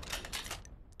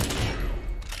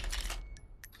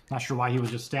 Not sure why he was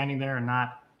just standing there and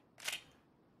not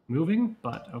moving,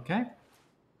 but okay.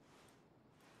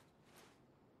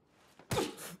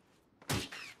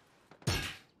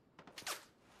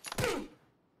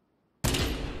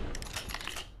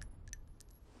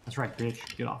 That's right,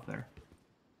 bitch. Get off there.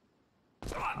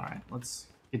 Alright, let's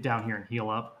get down here and heal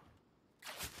up.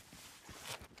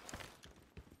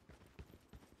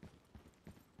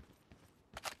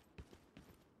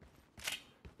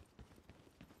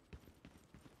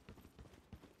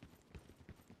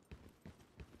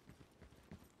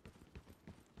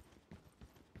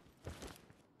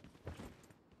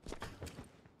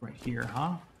 Right here,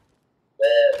 huh?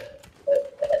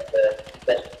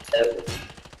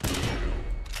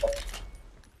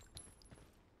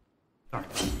 Sorry.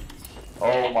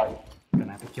 Oh my. I'm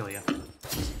gonna have to kill you.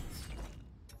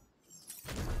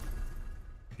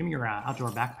 Give me your outdoor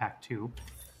backpack too.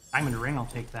 Diamond ring, I'll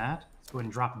take that. Let's go ahead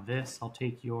and drop this. I'll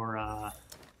take your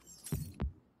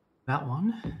that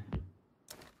one.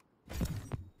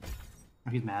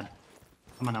 Oh, he's mad.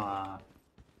 I'm gonna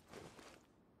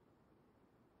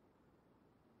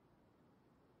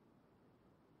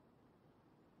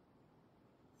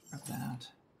Grab that.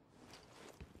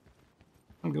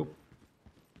 I'll go.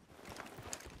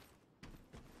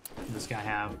 Does this guy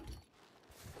have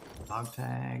dog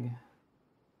tag?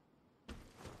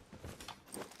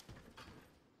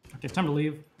 Okay, it's time to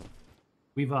leave.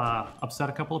 We've upset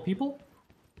a couple of people,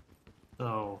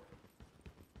 so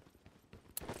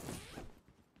I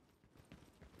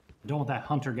don't want that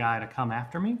hunter guy to come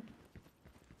after me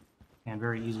and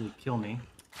very easily kill me.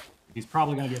 He's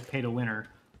probably going to get paid a winner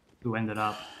who ended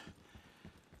up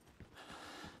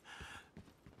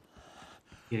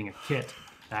getting a kit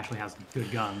that actually has good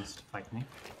guns to fight me.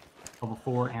 Level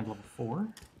 4 and level 4.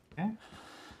 Okay.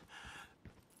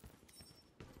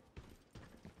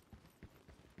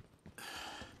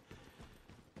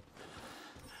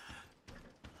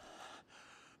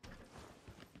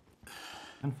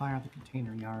 Gunfire at the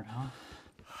container yard, huh?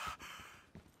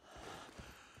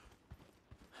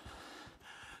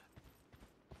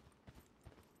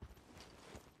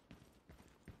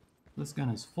 This gun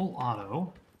is full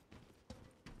auto.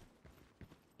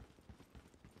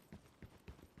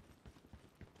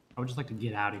 I would just like to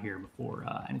get out of here before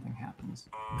anything happens.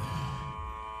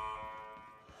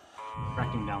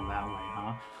 Tracking down that way,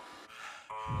 huh?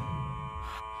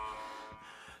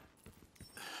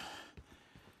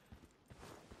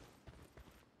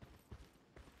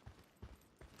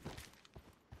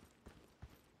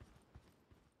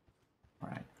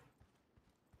 Alright.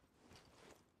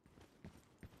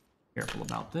 Careful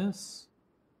about this.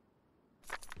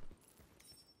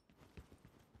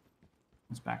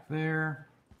 It's back there.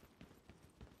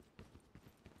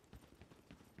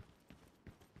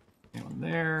 Anyone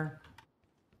there?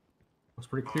 Looks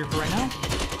pretty clear for right now.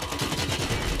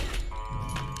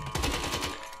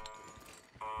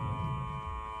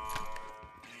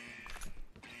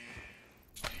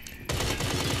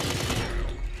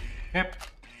 Yep.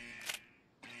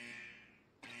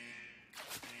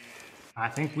 I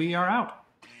think we are out.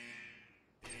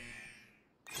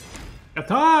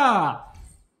 Yatta!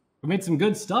 We made some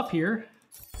good stuff here.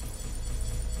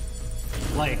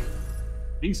 Like,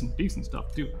 decent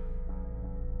stuff too.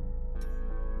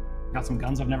 Got some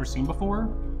guns I've never seen before.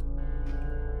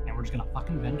 And we're just gonna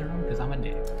fucking vendor them because I'm a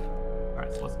dick.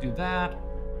 Alright, so let's do that.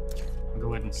 I'll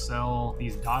go ahead and sell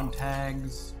these dog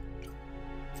tags.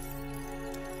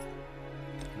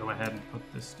 Go ahead and put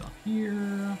this stuff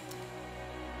here.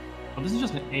 Oh, this is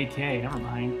just an AK, never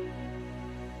mind.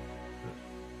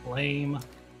 Lame.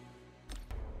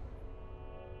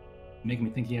 Making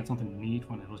me think he had something neat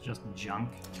when it was just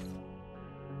junk.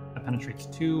 That penetrates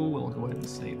 2, we'll go ahead and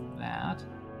save that.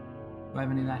 Do I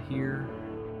have any of that here?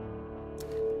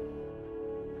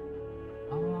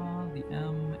 The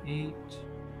M8.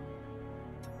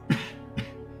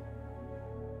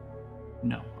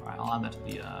 No, alright, I'll add that to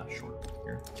the short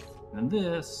here. And then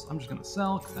this, I'm just gonna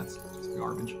sell, because that's just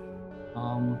garbage.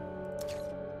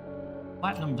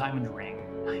 Platinum diamond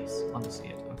ring. Nice, love to see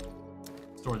it. Okay.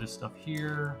 Store this stuff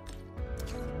here.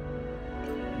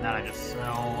 And that I just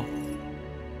sell.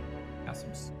 Got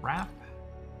some scrap.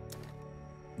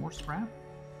 More scrap.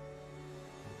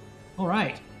 All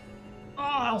right. Oh,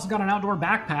 I also got an outdoor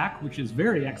backpack, which is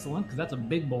very excellent because that's a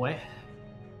big boy.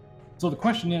 So the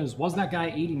question is, was that guy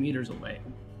 80 meters away?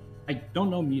 I don't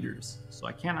know meters, so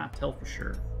I cannot tell for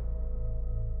sure.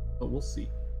 But we'll see.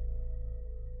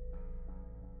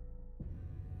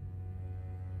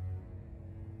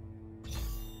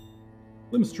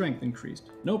 Limb strength increased.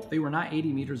 Nope, they were not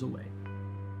 80 meters away.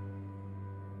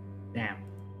 Damn.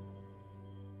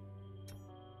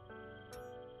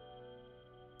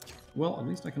 Well, at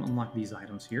least I can unlock these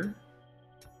items here.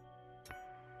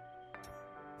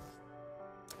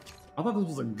 I thought this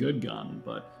was a good gun,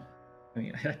 but I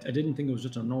mean, I didn't think it was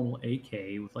just a normal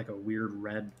AK with like a weird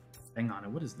red thing on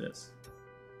it. What is this?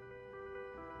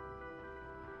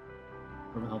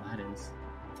 What the hell that is?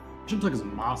 I should have took his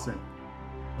Mosin.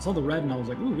 I saw the red and I was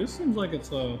like, ooh, this seems like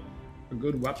it's a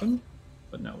good weapon.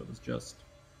 But no, it was just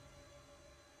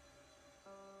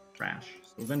trash.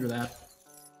 So vendor that.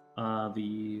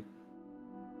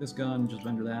 This gun, just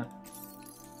vendor that.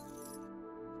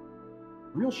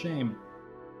 Real shame.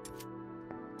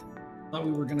 Thought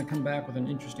we were gonna come back with an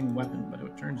interesting weapon, but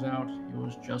it turns out it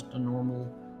was just a normal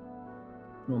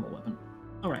weapon.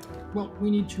 Alright, well, we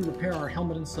need to repair our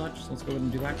helmet and such, so let's go ahead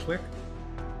and do that quick.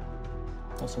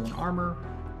 Also an armor.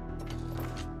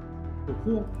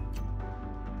 Cool.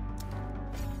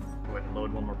 Go ahead and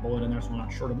load one more bullet in there so we're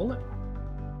not short a bullet.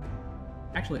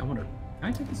 Actually, I wonder, can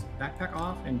I take this backpack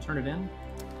off and turn it in?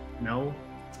 No.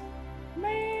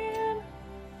 Man!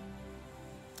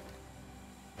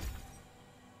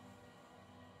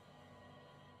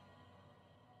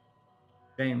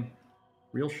 Shame.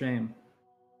 Real shame.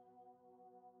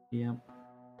 Yeah.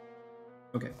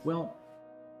 Okay, well.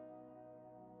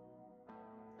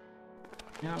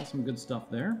 Yeah, some good stuff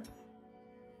there.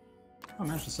 Oh, I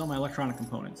managed to sell my electronic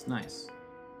components. Nice.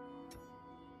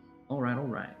 Alright,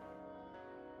 alright.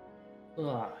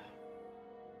 Ugh.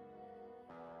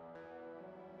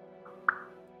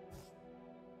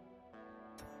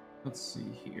 Let's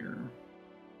see here.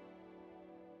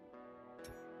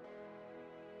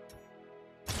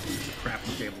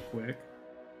 Crafting table quick.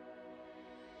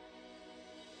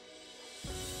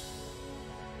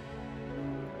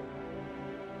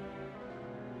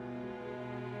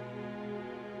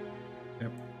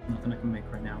 Yep, nothing I can make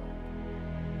right now.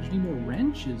 I just need more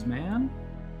wrenches, man.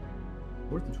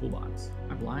 Where's the toolbox?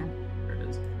 Am I blind? There it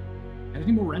is. I just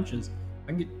need more wrenches. If I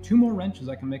can get 2 more wrenches,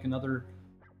 I can make another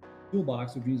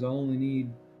toolbox, which means I only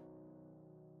need...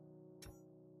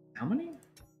 How many?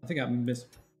 I think I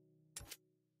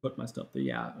put my stuff there.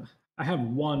 Yeah, I have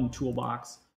 1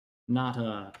 toolbox,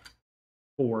 not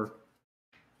 4.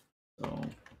 So,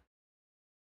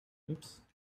 oops.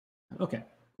 Okay,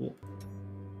 cool.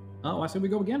 Oh, I say we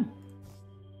go again.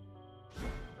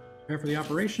 Prepare for the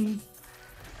operation.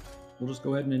 We'll just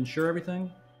go ahead and insure everything.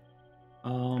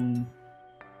 I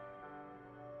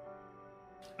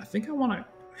think I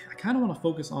kind of want to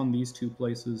focus on these 2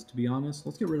 places, to be honest.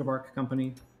 Let's get rid of Arc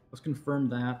Company. Let's confirm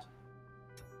that.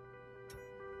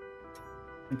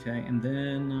 Okay, and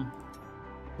then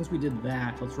once we did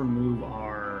that, let's remove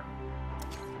our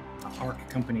Arc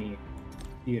Company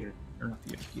theater, or not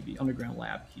theater key, the underground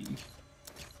lab key.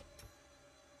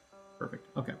 Perfect.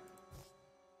 Okay.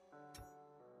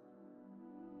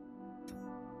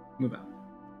 Move out.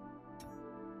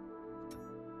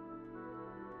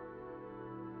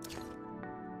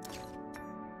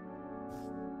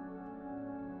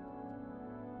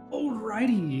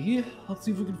 Alrighty, let's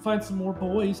see if we can find some more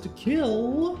boys to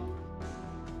kill.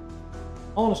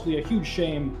 Honestly, a huge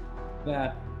shame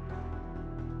that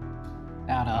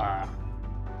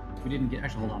we didn't get.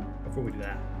 Actually, hold on. Before we do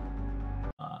that,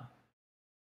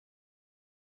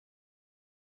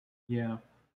 yeah.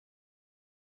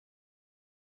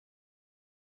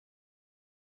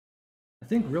 I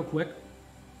think real quick,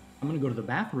 I'm gonna go to the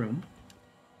bathroom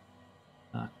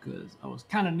because I was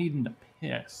kind of needing to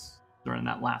piss during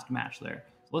that last match there.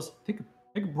 So let's take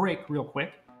a break real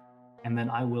quick, and then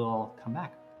I will come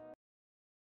back.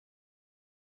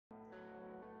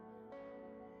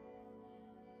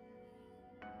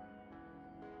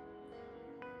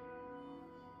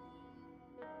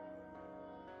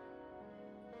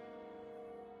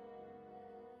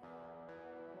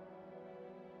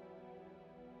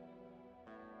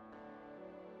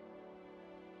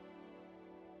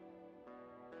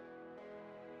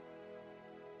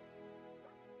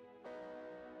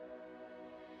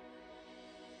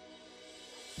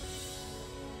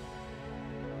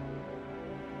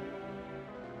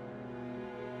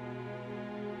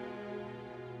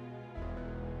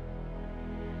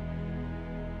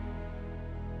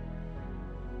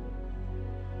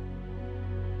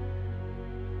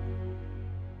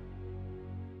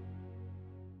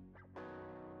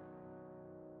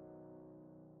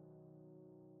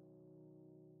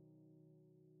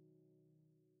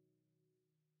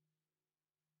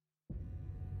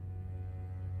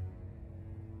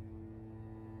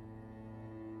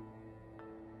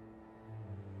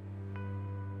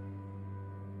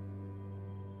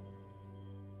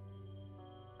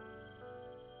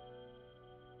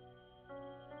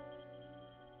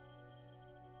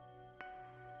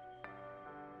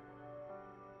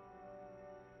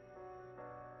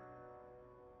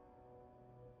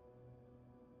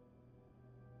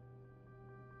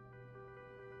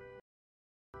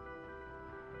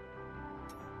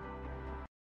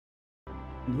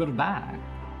 We're back.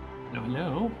 Hello,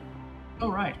 hello.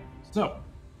 All right. So,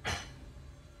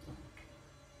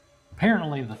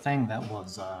 apparently the thing that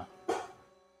was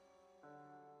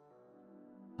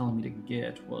telling me to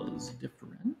get was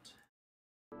different.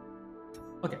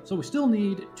 Okay, so we still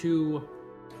need to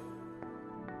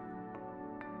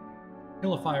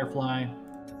kill a firefly.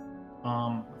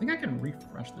 I think I can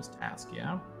refresh this task,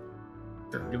 yeah?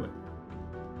 Sure, do it.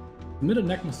 Commit a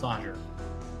neck massager.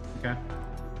 Okay.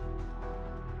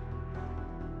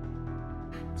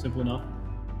 Simple enough.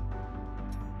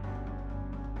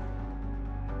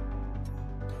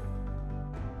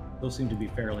 Those seem to be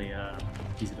fairly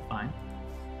easy to find.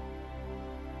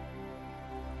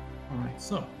 Alright,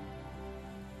 so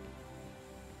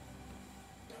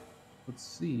let's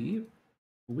see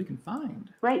what we can find.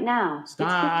 Right now, Stop.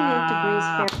 It's 58 degrees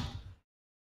Fahrenheit.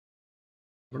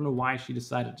 I don't know why she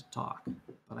decided to talk,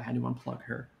 but I had to unplug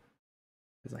her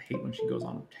because I hate when she goes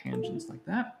on tangents like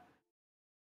that.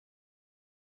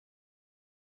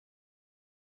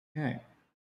 Okay.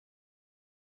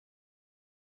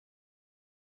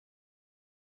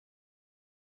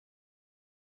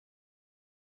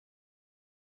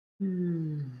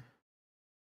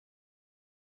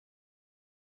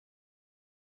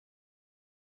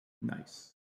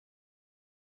 Nice.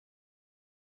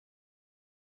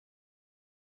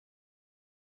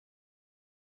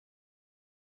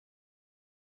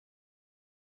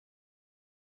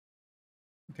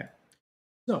 Okay.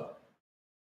 So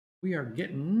we are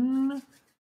getting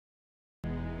a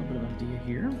little bit of an idea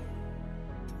here.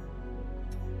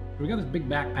 We got this big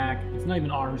backpack. It's not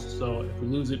even ours, so if we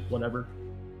lose it, whatever.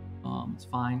 It's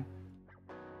fine.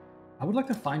 I would like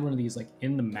to find one of these like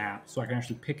in the map so I can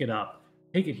actually pick it up,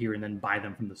 take it here, and then buy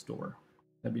them from the store.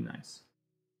 That'd be nice.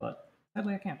 But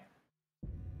sadly I can't.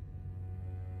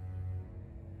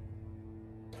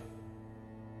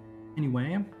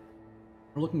 Anyway,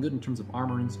 we're looking good in terms of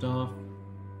armor and stuff.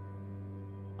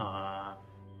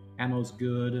 Ammo's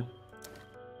good.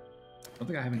 I don't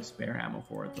think I have any spare ammo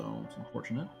for it though. It's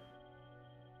unfortunate.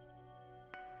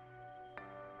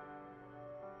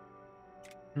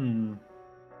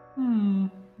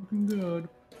 Looking good.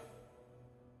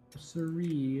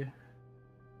 Siree.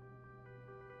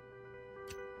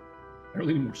 I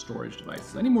really need more storage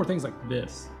devices. I need more things like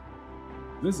this.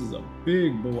 This is a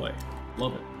big boy.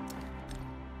 Love it.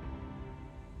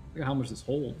 Look at how much this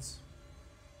holds.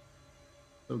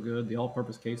 So good. The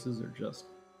all-purpose cases are just...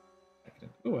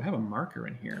 Oh, I have a marker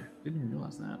in here. Didn't even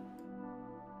realize that.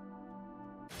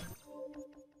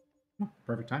 Oh,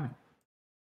 perfect timing.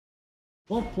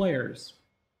 12 players.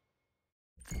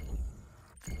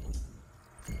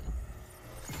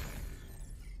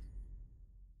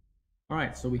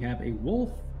 Alright, so we have a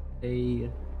wolf, a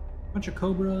bunch of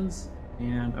cobras,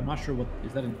 and I'm not sure what...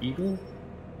 Is that an eagle?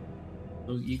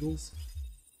 Those eagles?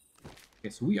 Okay,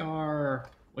 so we are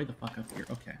way the fuck up here.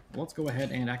 Okay, well, let's go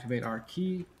ahead and activate our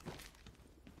key.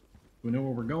 We know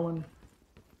where we're going.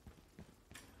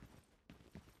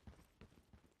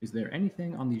 Is there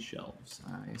anything on these shelves?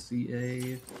 I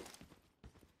see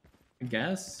I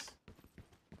guess.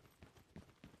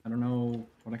 I don't know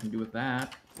what I can do with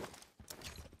that.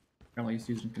 Apparently it's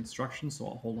used in construction, so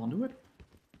I'll hold on to it.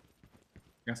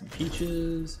 Got some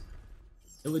peaches,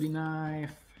 utility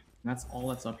knife, and that's all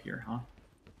that's up here, huh?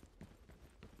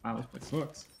 Wow, this place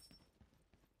sucks.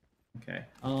 Okay,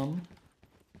 I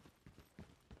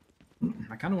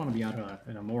kind of want to be out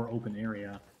in a more open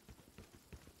area,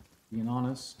 being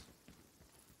honest,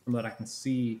 so that I can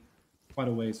see quite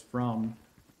a ways from.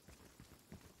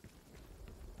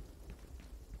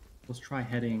 Let's try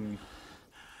heading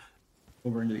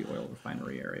over into the oil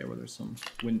refinery area where there's some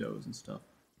windows and stuff.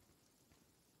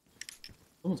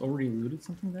 Someone's already looted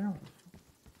something there?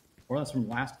 Or that's from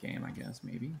last game, I guess,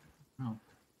 maybe. Oh.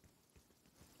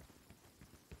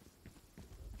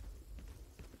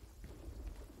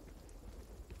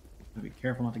 Gotta be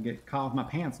careful not to get caught with my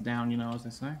pants down, you know, as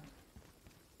they say.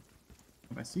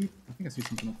 I think I see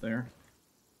something up there.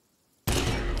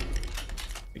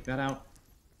 Take that out.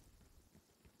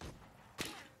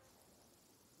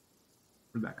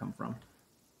 Where'd that come from?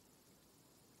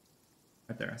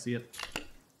 Right there, I see it.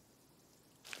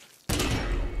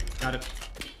 Got it.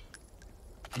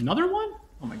 Another one?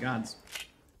 Oh my god.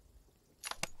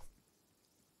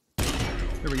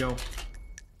 There we go.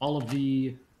 All of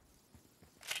the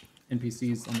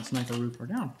NPCs on the sniper roof are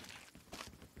down.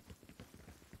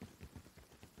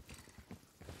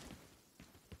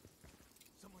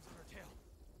 Someone's on our tail.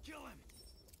 Kill him.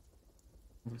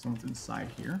 Looks like someone's inside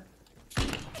here.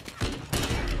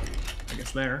 I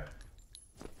guess there.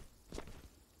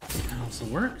 That also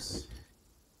works.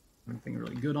 Anything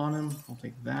really good on him. I'll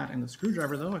take that and the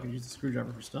screwdriver though. I could use the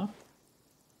screwdriver for stuff.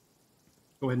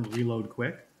 Go ahead and reload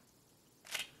quick.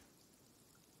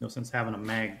 No sense having a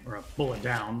mag or a bullet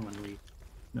down when we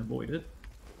can avoid it.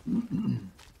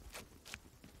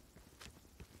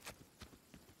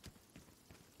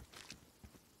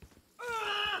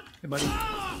 Hey buddy.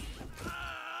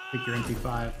 Take your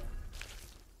MP5.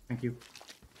 Thank you.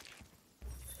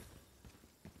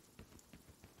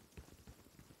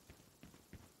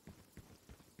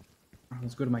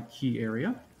 Let's go to my key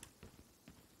area.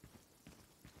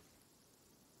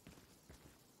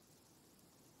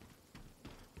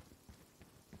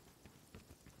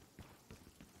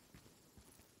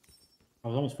 I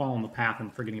was almost following the path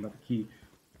and forgetting about the key.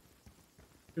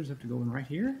 Just have to go in right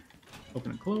here.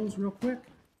 Open and close real quick.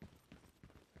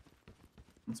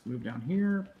 Let's move down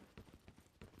here.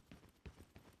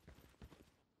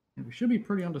 And we should be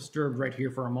pretty undisturbed right here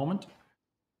for a moment.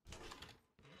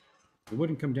 It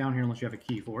wouldn't come down here unless you have a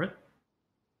key for it.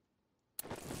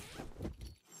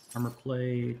 Armor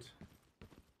plate.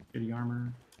 Shitty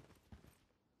armor.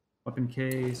 weapon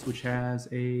case, which has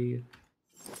a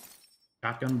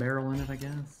shotgun barrel in it, I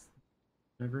guess.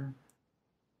 Whatever.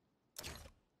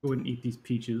 Go ahead and eat these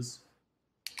peaches.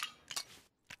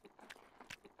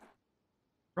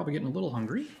 Probably getting a little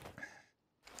hungry.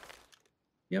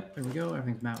 Yep, there we go.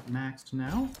 Everything's maxed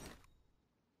now.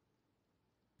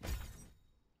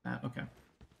 Okay.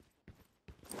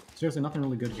 Seriously, nothing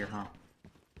really good here, huh?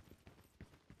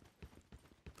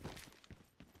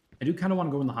 I do kind of want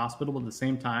to go in the hospital, but at the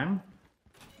same time,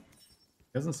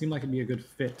 it doesn't seem like it'd be a good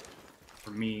fit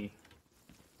for me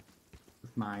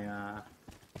with my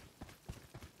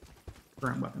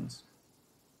current weapons.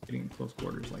 Getting in close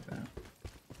quarters like that.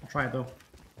 I'll try it though.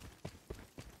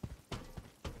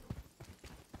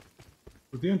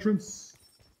 With the entrance.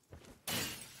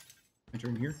 Enter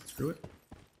in here. Screw it.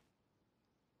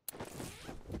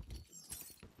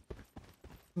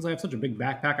 Since I have such a big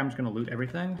backpack, I'm just going to loot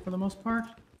everything for the most part.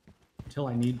 Until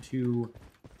I need to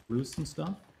lose some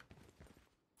stuff.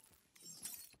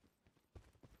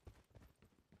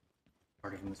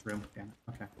 Started in this room. Damn it.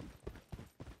 Okay.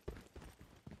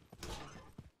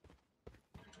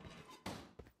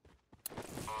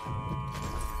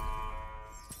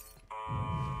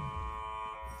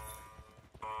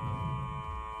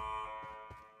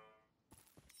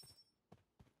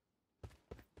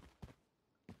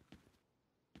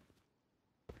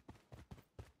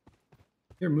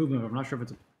 They're moving, but I'm not sure if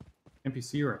it's an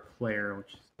NPC or a player,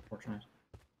 which is unfortunate.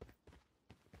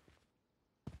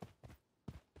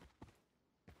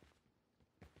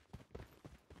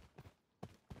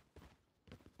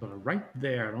 So they're right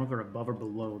there. I don't know if they're above or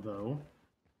below, though.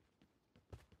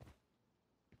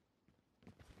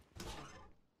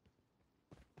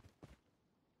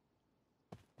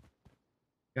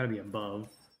 Gotta be above.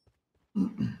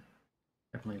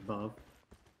 Definitely above.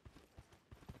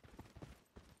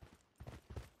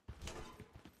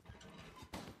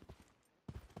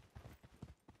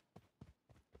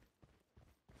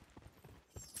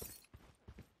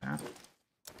 That.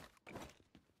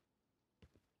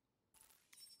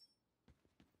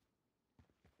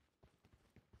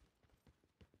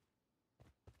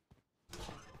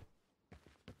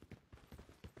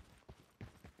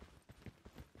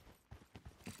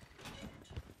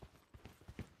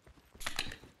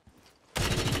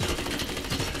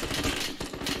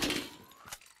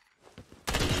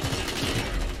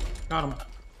 Got him. Can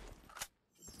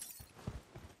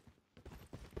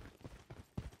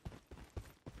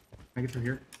I get through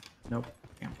here? Nope.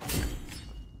 Damn.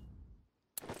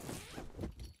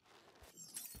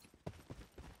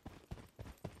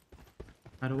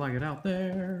 How do I get out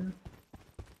there?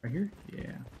 Right here?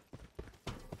 Yeah.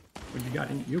 What you got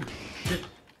in you? Shit.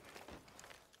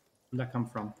 Where'd that come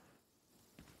from?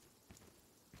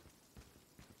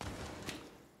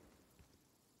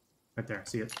 Right there.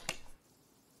 See it.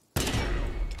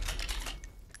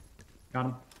 Got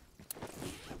him.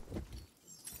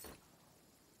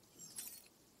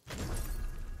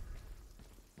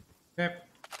 Okay.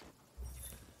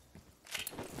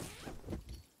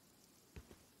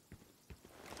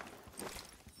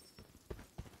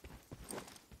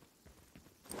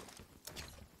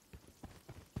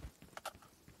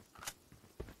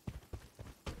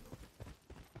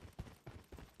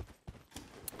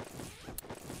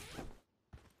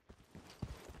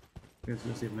 Here's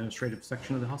the administrative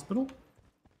section of the hospital.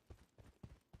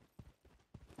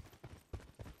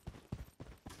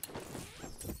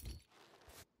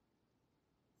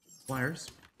 Flyers.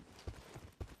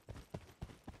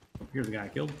 Oh, here's the guy I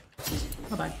killed.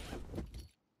 Bye-bye.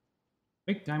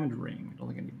 Fake diamond ring. I don't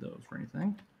think I need those for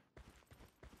anything.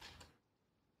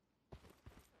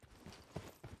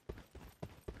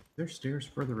 Are there stairs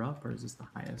further up, or is this the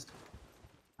highest?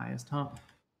 Highest, huh?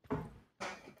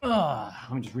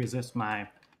 Let me just resist my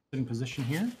sitting position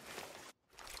here.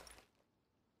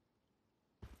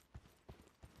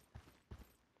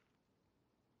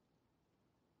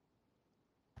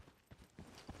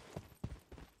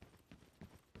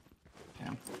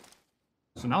 Damn.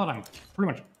 So now that I'm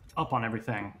pretty much up on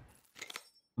everything,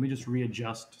 let me just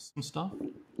readjust some stuff.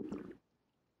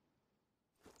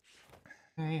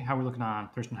 Okay, how are we looking on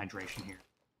thirst and hydration here?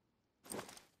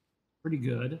 Pretty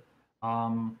good.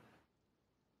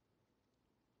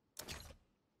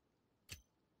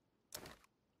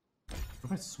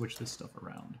 What if I switch this stuff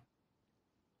around?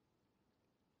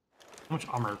 How much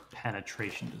armor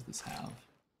penetration does this have?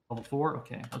 Level 4?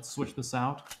 Okay, let's switch this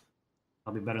out.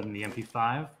 That'll be better than the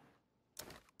MP5.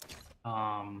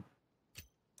 Let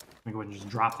me go ahead and just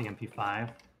drop the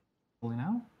MP5. Fully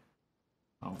now?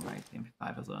 Oh, right, the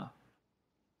MP5 is a...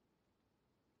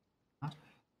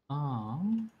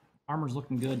 Armor's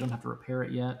looking good, don't have to repair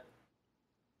it yet.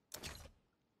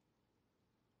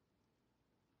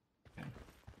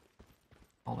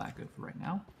 good for right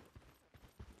now.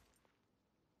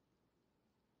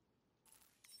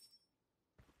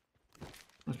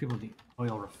 There's people at the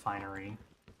oil refinery.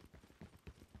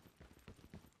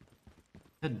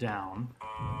 Head down.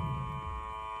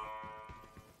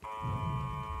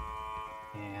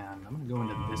 And I'm gonna go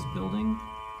into this building.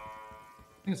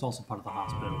 I think it's also part of the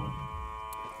hospital.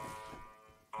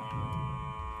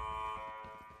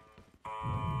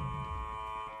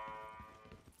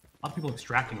 A lot of people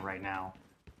extracting right now.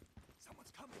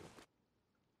 Someone's coming.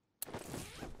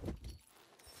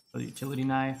 So the utility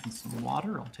knife and some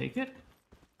water, I'll take it.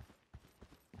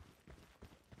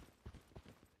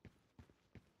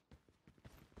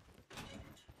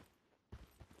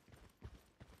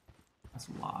 That's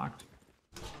locked.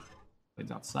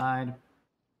 Blades outside.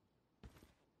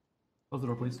 Close the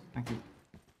door, please. Thank you.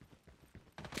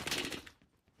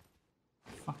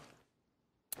 Fuck.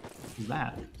 Who's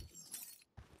that?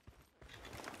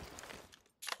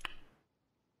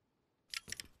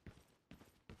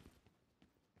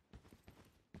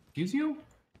 Excuse you?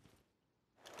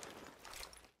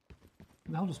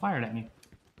 Who the hell just fired at me?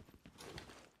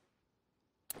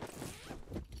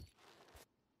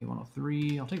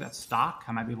 A103. I'll take that stock.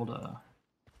 I might be able to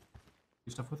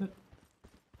do stuff with it.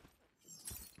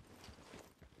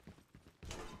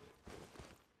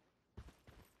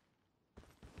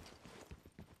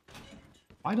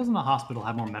 Why doesn't a hospital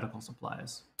have more medical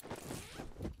supplies?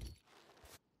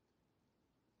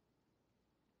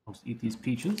 I'll just eat these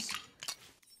peaches.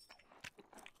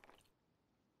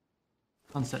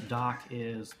 Sunset Dock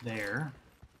is there.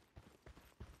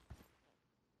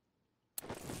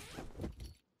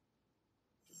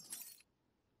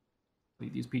 I'll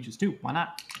eat these peaches too. Why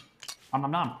not? Nom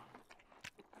nom nom.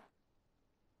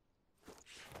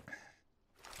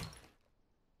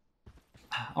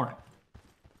 All right.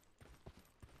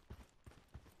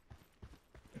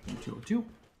 202.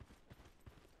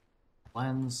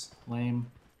 Lens, lame.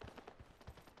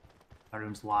 That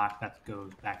room's locked. That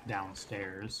goes back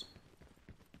downstairs.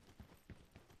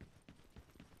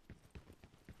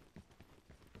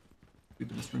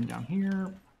 Sweep this room down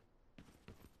here.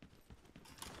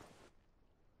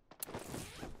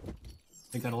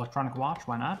 Take that electronic watch.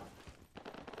 Why not?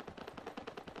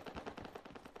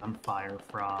 Gunfire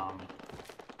from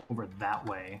over that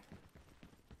way.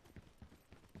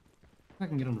 I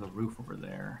can get under the roof over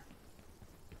there.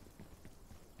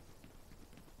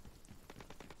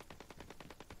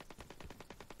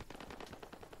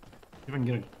 If I can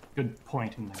get a good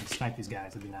point and I can snipe these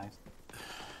guys, that'd be nice.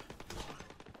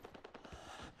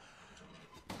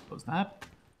 Close that.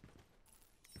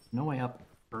 No way up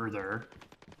further.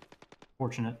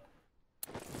 Fortunate.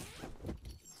 I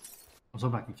was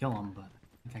hoping I could kill him, but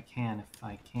I think I can if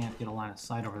I can't get a line of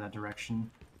sight over that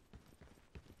direction.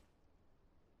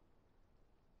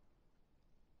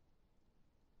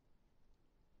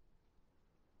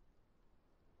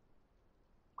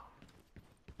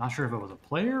 Not sure if it was a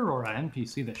player or an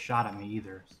NPC that shot at me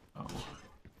either, so...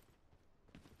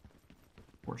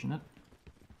 Fortunate.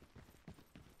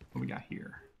 What do we got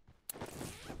here?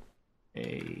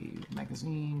 A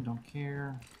magazine, don't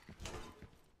care.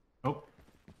 Oh.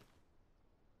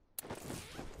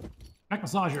 Neck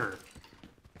massager!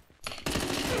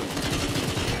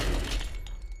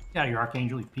 Get out of here,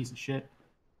 Archangel, you piece of shit.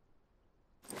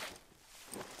 Get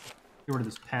rid of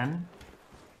this pen.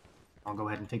 I'll go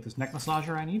ahead and take this neck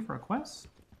massager I need for a quest.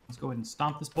 Let's go ahead and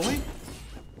stomp this boy.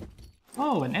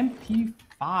 Oh, an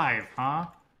MP5, huh?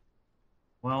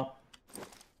 Well.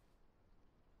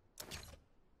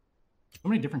 So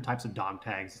many different types of dog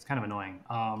tags. It's kind of annoying.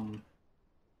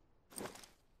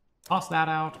 Toss that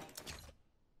out.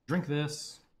 Drink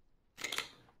this.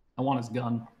 I want his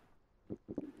gun.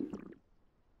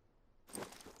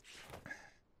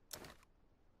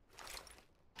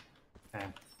 Okay.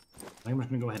 I'm just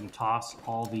gonna go ahead and toss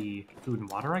all the food and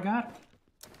water I got.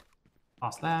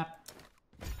 Toss that.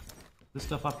 This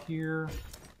stuff up here.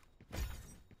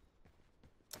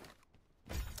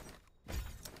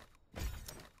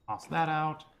 Toss that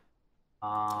out.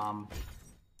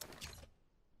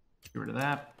 Get rid of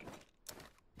that.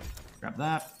 Grab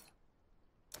that.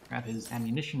 Grab his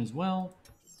ammunition as well.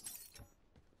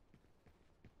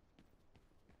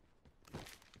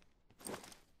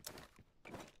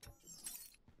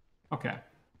 Okay.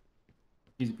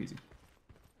 Easy peasy.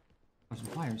 There's some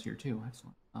pliers here too.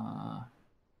 Excellent.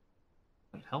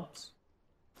 That helps.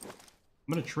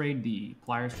 I'm gonna trade the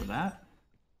pliers for that.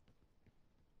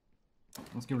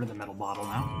 Let's get rid of the metal bottle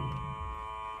now.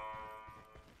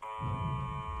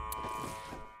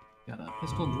 Got a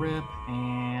pistol grip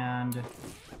and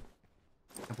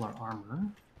Kevlar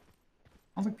armor.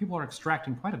 Sounds like people are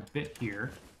extracting quite a bit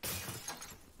here.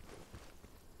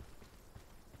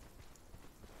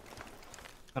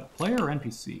 Got a player or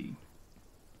NPC?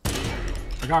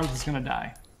 Regardless, it's gonna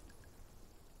die.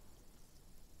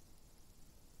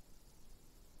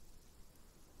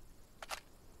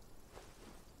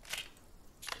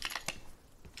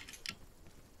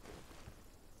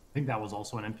 I think that was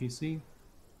also an NPC.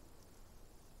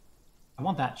 I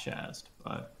want that chest,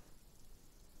 but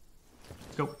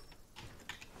let's go. What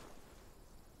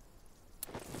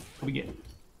do we get?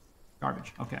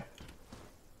 Garbage. Okay.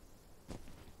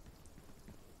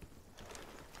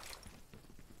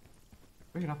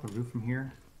 Can we get off the roof from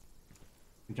here?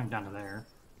 We jump down to there.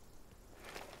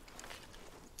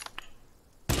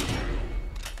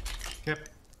 Yep.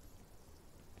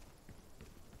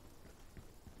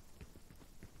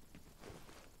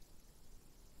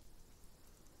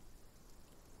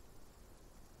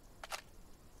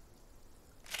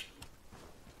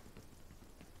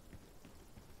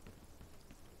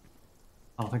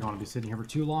 I don't think I want to be sitting here for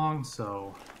too long,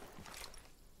 so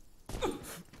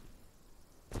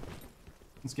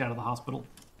let's get out of the hospital.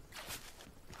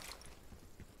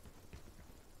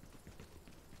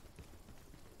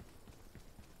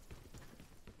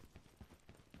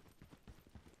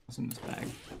 What's in this bag?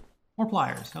 More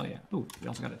pliers, hell yeah. Ooh, we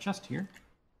also got a chest here.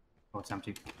 Oh, it's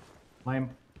empty.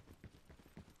 Lame.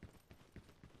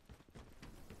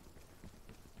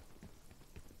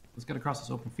 Let's get across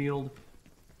this open field.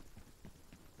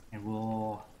 And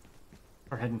we'll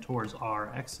start heading towards our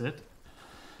exit.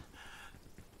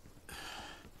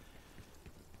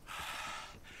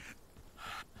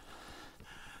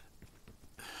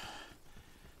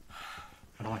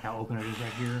 I don't like how open it is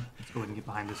right here. Let's go ahead and get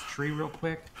behind this tree real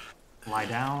quick. Lie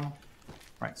down.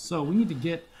 Right, so we need to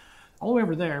get all the way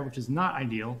over there, which is not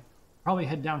ideal. Probably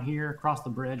head down here, across the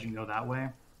bridge, and go that way.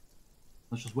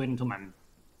 Let's just wait until my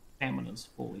stamina's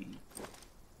fully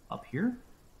up here.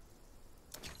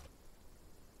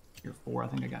 Tier 4, I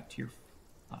think I got tier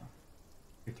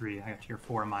 3. I got tier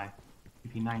 4 in my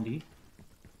PP90.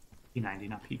 P90,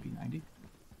 not PP90.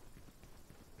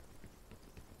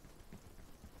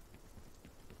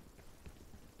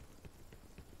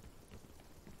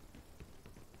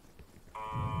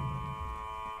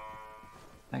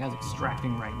 That guy's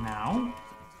extracting right now.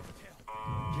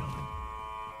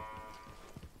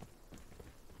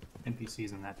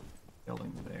 NPCs in that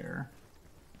building there.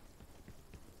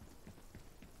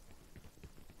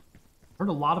 Heard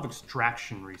a lot of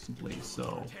extraction recently,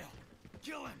 so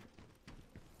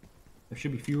there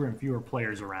should be fewer and fewer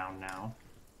players around now.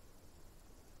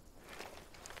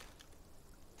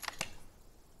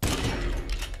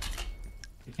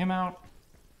 Take him out.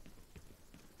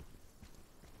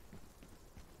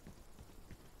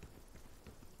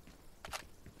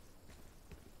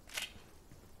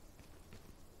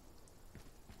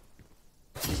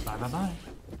 Bye-bye.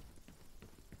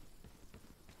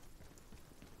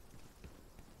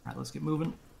 Alright, let's get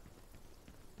moving.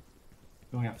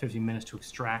 We only got 15 minutes to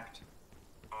extract.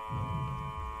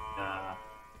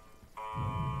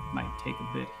 Might take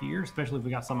a bit here, especially if we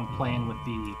got someone playing with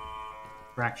the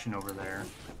extraction over there.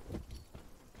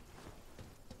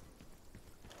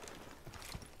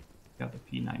 Got the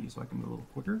P90 so I can move a little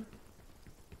quicker.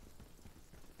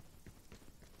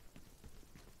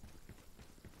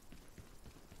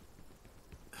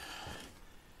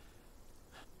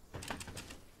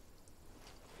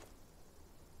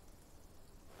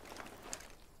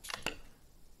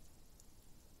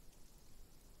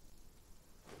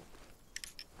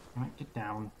 Alright, get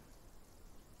down.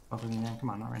 Come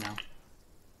on, not right now.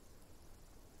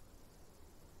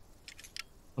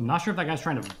 I'm not sure if that guy's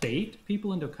trying to bait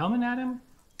people into coming at him,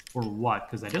 or what,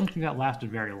 because I didn't think that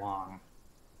lasted very long.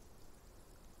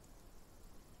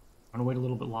 I'm gonna wait a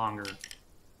little bit longer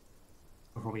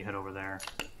before we head over there.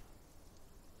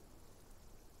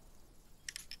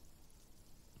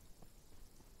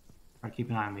 Try to keep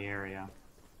an eye on the area.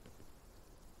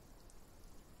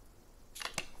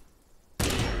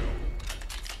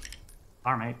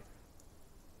 All right, mate.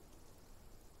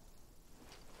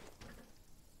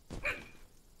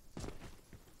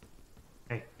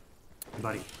 Hey,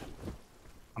 buddy.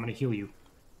 I'm gonna heal you.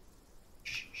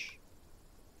 Shh, shh.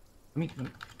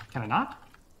 Can I not?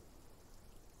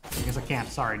 I guess I can't.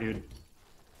 Sorry, dude.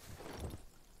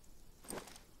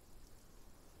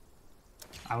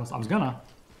 I was gonna,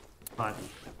 but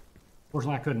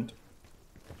fortunately I couldn't.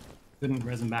 Couldn't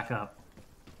res him back up.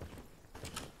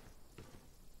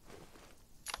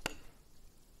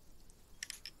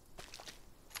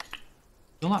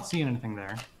 Still not seeing anything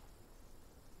there.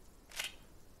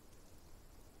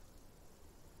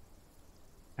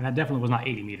 And that definitely was not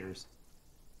 80 meters.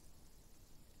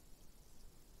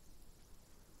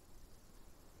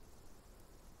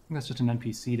 I think that's just an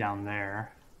NPC down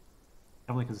there.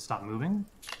 Probably because it stopped moving.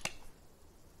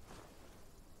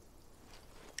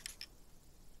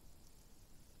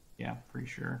 Yeah, pretty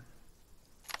sure.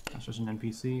 That's just an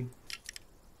NPC.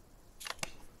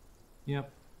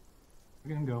 Yep.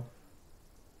 Look at him go.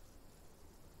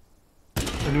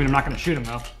 Doesn't mean I'm not going to shoot him,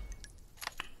 though.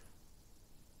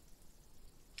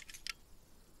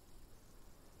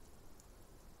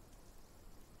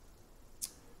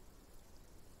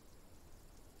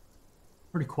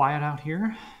 Pretty quiet out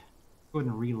here. Go ahead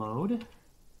and reload.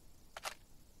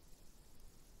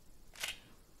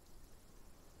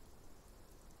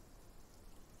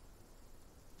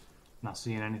 Not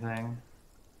seeing anything.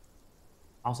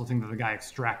 I also think that the guy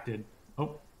extracted.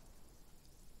 Oh.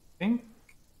 I think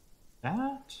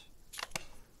that.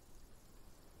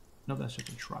 No, that's just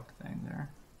a truck thing there.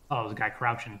 Oh, there's a guy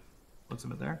crouching. Looks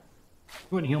of it there.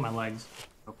 Go ahead and heal my legs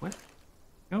real quick.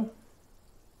 Go.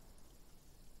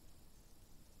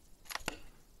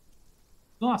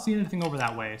 Still not seeing anything over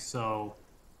that way, so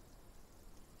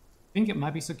I think it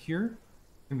might be secure.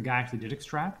 I think the guy actually did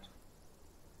extract.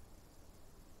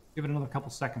 Give it another couple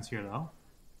seconds here, though.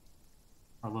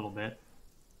 Or a little bit.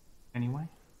 Anyway.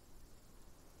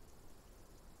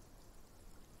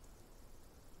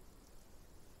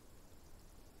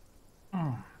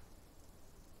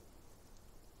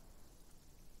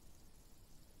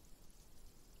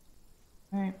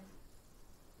 Okay.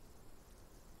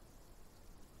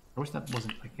 I wish that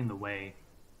wasn't like in the way.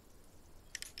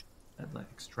 That like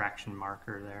extraction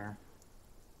marker there.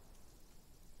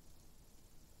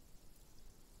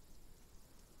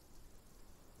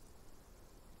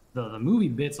 The movie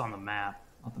bits on the map,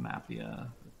 not the map, the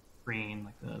screen,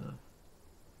 like the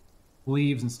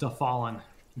leaves and stuff falling.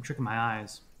 Keep tricking my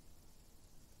eyes.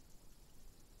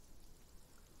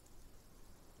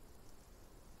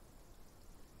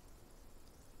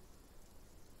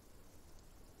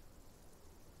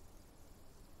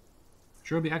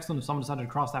 Sure would be excellent if someone decided to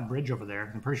cross that bridge over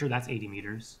there. I'm pretty sure that's 80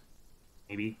 meters.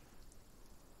 Maybe.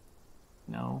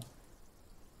 No.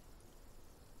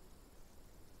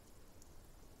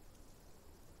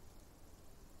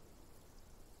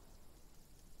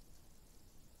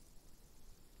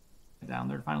 Down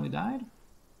there finally died.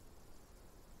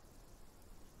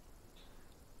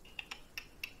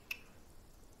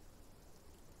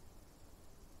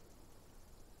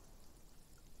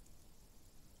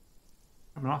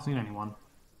 I'm not seeing anyone.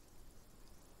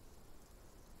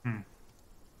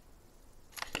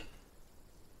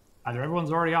 Either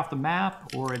everyone's already off the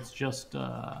map, or it's just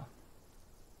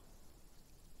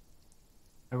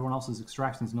everyone else's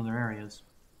extractions in other areas.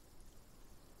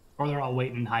 Or they're all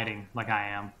waiting and hiding, like I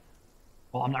am.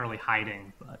 Well, I'm not really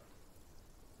hiding, but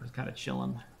we're just kind of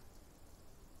chilling.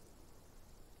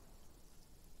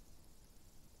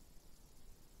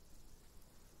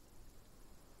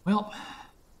 Well, I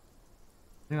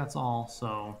think that's all,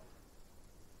 so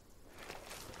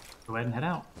go ahead and head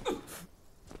out.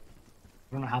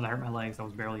 I don't know how that hurt my legs. That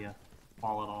was barely a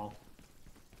fall at all.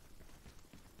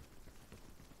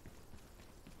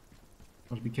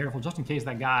 So be careful, just in case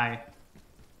that guy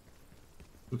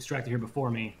who extracted here before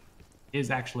me is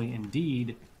actually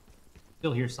indeed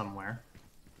still here somewhere.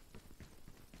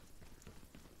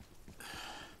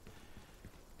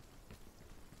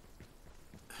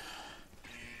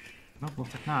 Nope,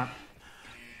 looks like not.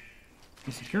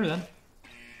 Be secure then.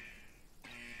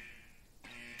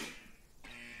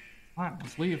 Alright,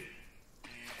 let's leave.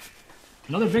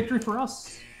 Another victory for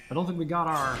us. I don't think we got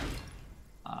our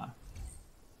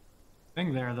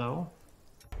thing there, though.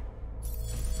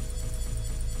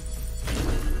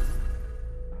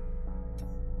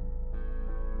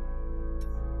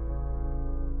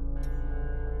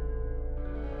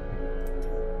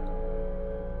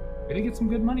 We did get some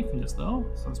good money from this, though,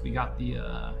 since we got the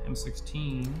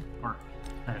M16, or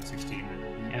not M16,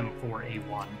 the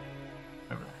M4A1,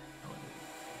 whatever.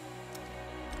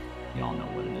 Y'all know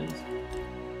what it is.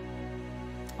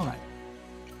 Alright.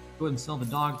 Go ahead and sell the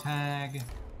dog tag.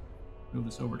 Move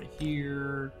this over to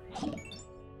here. Couple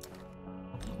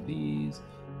of these.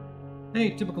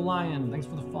 Hey, Typical Lion, thanks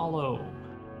for the follow.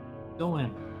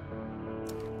 Going.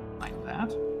 Like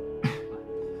that.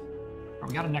 Alright,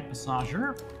 we got a neck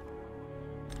massager.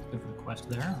 Good for the quest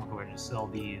there. I'll go ahead and just sell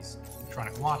these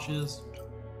electronic watches.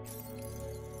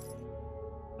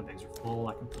 The bags are full.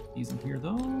 I can put these in here,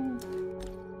 though.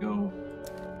 Go.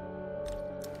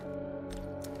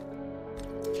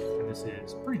 And this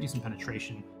is pretty decent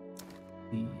penetration.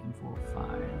 The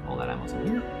M45, all that ammo's in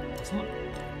here. Excellent.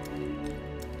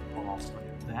 I'll also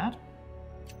do that.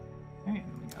 Okay,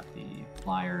 and we got the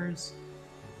pliers,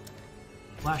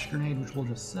 flash grenade, which we'll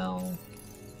just sell.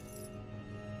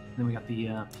 And then we got the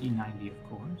P90, of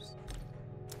course.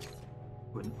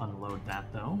 Wouldn't unload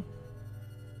that though.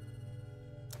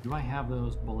 Do I have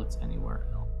those bullets anywhere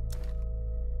else?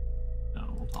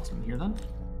 No, we'll toss them in here then.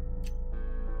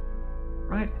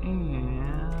 Right,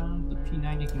 and the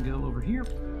P90 can go over here.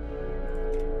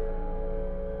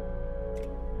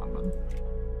 Wrong button.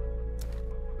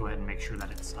 Go ahead and make sure that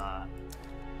its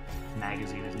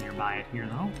magazine is nearby it here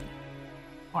though.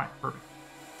 Alright, perfect.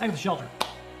 Back to the shelter.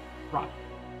 Rock.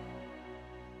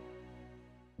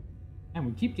 And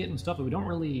we keep getting stuff that we don't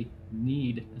really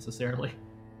need necessarily.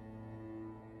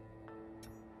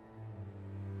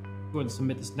 Go ahead and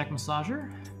submit this neck massager.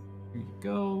 Here you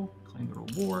go. Claim the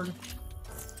reward.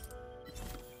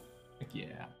 Heck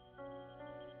yeah.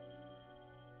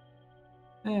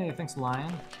 Hey, thanks,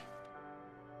 Lion.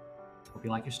 Hope you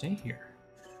like your stay here.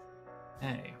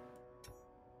 Hey.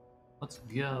 Let's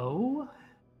go.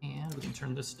 And we can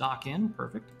turn this stock in.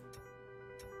 Perfect.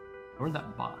 Where'd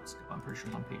that box go? I'm pretty sure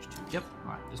it's on page 2. Yep.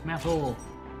 Alright, dismantle.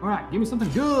 Alright, give me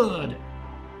something good.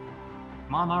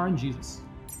 Come on, RNGesus.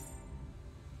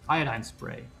 Iodine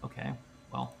spray. Okay,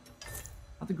 well,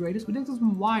 not the greatest. We did get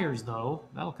some wires, though.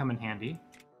 That'll come in handy.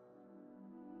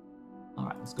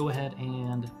 Alright, let's go ahead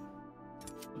and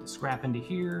put the scrap into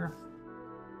here.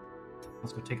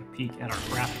 Let's go take a peek at our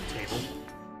crafting table.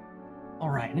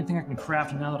 Alright, anything I can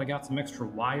craft now that I got some extra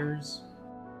wires?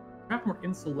 Craft more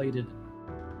insulated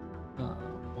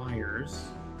wires.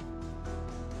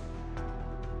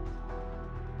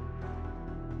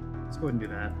 Let's go ahead and do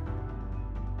that.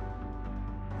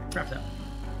 Craft that.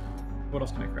 What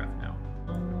else can I craft now?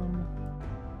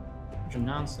 Bunch of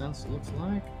nonsense, it looks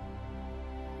like.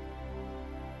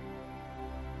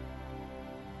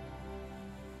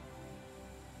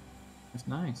 That's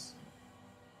nice.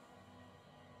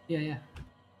 Yeah.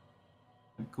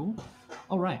 Cool.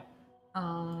 Alright.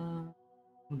 I'll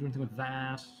do anything with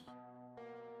that.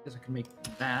 Guess I can make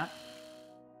that.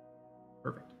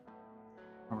 Perfect.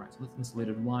 Alright, so this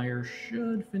insulated wire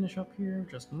should finish up here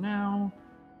just now.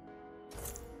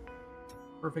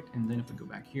 Perfect, and then if we go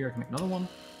back here, I can make another one.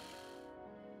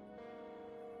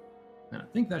 And I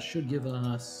think that should give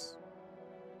us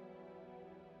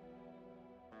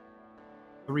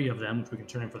 3 of them, which we can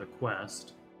turn in for the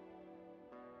quest.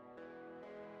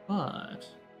 But,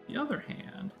 on the other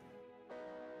hand,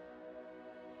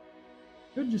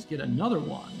 could just get another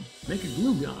one, make a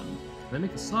glue gun, then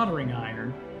make a soldering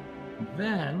iron, and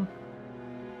then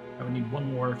I would need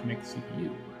one more to make the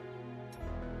CPU.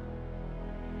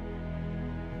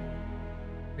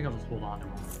 I think I'll just hold on to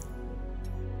one.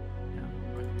 Yeah,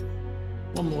 right.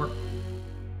 One more.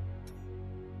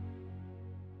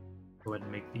 Go ahead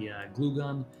and make the glue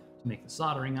gun to make the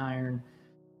soldering iron.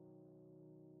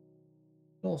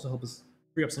 It'll also help us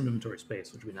free up some inventory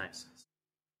space, which would be nice.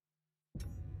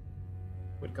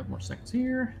 Wait a couple more seconds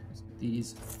here. Let's get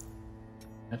these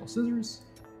metal scissors.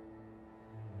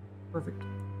 Perfect.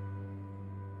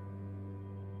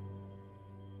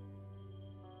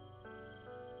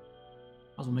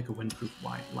 Might as well make a windproof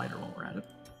lighter while we're at it.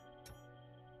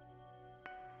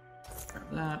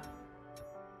 Grab that.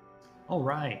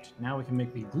 Alright, now we can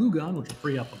make the glue gun, which will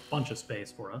free up a bunch of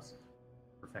space for us.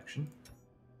 Perfection.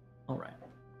 Alright.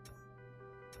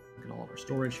 Look at all of our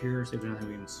storage here, see if there's anything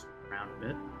we can surround a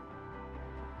bit.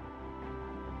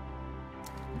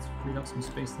 Let's free up some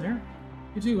space there.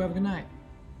 You too, have a good night.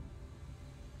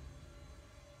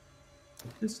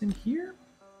 Put this in here.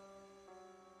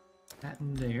 That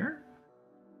in there.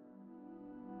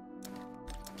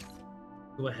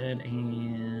 Go ahead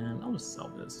and I'll just sell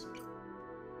this.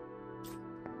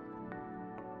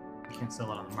 I can't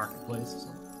sell it on the marketplace,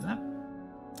 so that.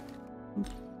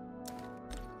 Oops.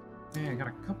 Okay, I got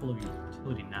a couple of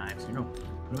utility knives. You know,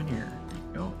 put them in here. There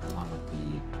you go. Along with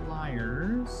the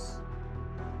pliers.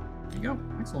 There you go.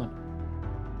 Excellent.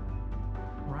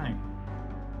 All right.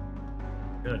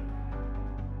 Good.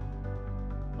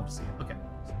 Love to see it. Okay.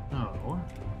 So,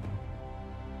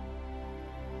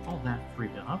 all that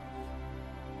freed up.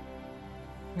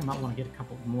 I think I might want to get a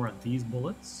couple more of these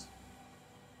bullets.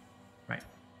 Right.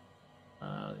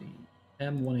 The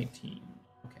M118.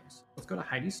 Okay, so let's go to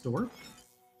Heidi's store.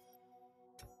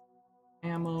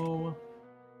 Ammo.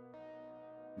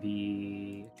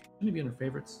 Shouldn't it be under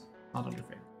favorites? Not under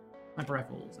favorites. Sniper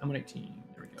rifles, M118.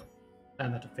 There we go.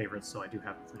 Add that to favorites so I do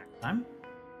have it for next time.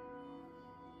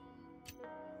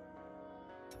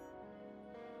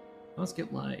 Let's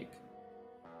get like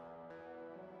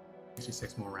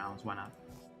 66 more rounds. Why not?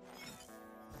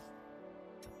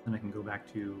 Then I can go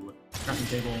back to crafting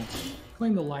table,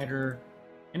 claim the lighter,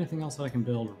 anything else that I can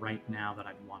build right now that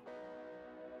I'd want.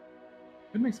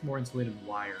 Could make some more insulated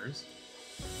wires.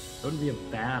 That wouldn't be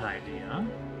a bad idea.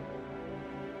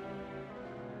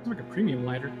 It's like a premium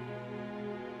lighter.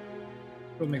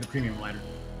 We'll make the premium lighter.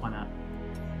 Why not?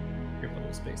 Give a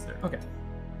little space there. Okay.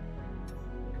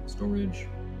 Storage.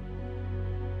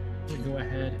 We go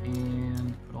ahead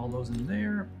and put all those in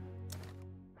there.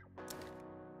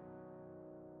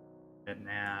 And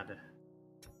add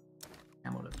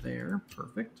ammo to there.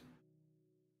 Perfect.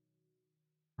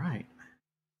 Right.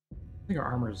 I think our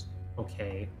armor's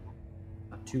okay.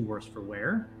 Not too worse for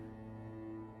wear.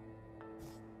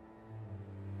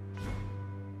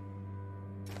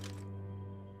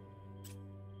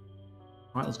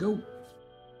 Alright, let's go.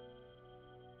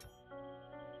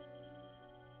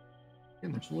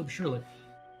 Getting there slowly but surely.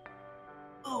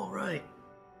 Alright.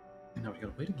 And now we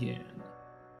gotta wait again.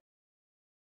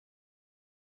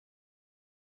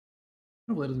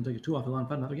 Hopefully it doesn't take you too awfully long to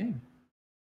find another game.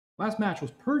 Last match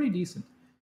was pretty decent.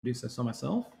 At least I saw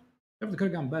myself. Definitely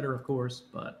could have gone better, of course,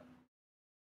 but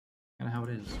kind of how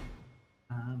it is.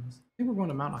 I think we're going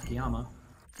to Mount Akiyama,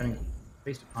 depending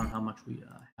based upon how much we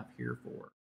have here for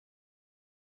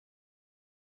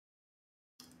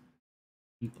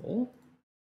people.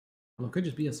 Although it could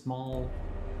just be a small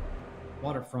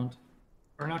waterfront.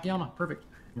 Or an Akiyama, perfect.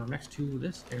 We're next to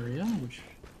this area, which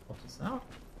helps us out.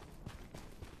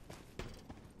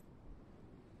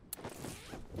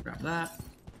 Grab that.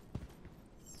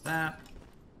 That.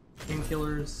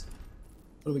 Painkillers.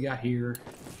 What do we got here?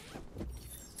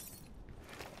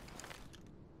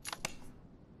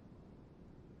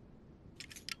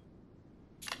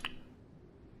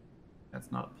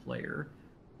 That's not a player,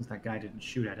 since that guy didn't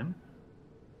shoot at him.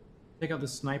 Take out the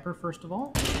sniper first of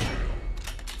all. So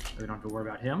we don't have to worry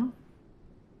about him.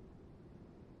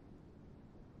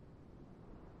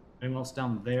 Anyone else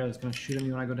down there that's going to shoot at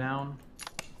me when I go down?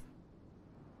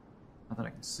 Not that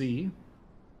I can see.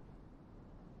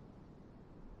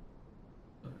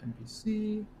 So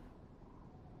NPC.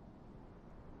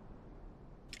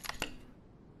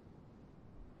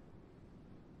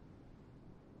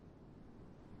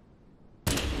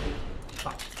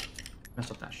 Fuck.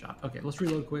 Messed up that shot. Okay, let's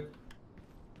reload quick.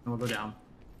 And we'll go down.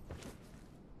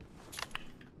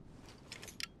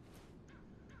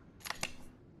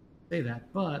 Say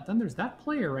that, but then there's that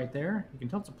player right there. You can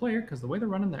tell it's a player because the way they're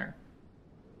running there.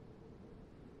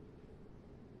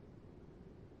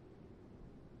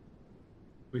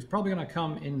 He's probably going to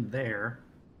come in there.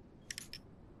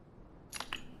 So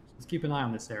let's keep an eye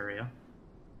on this area.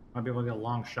 Might be able to get a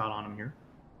long shot on him here.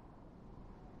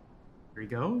 Here he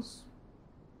goes.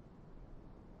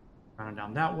 Running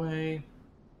down that way.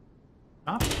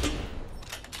 Stop.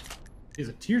 He's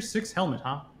a tier 6 helmet,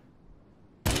 huh?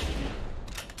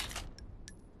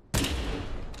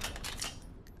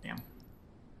 Damn.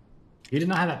 He did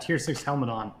not have that tier 6 helmet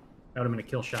on. That would have been a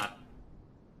kill shot.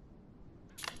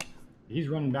 He's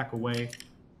running back away.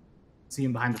 See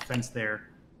him behind the fence there,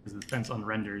 because the fence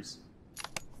unrenders.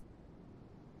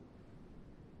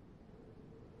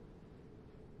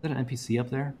 Is that an NPC up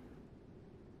there?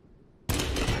 I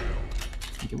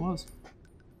think it was.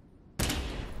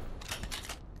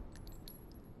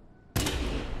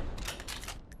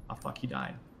 Oh fuck, he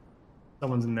died.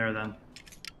 Someone's in there then.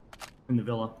 In the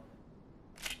villa.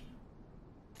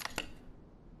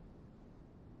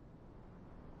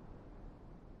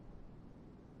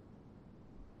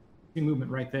 See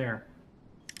movement right there.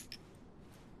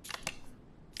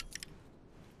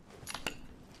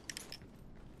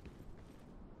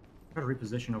 Try to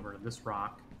reposition over to this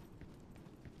rock.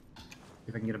 See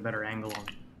if I can get a better angle on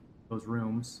those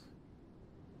rooms.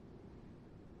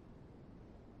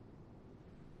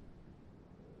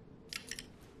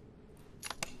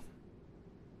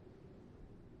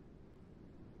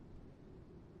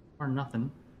 Or nothing.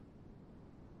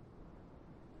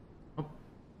 Oh,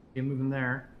 see him moving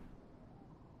there.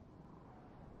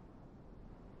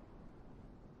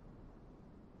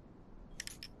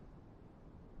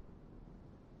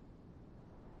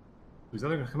 He's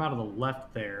either going to come out of the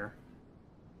left there.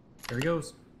 There he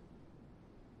goes.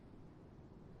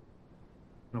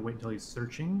 I'm going to wait until he's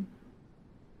searching.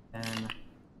 And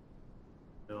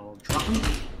we'll drop him.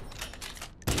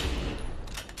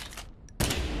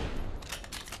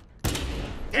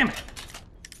 Damn it!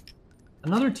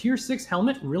 Another tier 6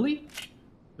 helmet? Really?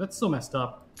 That's so messed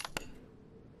up.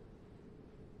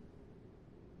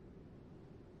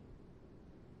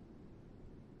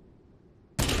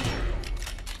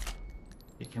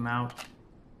 Take him out.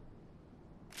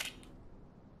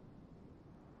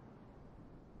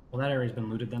 Well, that area's been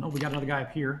looted then. Oh, we got another guy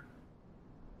up here.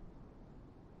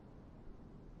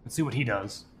 Let's see what he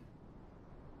does.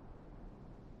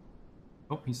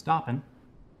 Oh, he's stopping.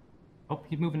 Oh,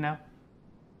 he's moving now. Is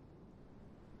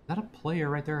that a player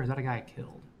right there, or is that a guy I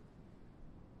killed?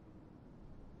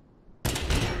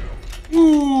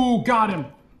 Ooh, got him!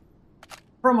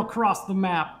 from across the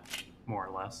map, more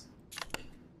or less.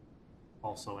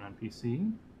 Also an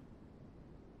NPC.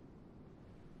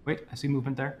 Wait, I see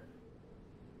movement there.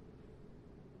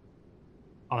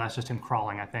 Oh, that's just him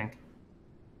crawling, I think.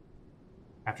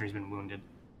 After he's been wounded.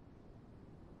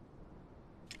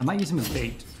 I might use him as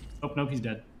bait. Oh, nope, he's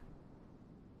dead.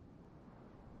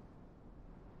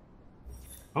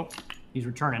 Oh, he's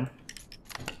returning.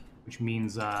 Which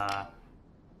means,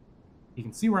 he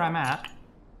can see where I'm at.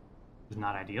 Which is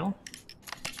not ideal.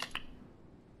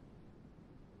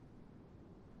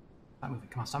 Stop moving,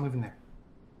 come on, stop moving there.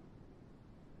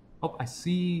 Oh, I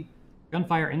see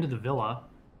gunfire into the villa.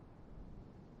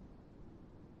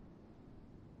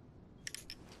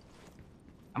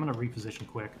 I'm gonna reposition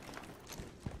quick.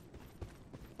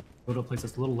 Go to a place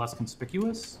that's a little less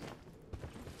conspicuous.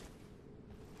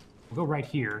 We'll go right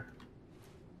here.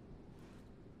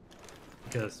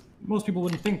 Because most people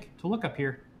wouldn't think to look up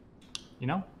here, you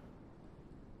know?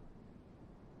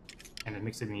 And it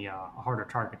makes it a harder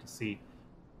target to see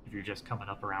if you're just coming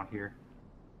up around here.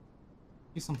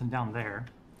 See something down there.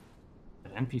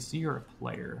 An NPC or a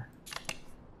player?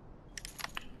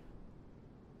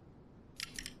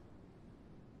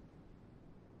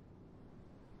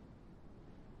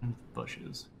 And the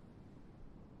bushes.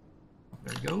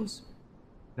 There it goes.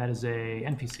 That is a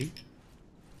NPC.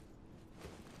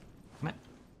 Come in.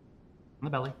 On the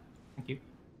belly. Thank you.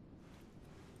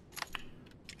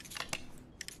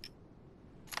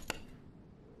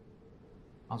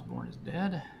 Osborne is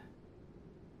dead.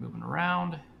 Moving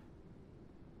around.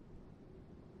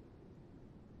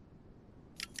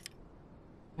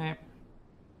 Okay.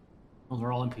 Those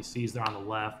are all NPCs. They're on the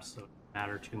left, so it doesn't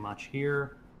matter too much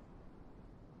here.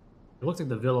 It looks like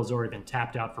the villa's already been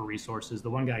tapped out for resources. The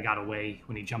one guy got away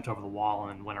when he jumped over the wall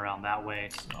and went around that way,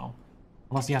 so...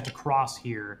 Unless you have to cross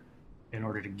here in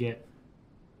order to get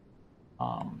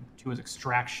to his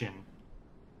extraction.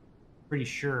 Pretty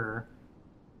sure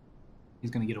he's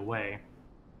going to get away.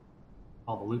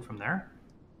 All the loot from there.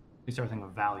 At least everything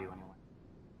of value, anyway.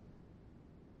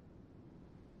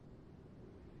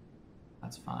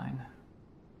 That's fine.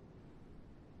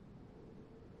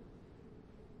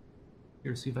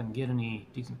 Here to see if I can get any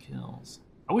decent kills.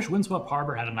 I wish Windswept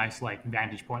Harbor had a nice, like,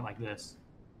 vantage point like this.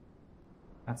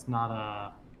 That's not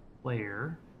a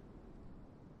player.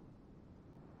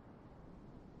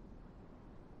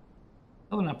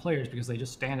 They're not players because they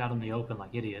just stand out in the open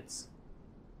like idiots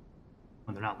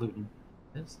when they're not looting.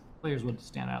 Players would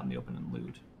stand out in the open and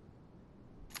loot.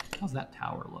 How's that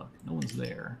tower look? No one's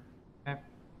there. Okay.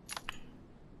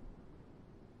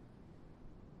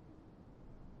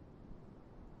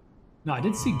 No, I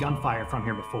did see gunfire from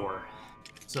here before,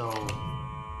 so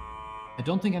I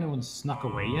don't think anyone's snuck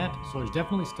away yet, so there's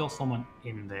definitely still someone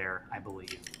in there, I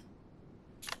believe.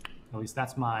 At least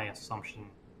that's my assumption.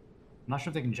 I'm not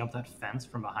sure if they can jump that fence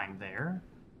from behind there,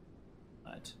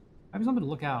 but maybe something to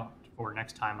look out for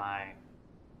next time I...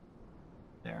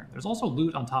 There. There's also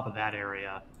loot on top of that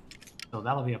area, so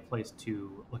that'll be a place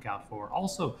to look out for.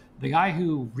 Also, the guy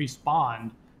who respawned,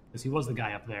 because he was the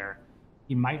guy up there,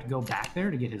 he might go back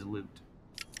there to get his loot.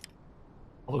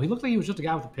 Although he looked like he was just a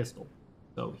guy with a pistol.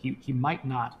 So he might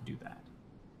not do that.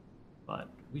 But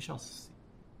we shall see.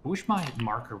 I wish my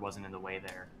marker wasn't in the way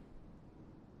there.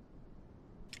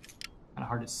 Kind of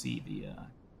hard to see the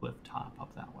cliff top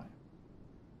up that way.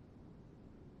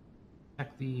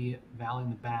 Check the valley in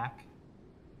the back.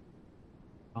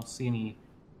 I don't see any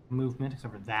movement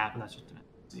except for that, but that's just an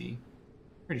NPC.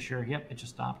 Pretty sure, yep, it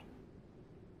just stopped.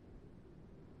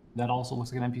 That also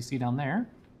looks like an NPC down there.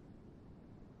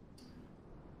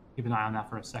 Keep an eye on that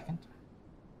for a second.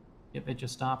 Yep, it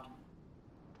just stopped.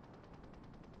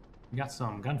 We got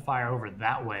some gunfire over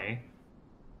that way.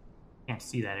 Can't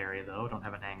see that area though, don't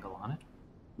have an angle on it.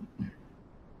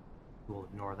 We'll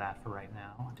ignore that for right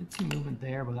now. I did see movement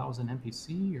there, but that was an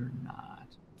NPC or not?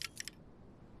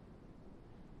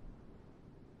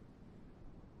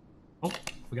 Oh,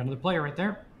 we got another player right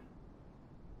there.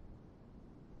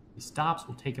 If he stops,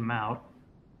 we'll take him out.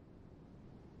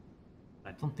 But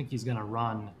I don't think he's gonna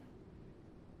run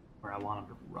where I want him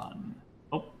to run.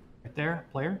 Oh, right there,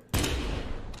 player.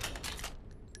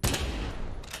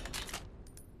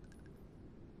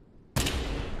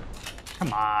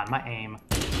 Come on, my aim.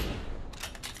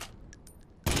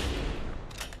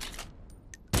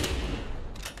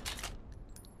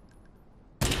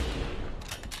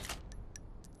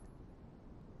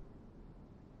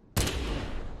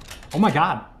 Oh my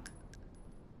god.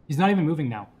 He's not even moving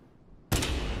now.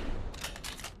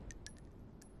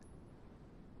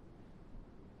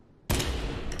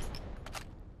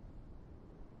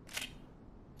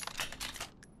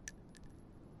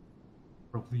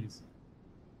 Bro, please.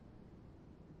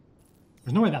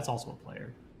 There's no way that's also a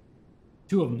player.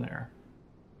 Two of them there.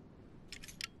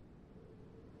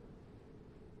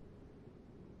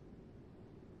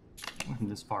 From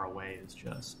this far away is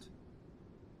just...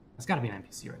 That's got to be an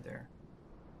NPC right there.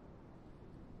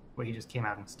 Wait, he just came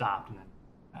out and stopped and then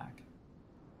back.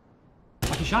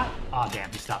 Lucky shot? Aw, oh, damn,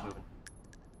 he stopped moving.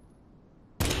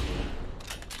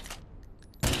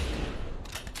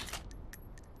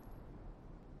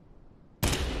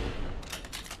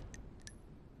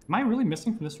 Am I really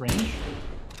missing from this range?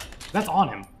 That's on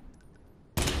him.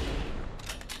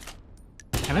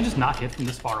 Can I just not hit from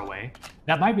this far away?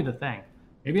 That might be the thing.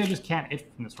 Maybe I just can't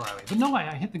hit from this far away. But no,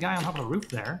 I hit the guy on top of the roof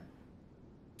there.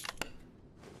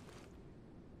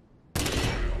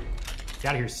 Get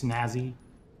out of here, snazzy.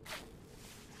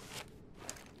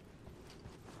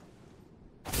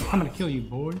 I'm gonna kill you,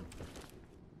 boy.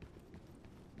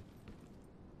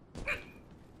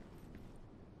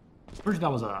 Pretty sure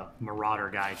that was a marauder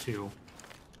guy, too.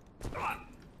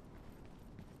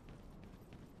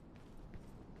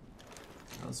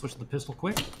 Let's switch to the pistol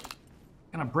quick.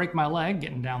 Gonna break my leg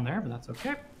getting down there, but that's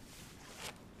okay.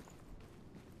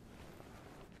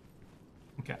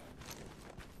 Okay.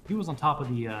 He was on top of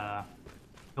the hill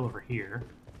over here.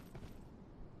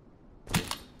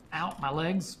 Ow, my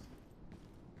legs.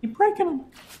 Keep breaking them.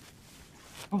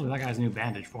 Hopefully that guy's a new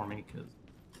bandage for me, because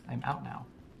I'm out now.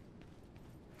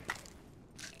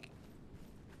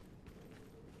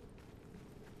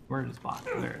 Where's his box?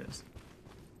 There it is.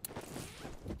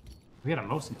 We had a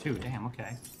Mosin too. Damn,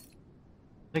 okay.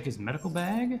 Take his medical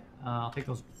bag. I'll take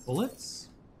those bullets.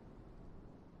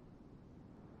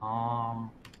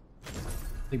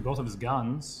 Take both of his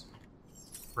guns.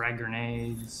 Frag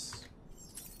grenades.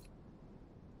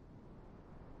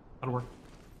 That'll work.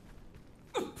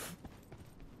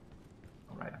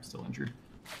 Alright, I'm still injured.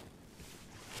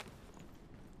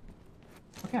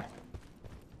 Okay.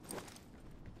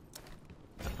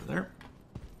 Over there.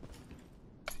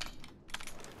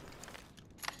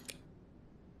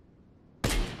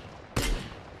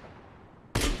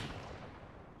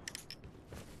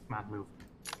 Come on, move.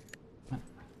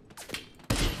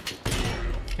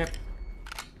 Okay.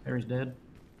 Bear's dead.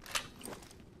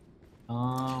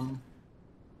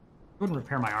 Go ahead and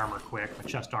repair my armor quick, my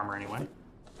chest armor anyway.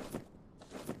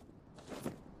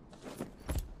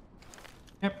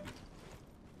 Yep.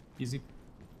 Easy.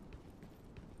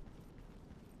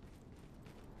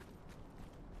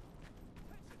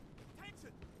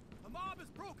 Attention! A mob is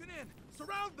broken in!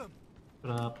 Surround them!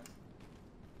 Put up.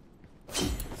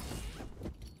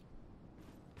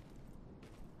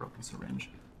 Broken syringe.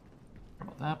 How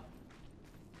about that?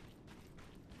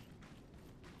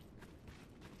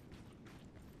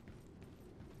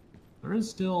 There is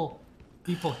still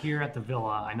people here at the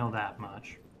villa, I know that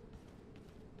much.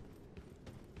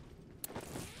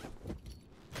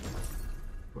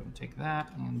 Go ahead and take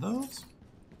that and those.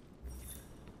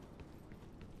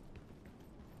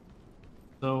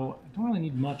 So I don't really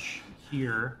need much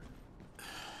here,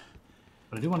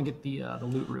 but I do want to get the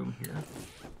loot room here.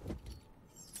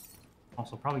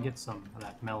 Also, probably get some of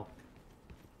that milk.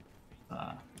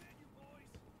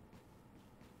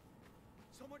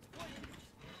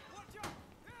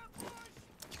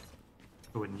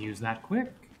 Go ahead and use that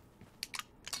quick.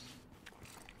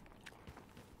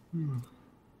 Alright,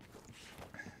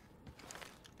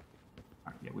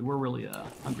 yeah, we were really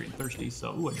hungry and thirsty,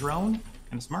 so ooh, a drone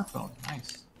and a smartphone.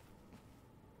 Nice.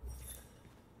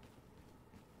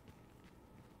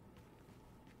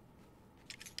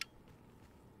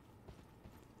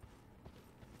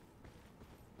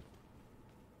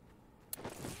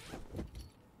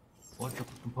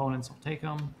 Electrical components, I'll take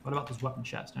them. What about this weapon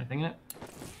chest? Anything in it?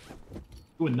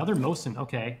 Ooh, another Mosin.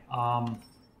 Okay.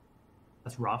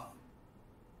 That's rough.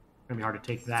 Gonna be hard to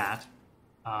take that.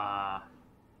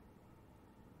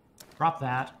 Drop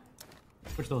that.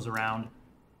 Push those around.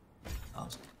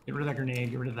 Get rid of that grenade.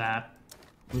 Get rid of that.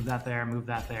 Move that there. Move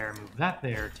that there. Move that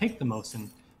there. Take the Mosin.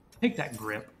 Take that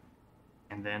grip.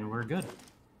 And then we're good.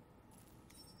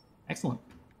 Excellent.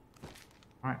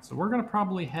 Alright, so we're gonna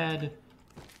probably head...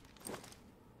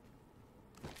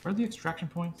 Where are the extraction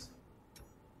points?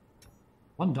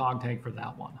 One dog tag for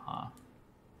that one, huh?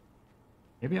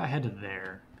 Maybe I head to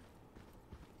there.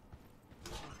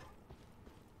 I'm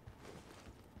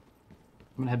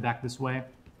gonna head back this way.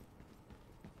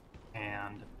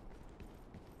 And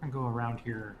I'm gonna go around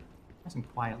here nice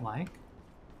and quiet like.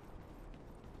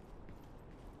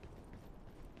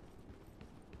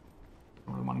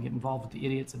 Don't really want to get involved with the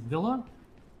idiots at Villa.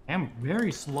 I am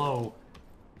very slow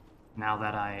now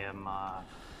that I am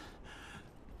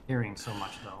carrying so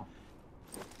much though.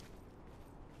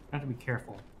 I have to be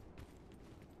careful.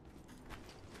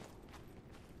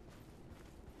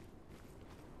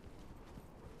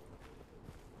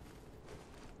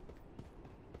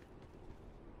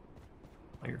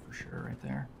 fire for sure right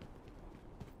there.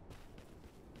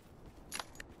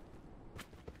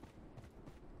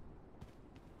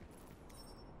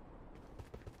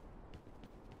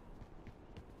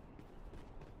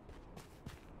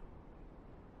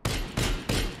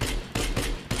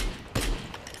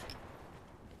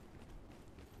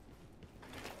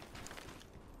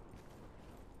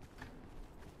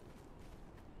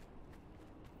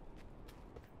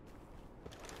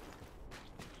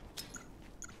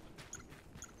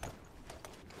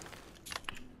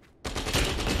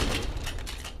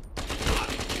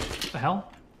 What the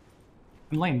hell?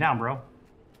 I'm laying down, bro.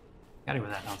 Get out of here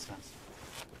with that nonsense.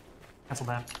 Cancel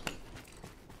that.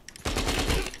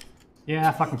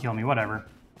 Yeah, fucking kill me, whatever.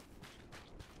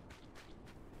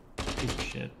 Piece of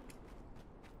shit.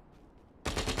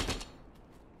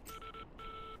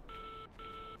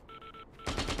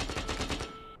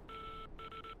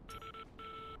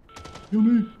 Kill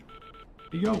me!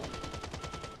 Here you go.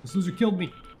 This loser killed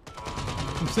me.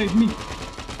 Come save me.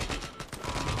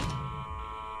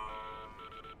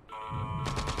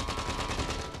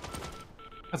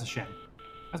 That's a shame.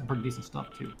 That's some pretty decent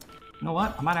stuff, too. You know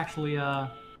what? I might actually,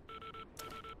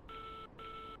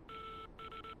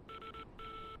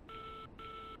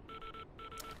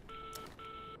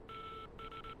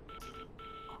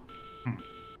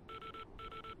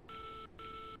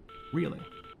 Really?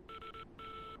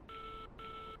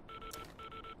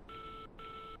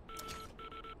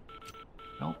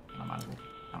 Well, I might as well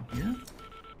down here.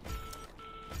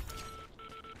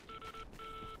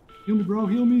 Heal me, bro,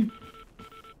 heal me.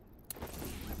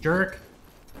 Jerk.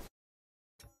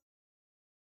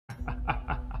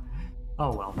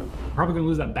 Oh well. I'm probably gonna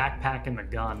lose that backpack and the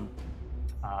gun.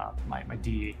 My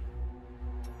D.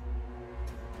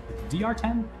 DR10?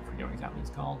 I forget what exactly it's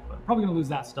called, but probably gonna lose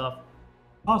that stuff.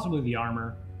 Possibly the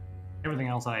armor. Everything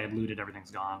else I had looted, everything's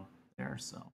gone there,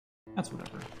 so that's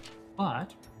whatever.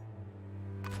 But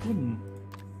I wouldn't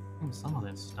claim some of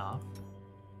this stuff.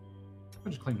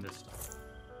 I'll just claim this stuff.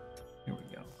 Here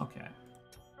we go. Okay.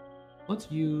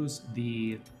 Let's use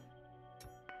the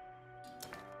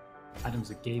items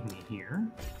it gave me here.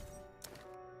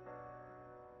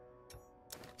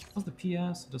 What's the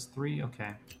PS? It does 3.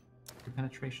 Okay. 3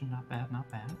 penetration, not bad, not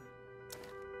bad.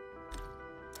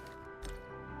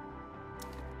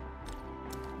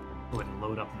 Go ahead and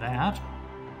load up that.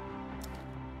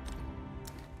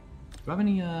 Do I have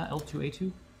any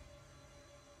L2A2?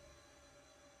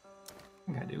 I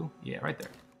think I do. Yeah, right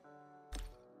there.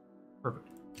 Perfect.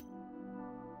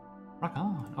 Rock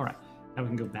on. Alright. Now we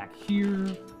can go back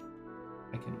here.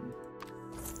 I can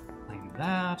claim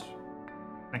that.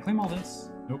 Can I claim all this?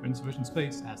 Nope, insufficient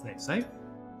space, as they say.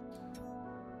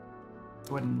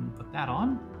 Go ahead and put that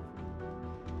on.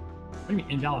 What do you mean,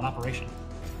 invalid operation?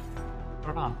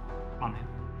 Put it on. Come on, man.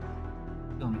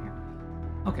 Kill me here.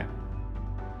 Okay.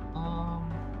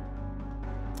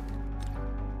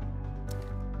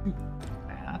 Do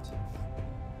that.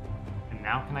 And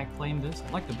now can I claim this?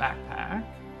 I like the backpack.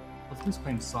 Let's just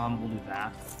claim some. We'll do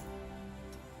that.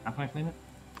 Now can I claim it?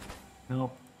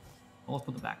 Nope. Well, let's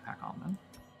put the backpack on then.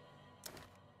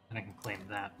 And I can claim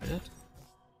that bit.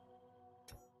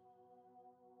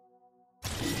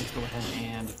 Let's go ahead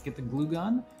and get the glue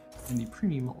gun and the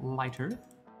premium lighter.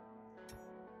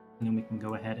 And then we can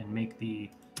go ahead and make the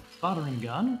soldering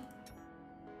gun.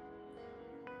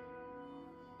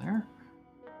 There.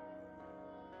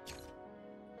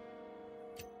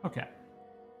 Okay.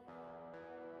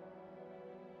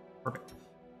 Perfect.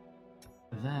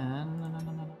 Then,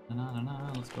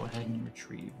 let's go ahead and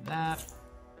retrieve that.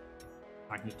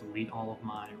 I can just delete all of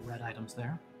my red items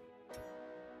there.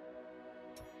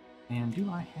 And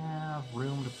do I have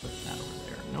room to put that over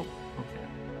there? Nope. Okay.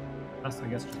 That's, I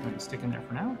guess, just going to stick in there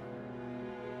for now.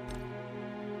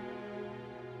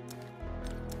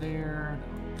 There.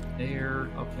 There.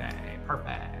 Okay.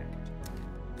 Perfect.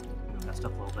 Move that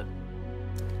stuff a little bit.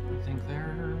 I think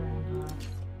there.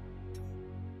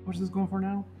 What is this going for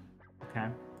now? Okay.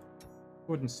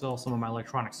 Go ahead and sell some of my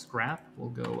electronic scrap. We'll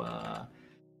go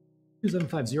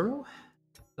 2750.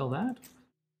 Sell that.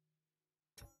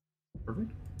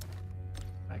 Perfect.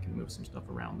 I can move some stuff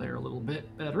around there a little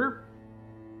bit better.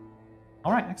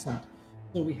 All right, excellent.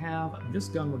 So we have this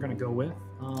gun we're going to go with.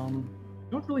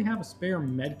 Don't really have a spare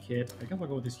med kit. I guess I'll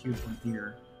go with this huge one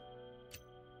here.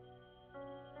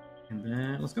 And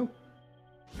then let's go.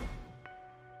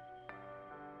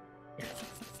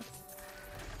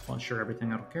 I'll ensure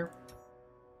everything, I don't care.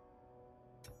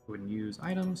 Go ahead and use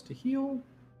items to heal.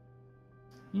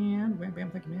 And bam, bam,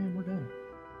 thank you, man, we're done.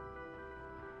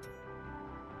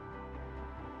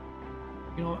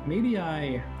 You know what, maybe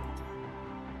I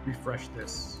refresh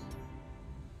this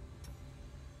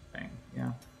thing.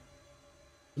 Yeah.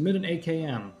 Submit an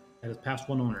AKM that has passed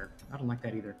one owner. I don't like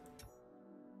that either.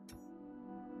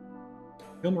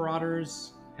 Kill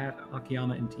Marauders at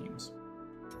Akiyama in teams.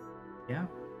 Yeah.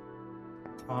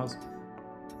 Pause.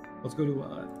 Let's go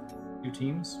to new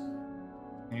teams.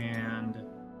 And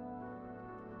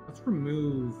let's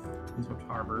remove Innsmouth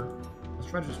Harbor. Let's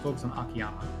try to just focus on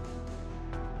Akiyama.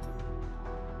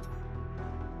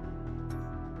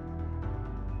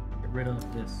 Get rid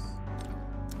of this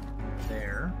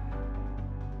there.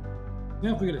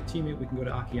 Now if we get a teammate, we can go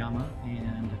to Akiyama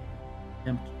and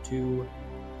attempt to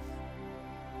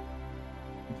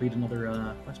complete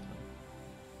another quest.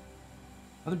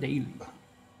 Another daily. Do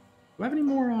I have any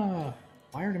more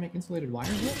wire to make insulated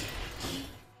wires yet?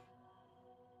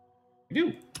 I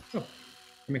do. Oh,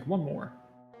 I make one more.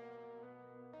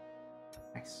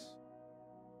 Nice.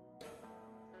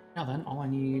 Now then, all I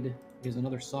need is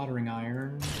another soldering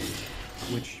iron,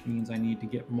 which means I need to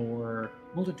get more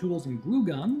multi-tools and glue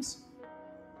guns.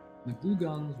 The glue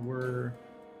guns were...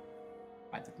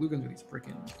 Right, the glue guns are these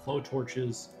freaking flow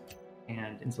torches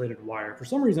and insulated wire. For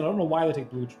some reason, I don't know why they take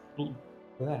blow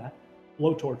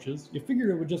torches. You figured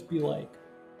it would just be like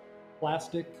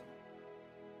plastic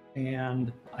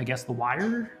and I guess the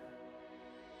wire.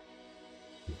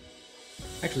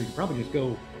 Actually, you could probably just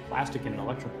go plastic and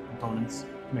electrical components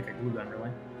to make a glue gun, really.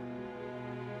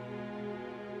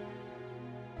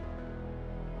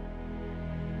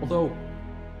 Although,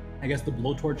 I guess the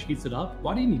blowtorch heats it up.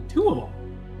 Why do you need two of them?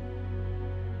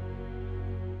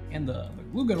 And the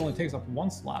glue gun only takes up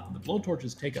one slot, but the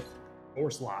blowtorches take up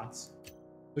 4 slots.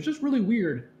 So it's just really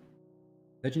weird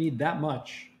that you need that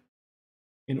much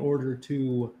in order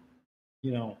to,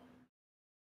 you know,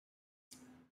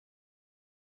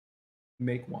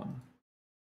 make one.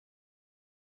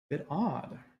 Bit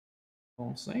odd. All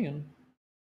I'm saying.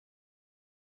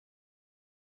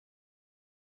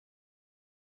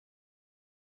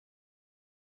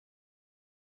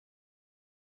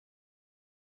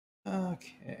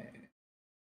 Okay.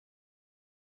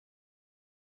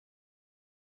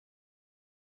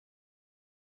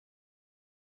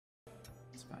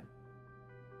 It's fine.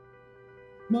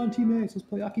 Come on, teammates, let's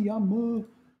play Akiyama.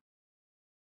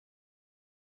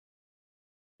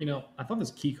 You know, I thought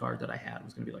this key card that I had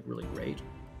was gonna be like really great.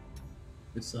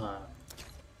 This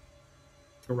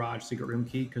garage secret room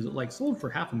key, because it like sold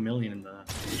for $500,000 in the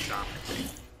shop, I think.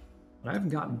 But I haven't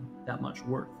gotten that much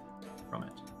worth from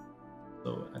it.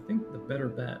 So I think the better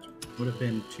bet would have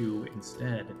been to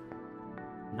instead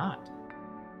not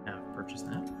have purchased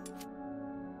that.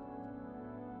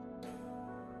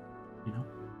 You know?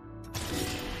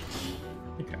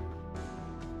 Okay.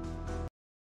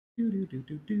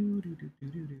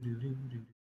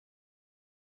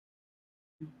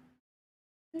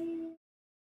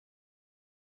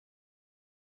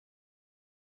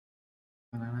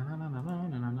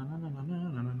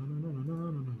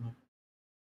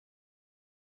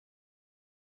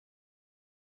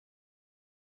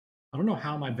 I don't know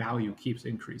how my value keeps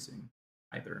increasing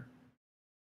either.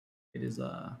 It is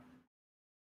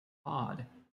odd.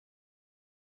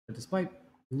 But despite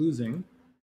losing,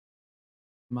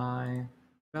 my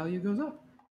value goes up.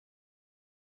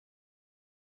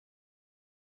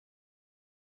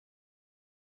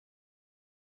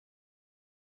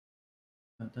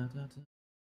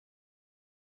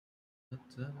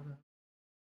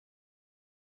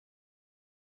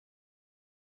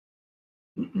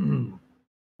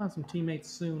 Find some teammates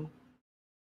soon.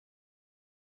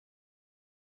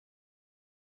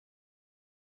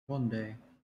 One day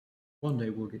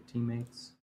we'll get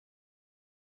teammates.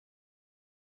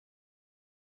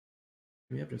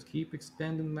 We have to just keep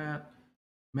extending that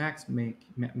matchmaking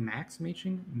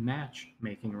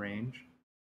range.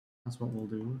 That's what we'll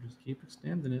do. Just keep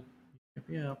extending it.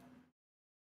 Yep.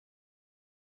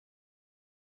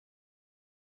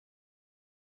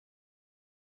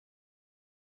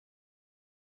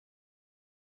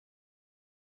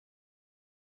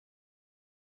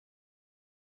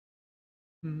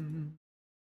 Mm-hmm.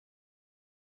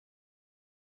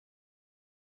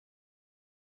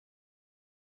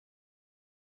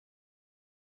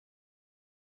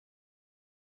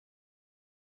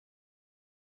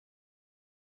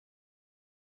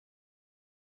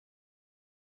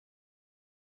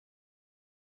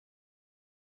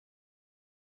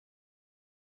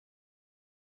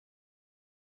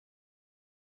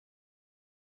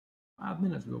 Five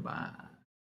minutes go by.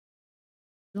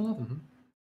 Still nothing.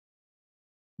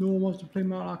 No one wants to play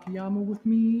Mount Akiyama with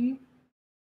me?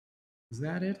 Is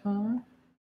that it, huh?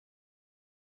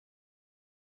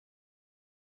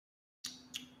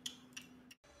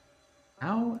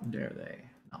 How dare they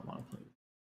not want to play?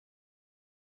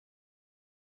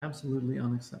 Absolutely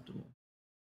unacceptable.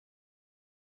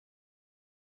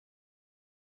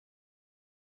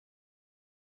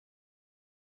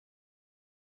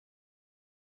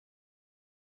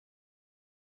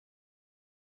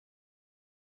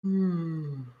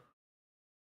 Hmm.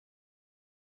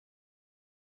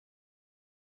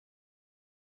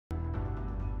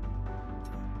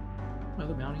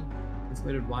 Another bounty.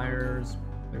 Insulated wires.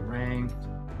 They ranked.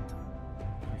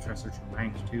 I try searching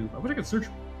ranked too. I wish I could search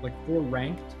like for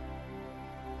ranked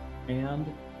and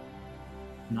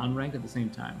non-ranked at the same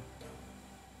time.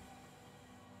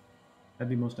 That'd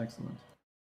be most excellent.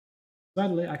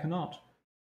 Sadly, I cannot.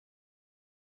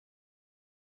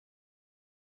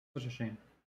 Such a shame.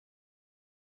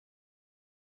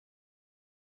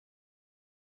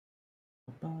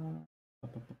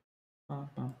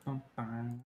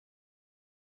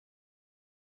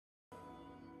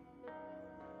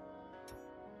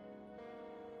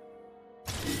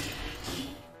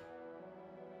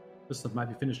 This stuff might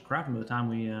be finished crafting by the time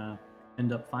we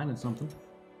end up finding something.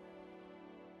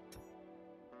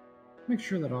 Make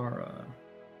sure that our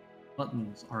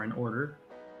buttons are in order.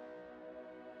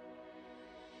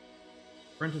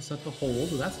 Sprint is set to hold,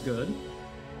 so that's good.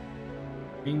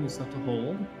 Beam is set to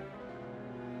hold.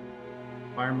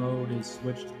 Fire mode is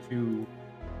switched to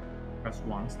press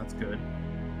once, that's good.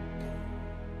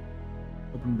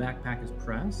 Open backpack is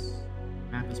press.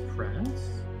 Map is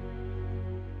press.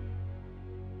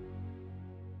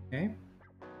 Okay.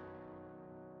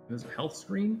 There's a health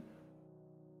screen.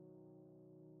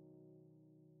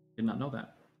 Did not know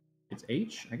that. It's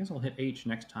H? I guess I'll hit H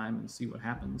next time and see what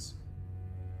happens.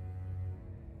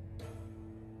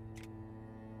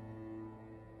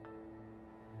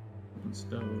 Weapon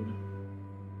stowed.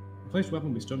 Replace weapon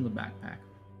will be stowed in the backpack.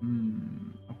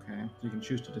 Okay. So you can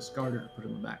choose to discard it or put it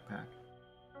in the backpack.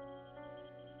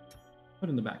 Put it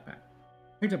in the backpack.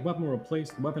 Picked up weapon will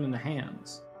replace the weapon in the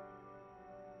hands.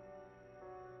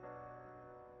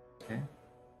 Okay.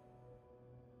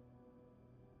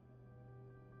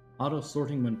 Auto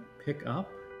sorting when pick up.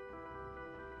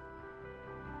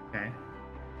 Okay.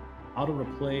 Auto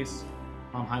replace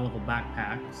on high level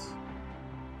backpacks.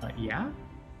 Yeah.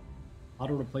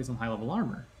 Auto replace on high level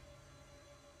armor.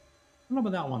 I don't know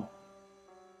about that one. Do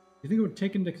you think it would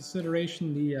take into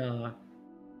consideration the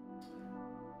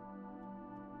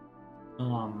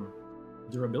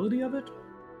durability of it?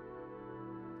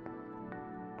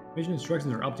 Vision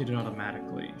instructions are updated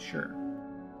automatically. Sure.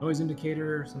 Noise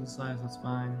indicator, synthesize, that's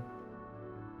fine.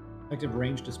 Effective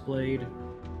range displayed.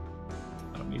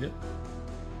 I don't need it.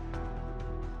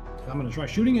 I'm gonna try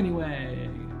shooting anyway.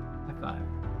 High five.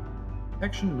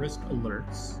 Detection risk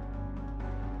alerts.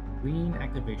 Green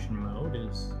activation mode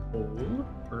is hold.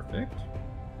 Perfect.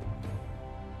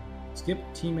 Skip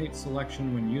teammate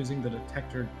selection when using the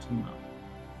detector team up.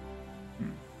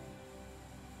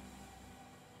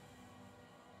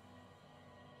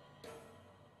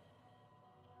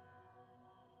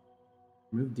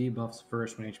 Remove debuffs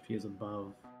first when HP is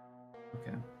above.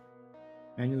 Okay.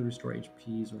 Manually restore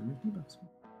HPs or remove debuffs.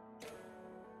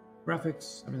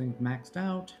 Graphics, everything's maxed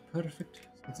out. Perfect.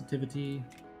 Sensitivity.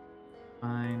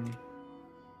 Fine.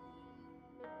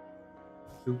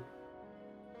 Ooh.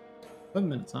 7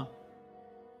 minutes, huh?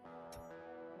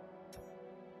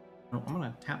 Oh, I'm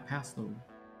gonna tap past the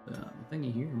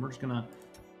thingy here, and we're just gonna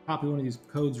copy one of these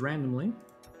codes randomly.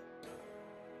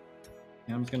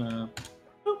 And I'm just gonna.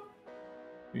 Boop.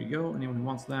 Here you go. Anyone who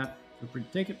wants that, feel free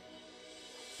to take it.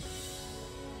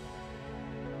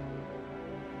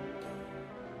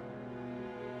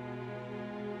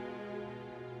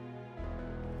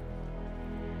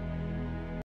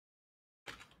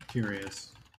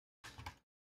 Curious.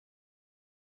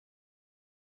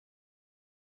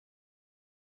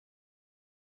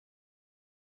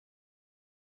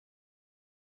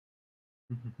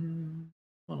 I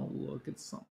want to look at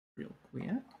something real quick.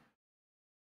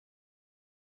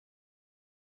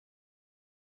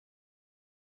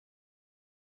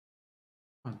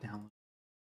 I'll download.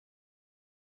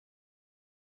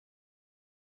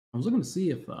 I was looking to see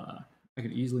if I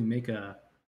could easily make an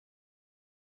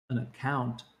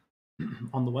account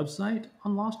on the website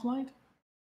on Lost Light,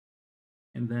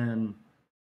 and then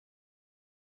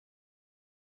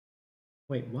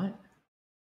wait, what?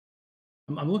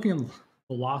 I'm looking on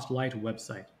the Lost Light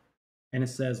website, and it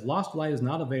says Lost Light is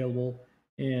not available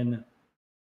in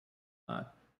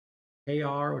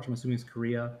KR, which I'm assuming is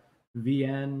Korea,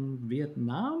 VN,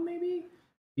 Vietnam, maybe,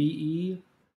 BE,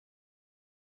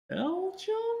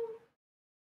 Belgium,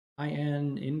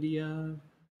 IN, India,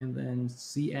 and then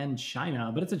CN,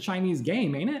 China. But it's a Chinese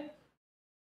game, ain't it?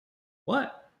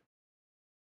 What?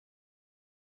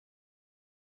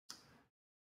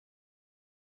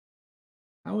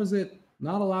 How is it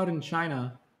not allowed in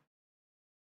China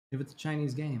if it's a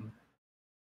Chinese game?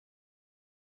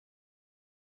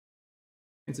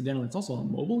 Incidentally, it's also a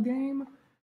mobile game,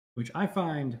 which I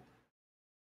find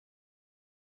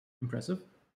impressive.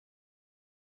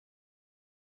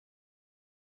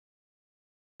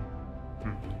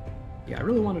 Yeah, I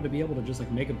really wanted to be able to just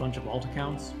like make a bunch of alt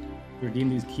accounts to redeem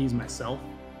these keys myself.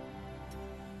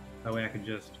 That way I could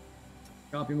just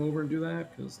copy them over and do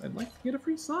that, because I'd like to get a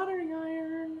free soldering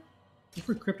iron. And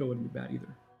free crypto wouldn't be bad either.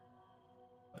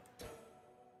 But,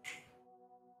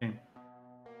 okay.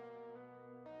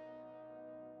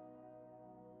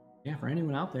 Yeah, for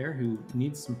anyone out there who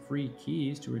needs some free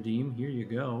keys to redeem, here you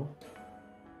go.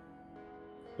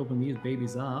 Open these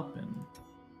babies up and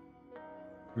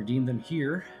redeem them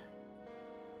here.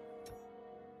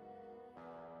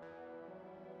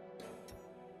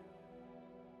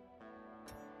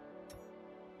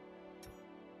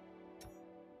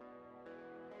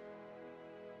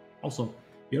 Also,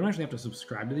 you don't actually have to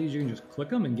subscribe to these. You can just click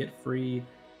them and get free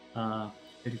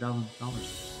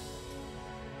 $50,000.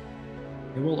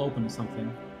 It will open to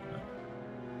something. But,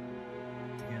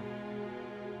 yeah.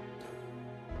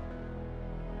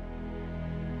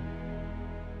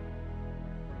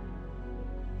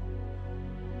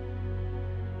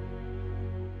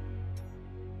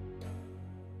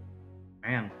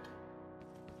 Man.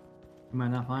 You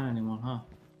might not find anyone, huh?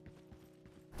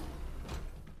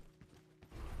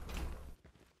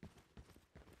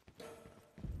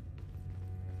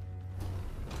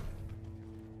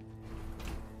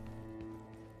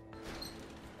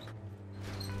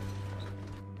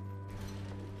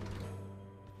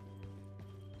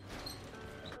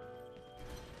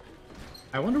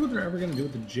 I wonder what they're ever going to do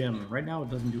with the gym. Right now,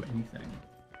 it doesn't do anything.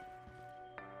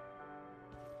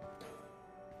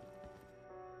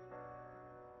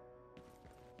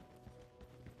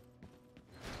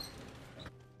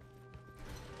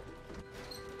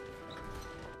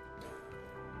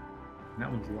 That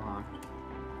one's locked.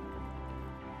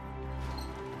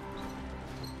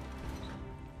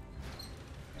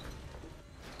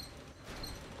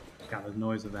 God, the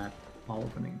noise of that all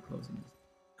opening and closing is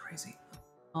crazy.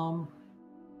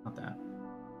 Not that.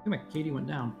 I think my KD went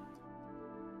down.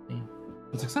 Damn.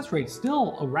 The success rate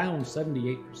still around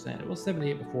 78%. It was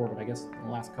 78 before, but I guess the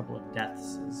last couple of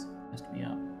deaths has messed me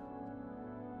up.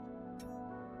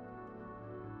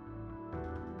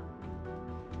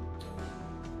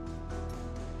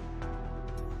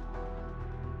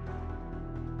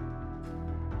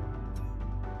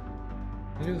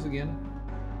 Can I do this again?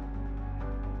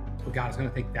 Oh god, it's gonna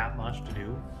take that much to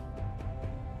do.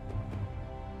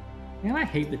 Man, I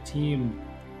hate the team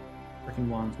freaking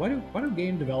ones. Why do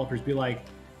game developers be like,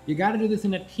 you gotta do this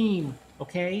in a team,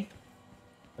 okay?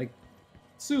 Like,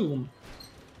 assume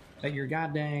that your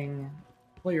goddamn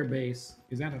player base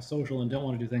is antisocial and don't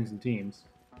want to do things in teams.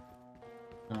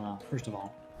 First of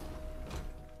all.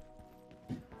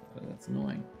 That's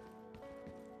annoying.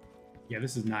 Yeah,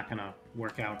 this is not gonna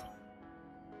work out.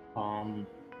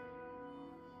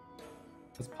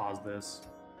 Let's pause this.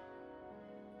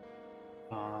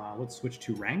 Let's switch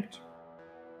to ranked.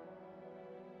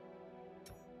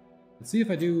 Let's see if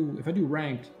I do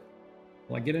ranked,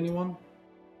 will I get anyone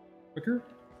quicker?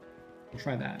 We'll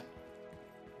try that.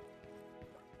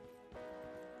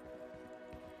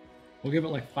 We'll give it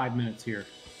like 5 minutes here.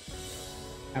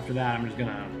 After that, I'm just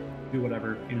gonna do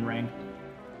whatever in ranked.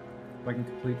 If I can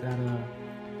complete that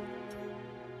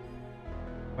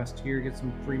quest here, get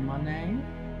some free money.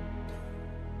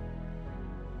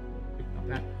 Not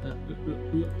that.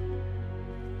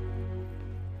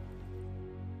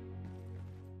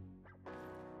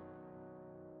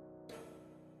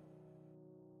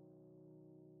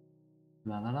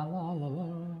 La la la la la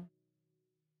la.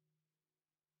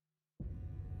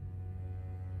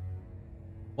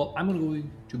 Well, I'm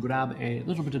going to grab a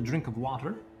little bit of drink of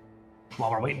water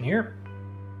while we're waiting here.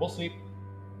 We'll see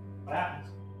what happens.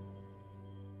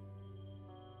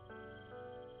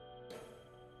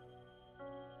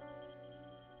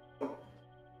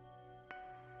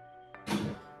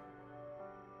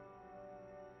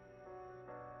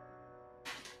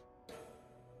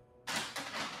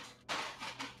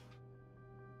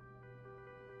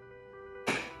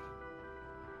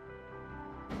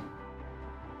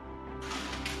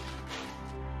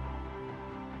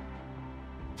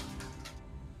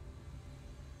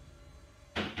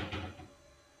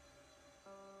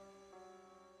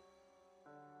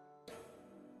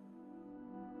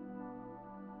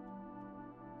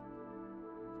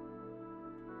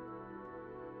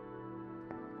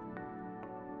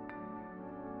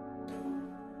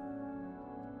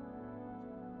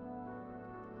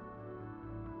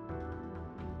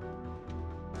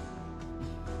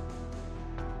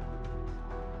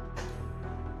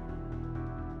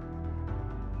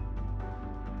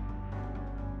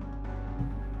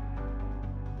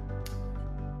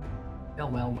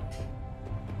 Well.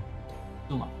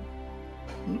 Still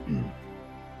nothing.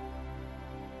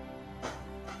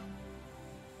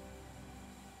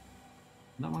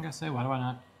 That one guy say, why do I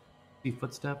not see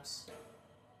footsteps?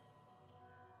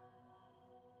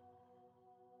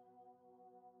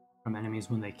 From enemies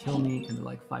when they kill me and they're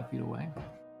like 5 feet away.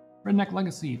 Redneck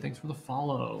Legacy, thanks for the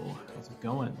follow. How's it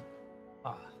going?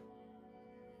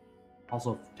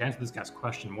 Also, to answer this guy's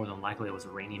question, more than likely it was a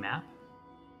rainy map.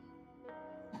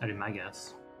 That'd be my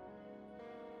guess.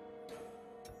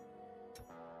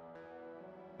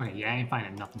 Okay, yeah, I ain't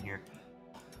finding nothing here.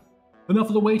 Enough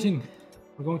of the waiting.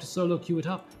 We're going to solo queue it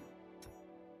up.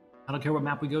 I don't care what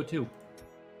map we go to.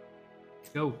 Let's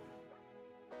go.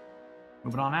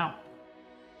 Move it on out.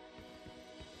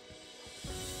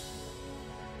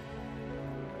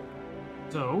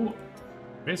 So,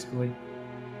 basically,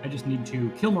 I just need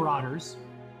to kill marauders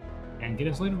and get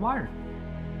insulated wire.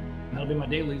 And that'll be my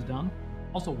dailies done.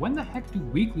 Also, when the heck do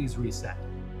weeklies reset?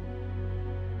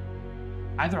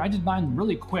 Either I did mine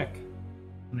really quick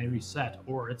when they reset,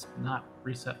 or it's not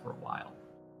reset for a while.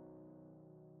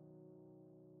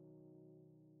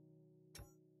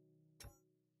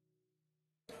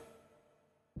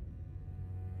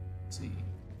 Let's see.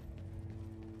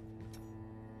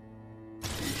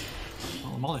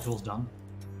 Well, the multi-tool's done.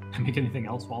 Can I make anything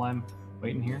else while I'm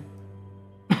waiting here?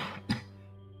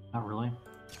 Not really.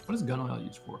 What is gun oil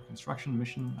used for? Construction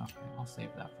mission? Okay, I'll save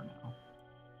that for now.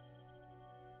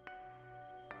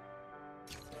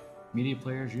 Media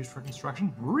players used for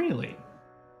construction? Really?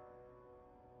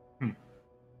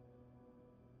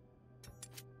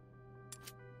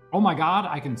 Oh my god,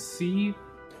 I can see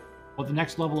what the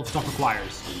next level of stuff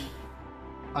requires.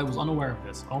 I was unaware of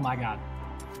this. Oh my god.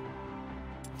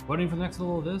 Voting for the next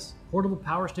level of this? Portable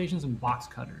power stations and box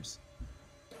cutters.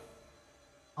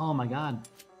 Oh my god.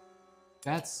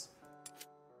 That's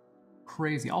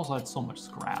crazy. Also, that's so much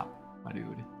scrap, my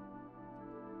dude.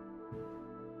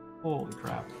 Holy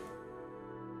crap.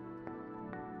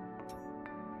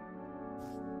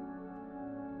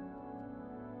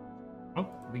 Oh,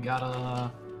 we got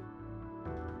a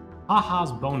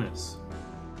Haha's bonus.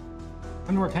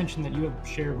 Come to our attention that you have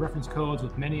shared reference codes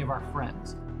with many of our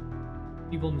friends.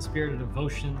 People in the spirit of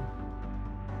devotion.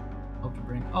 Hope to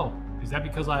bring. Oh, is that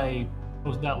because I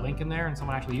posted that link in there and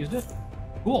someone actually used it?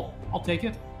 Cool, I'll take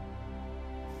it.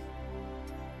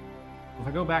 If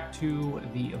I go back to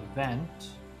the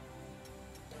event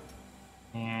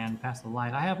and pass the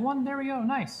light, I have one. There we go.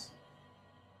 Nice.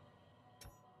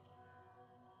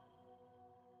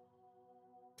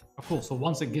 Oh, cool. So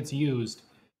once it gets used,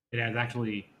 it has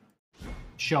actually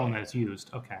shown that it's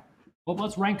used. Okay. Well,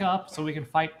 let's rank up so we can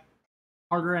fight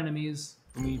harder enemies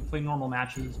when we play normal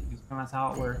matches, because that's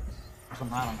how it works. Or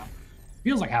something, I don't know.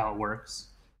 Feels like how it works.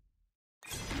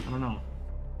 I don't know.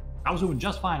 I was doing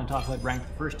just fine until I played ranked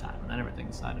the first time, and then everything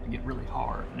decided to get really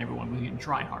hard, and everyone was getting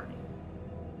try-hard.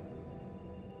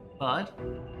 But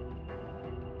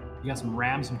you got some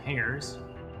rams and hares.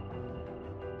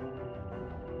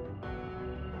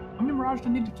 How many Mirage did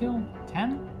I need to kill?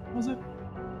 10, was it?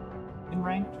 In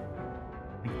ranked?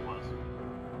 I think it was.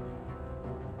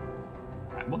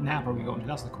 Alright, what map are we going to?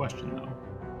 That's the question, though.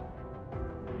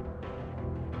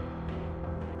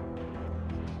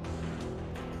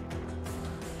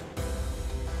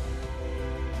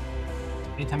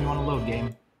 Anytime you want to load,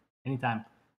 game. Anytime.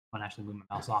 I'm going to actually move my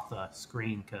mouse off the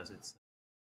screen because it's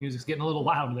music's getting a little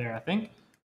loud there, I think.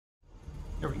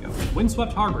 There we go.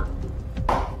 Windswept Harbor.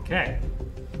 Okay.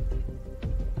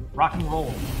 Rock and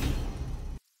roll.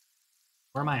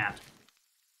 Where am I at?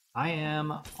 I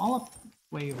am all up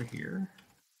way over here.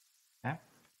 Okay.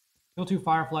 Kill 2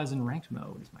 fireflies in ranked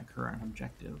mode is my current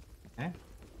objective. Okay.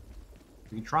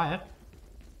 We can try it.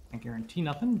 Can't guarantee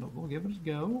nothing, but we'll give it a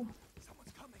go.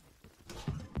 Someone's coming.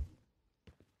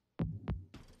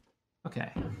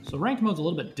 Okay, so ranked mode's a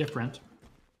little bit different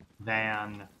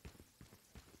than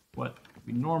what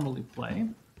we normally play.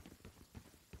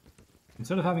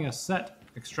 Instead of having a set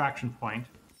extraction point,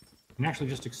 you can actually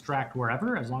just extract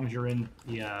wherever, as long as you're in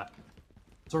the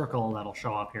circle that'll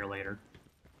show up here later.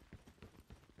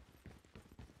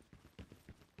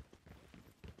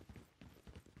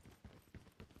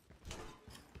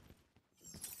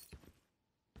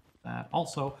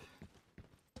 Also,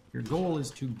 your goal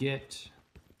is to get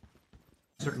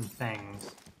certain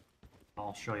things.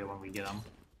 I'll show you when we get them.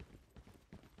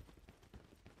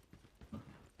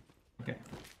 Okay.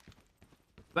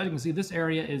 So as you can see, this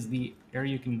area is the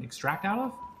area you can extract out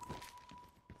of.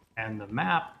 And the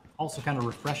map also kind of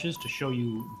refreshes to show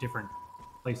you different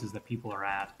places that people are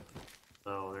at.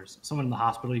 So there's someone in the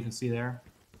hospital you can see there.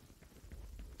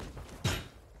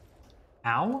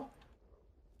 Ow.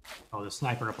 Oh, the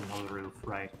sniper up on the roof,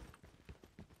 right.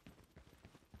 I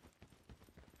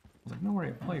was like, no way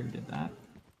a player did that.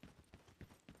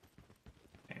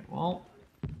 Okay, well...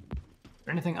 Is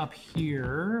there anything up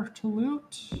here to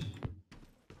loot?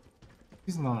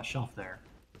 There's nothing on the shelf there.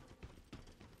 I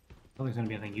don't think there's gonna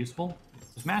be anything useful.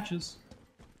 There's matches.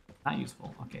 Not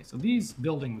useful. Okay, so these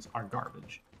buildings are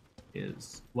garbage,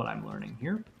 is what I'm learning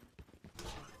here.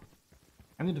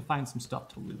 I need to find some stuff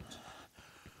to loot.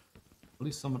 At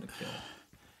least someone to kill.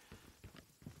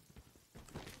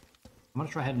 I'm gonna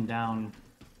try heading down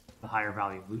the higher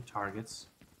value loot targets.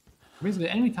 Basically,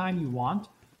 anytime you want,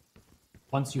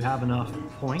 once you have enough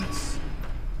points,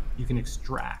 you can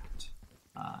extract.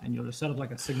 And you'll just set up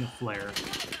like a signal flare.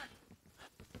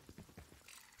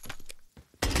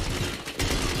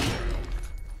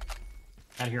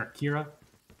 Out of here, Akira.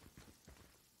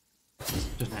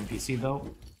 Just an NPC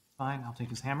though. Fine, I'll take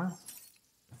his hammer.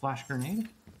 A flash grenade.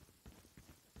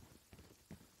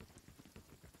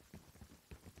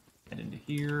 Head into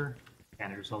here.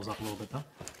 Bandage ourselves up a little bit though.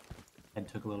 Head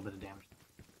took a little bit of damage.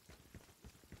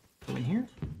 Go in here.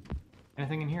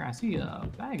 Anything in here? I see a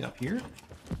bag up here.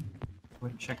 Go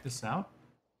ahead and check this out.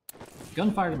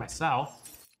 Gunfire to my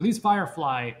south. These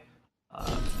firefly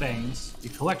things, you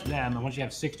collect them, and once you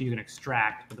have 60, you can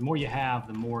extract. But the more you have,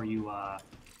 the more you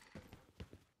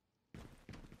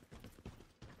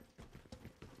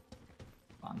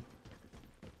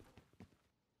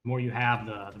the more you have,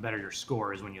 the better your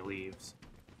score is when you leave.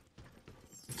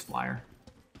 Six flyer.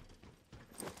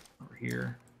 Over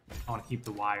here. I want to keep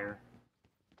the wire.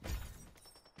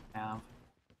 Now,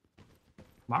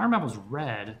 my arm map was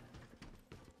red,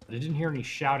 but I didn't hear any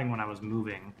shouting when I was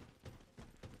moving,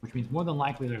 which means more than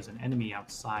likely there's an enemy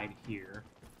outside here.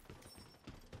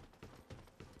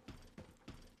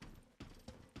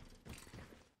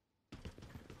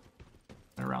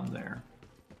 Around there.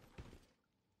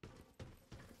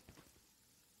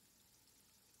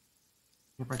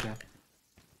 Yep, right there.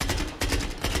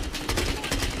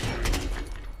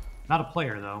 Not a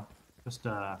player, though. Just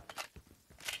a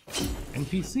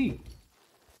NPC.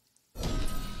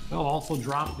 They'll also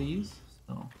drop these,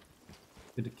 so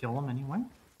good to kill them anyway.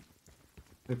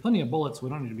 We have plenty of bullets, so we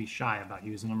don't need to be shy about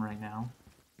using them right now.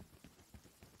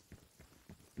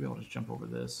 Maybe I'll just jump over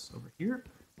this over here.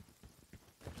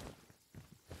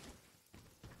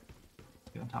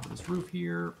 Get on top of this roof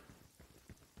here.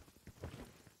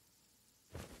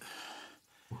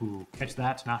 Ooh, catch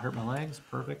that to not hurt my legs.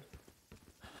 Perfect.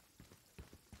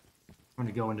 I'm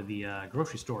going to go into the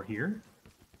grocery store here.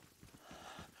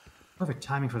 Perfect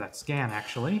timing for that scan,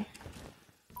 actually.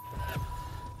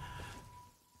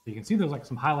 So you can see there's like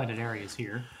some highlighted areas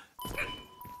here.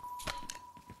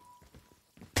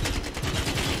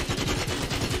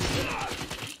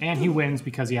 And he wins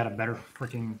because he had a better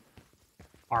freaking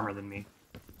armor than me.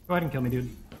 Go ahead and kill me, dude.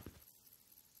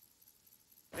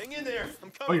 Hang in there. I'm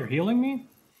coming. Oh, you're healing me?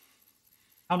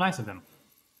 How nice of him.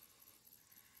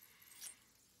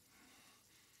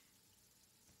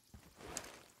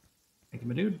 Thank you,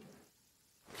 my dude.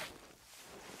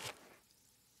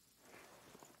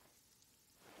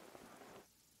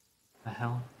 The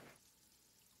hell?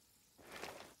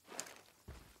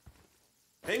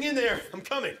 Hang in there. I'm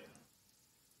coming.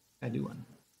 What I doing?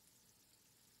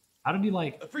 How did he,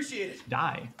 like, Appreciate it.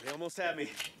 die? They almost had me.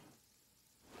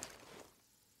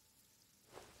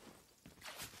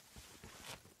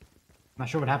 Not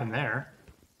sure what happened there.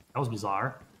 That was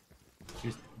bizarre. He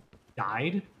just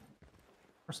died?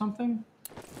 Or something?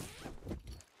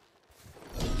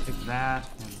 Take that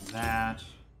and that.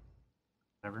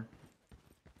 Whatever.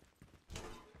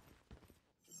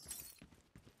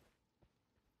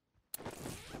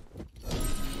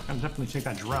 I'll definitely check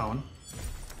that drone.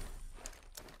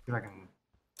 See if I can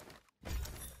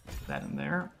put that in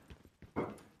there.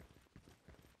 Alright,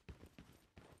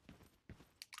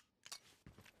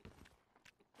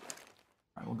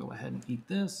 we'll go ahead and eat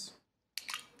this.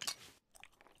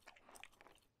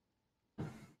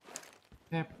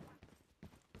 Yep.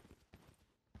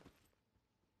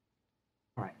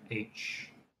 Alright, H.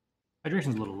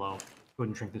 Hydration's a little low. Go ahead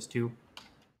and drink this too.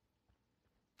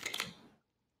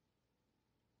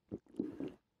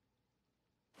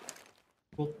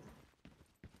 Cool.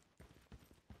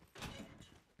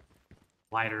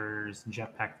 Lighters,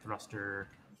 jetpack thruster.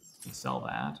 You can sell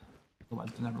that. Otherwise,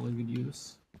 it's not really good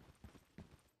use.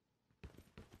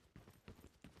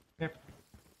 Yep.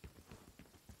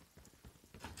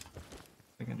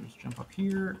 I can just jump up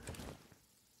here,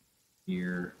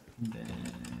 here, and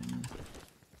then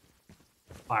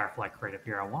firefly crate up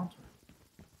here I want.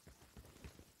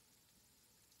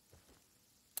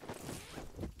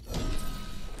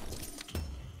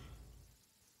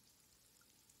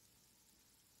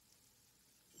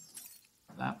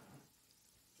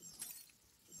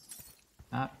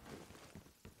 Not.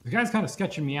 The guy's kind of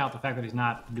sketching me out, the fact that he's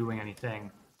not doing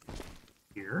anything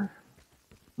here.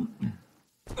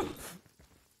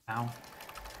 Ow.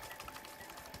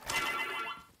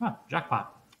 Ah,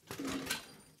 jackpot.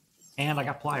 And I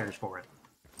got pliers for it.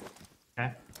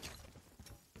 Okay.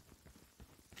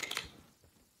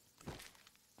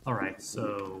 Alright,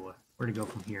 so where to go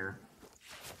from here?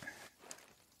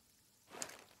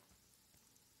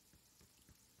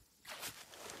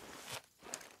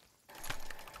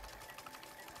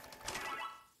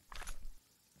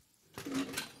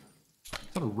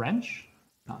 Is that a wrench?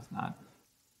 No, it's not.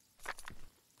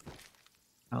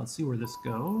 Now let's see where this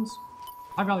goes.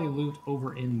 High value loot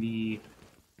over in the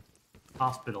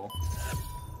hospital.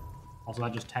 Also,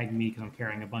 that just tagged me because I'm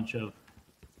carrying a bunch of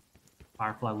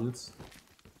Firefly loots.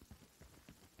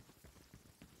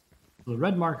 So the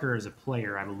red marker is a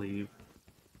player, I believe.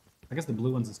 I guess the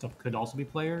blue ones and stuff could also be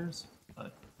players,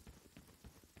 but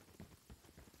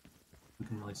who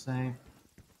can really say?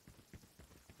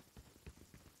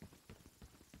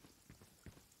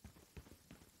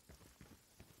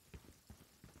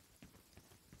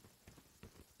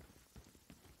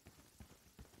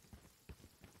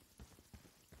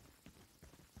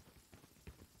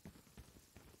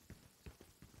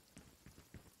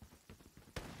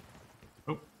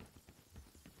 Oh.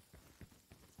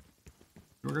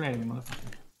 You're grenading,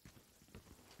 motherfucker.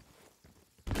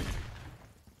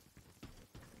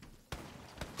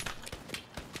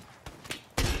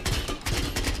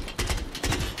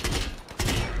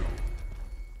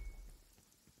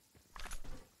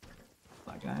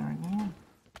 That guy right now.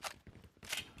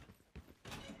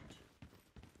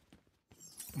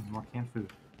 More canned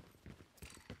food.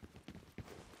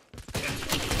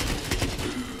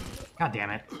 God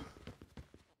damn it.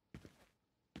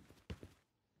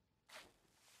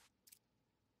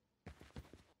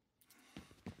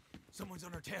 Someone's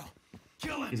on our tail.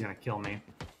 Kill him! He's gonna kill me.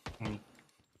 And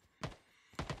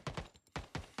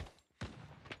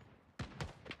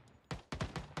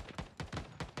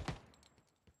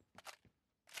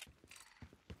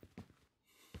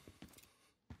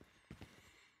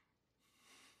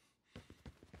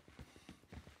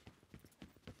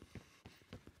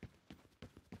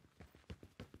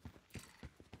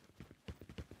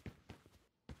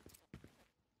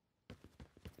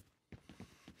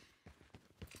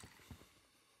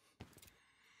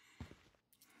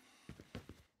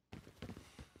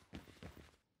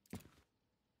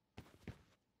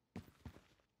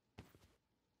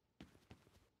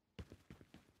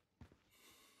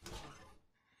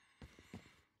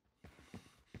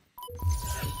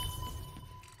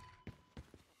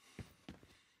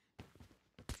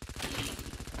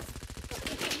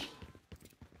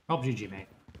oh, GG, mate.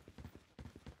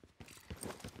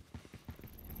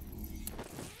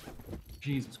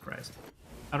 Jesus Christ.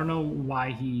 I don't know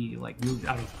why he, like, moved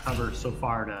out of cover so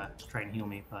far to try and heal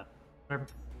me, but whatever.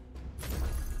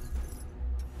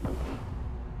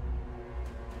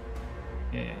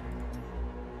 Yeah.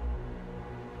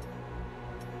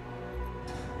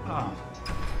 Oh.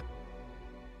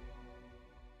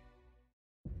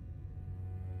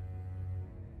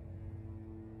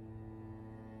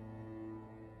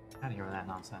 Out of here with that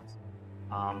nonsense.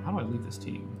 How do I leave this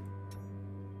team?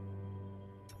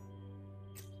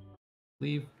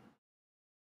 Leave.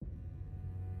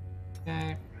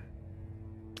 Okay.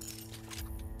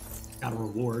 Got a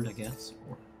reward, I guess,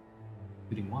 for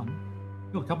shooting one.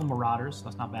 Killed a couple marauders,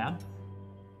 that's not bad.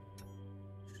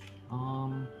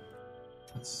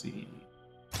 Let's see.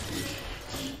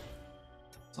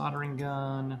 Soldering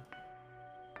gun.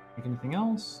 Make anything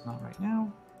else? Not right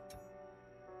now.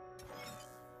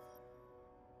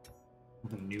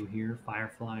 Something new here.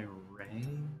 Firefly Ray.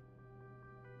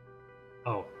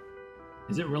 Oh.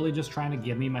 Is it really just trying to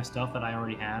give me my stuff that I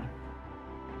already had?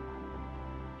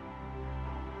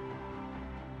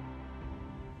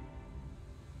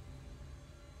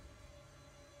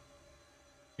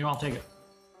 You know, I'll take it.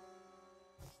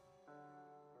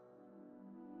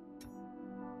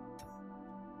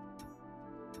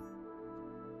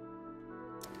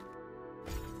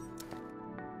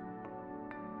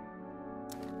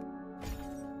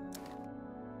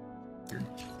 Here.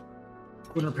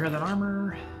 Go and repair that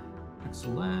armor.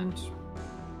 Excellent.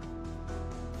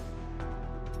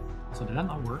 So did that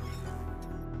not work?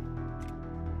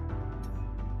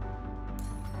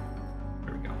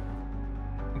 There we go.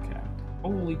 Okay.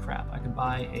 Holy crap, I could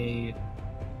buy a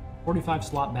 45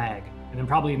 slot bag and then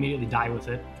probably immediately die with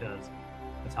it because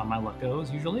that's how my luck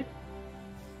goes usually.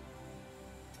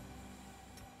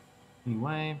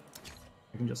 Anyway,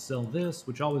 I can just sell this,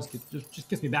 which always just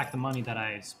gets me back the money that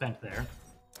I spent there.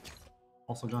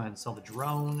 Also go ahead and sell the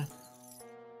drone.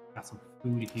 Got some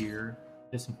food here.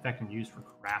 Disinfectant used for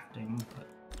crafting, but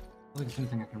I don't think there's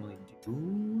anything I can really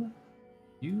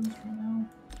use right now.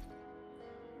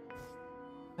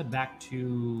 Head back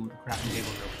to the crafting table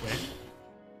real quick.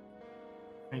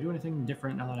 Can I do anything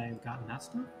different now that I've gotten that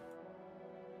stuff?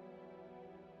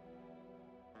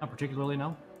 Not particularly,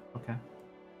 no. Okay.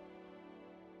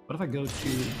 What if I go to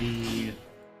the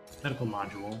medical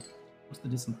module? What's the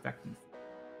disinfectant?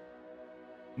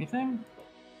 Anything?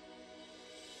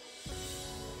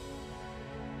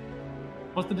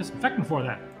 What's the disinfectant for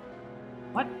then?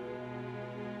 What?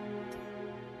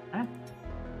 Huh?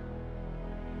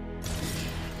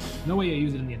 No way I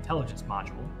use it in the intelligence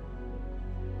module.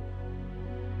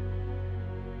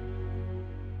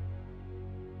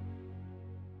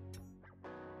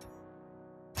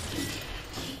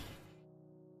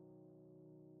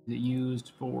 Is it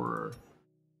used for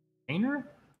container?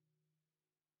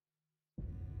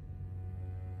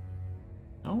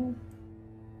 No.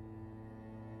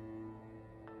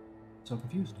 So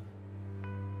confused.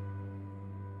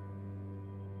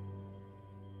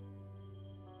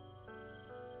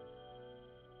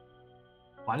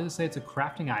 Why does it say it's a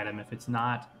crafting item if it's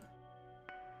not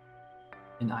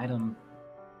an item?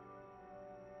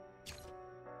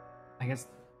 I guess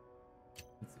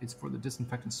it's for the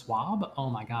disinfectant swab? Oh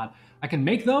my god. I can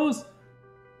make those?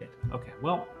 Okay,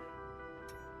 well.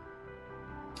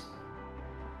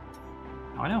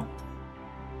 Now I know.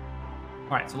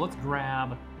 Alright, so let's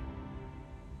grab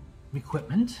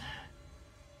equipment.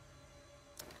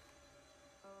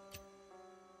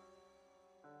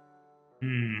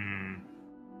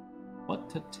 What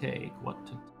to take?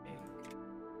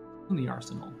 In the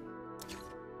arsenal.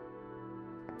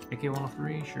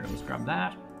 AK-103, sure, let's grab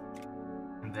that.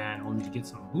 And then we'll need to get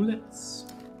some bullets.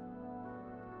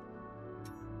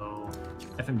 So,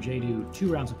 FMJ do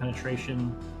 2 rounds of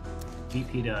penetration.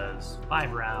 VP does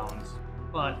 5 rounds,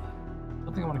 but I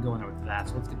don't think I want to go in there with that,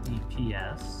 so let's get the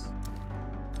PS.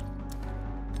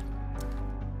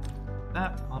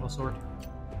 That, auto sort.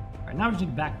 Alright, now we just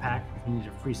need a backpack. We need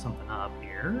to free something up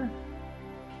here.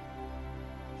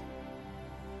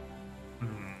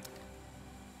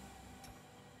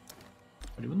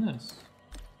 We're doing this.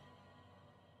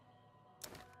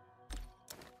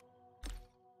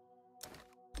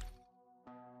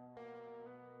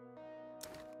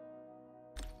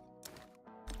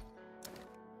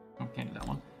 Oh, can't do that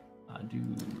one. Do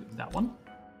that one.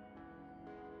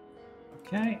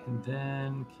 Okay, and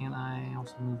then can I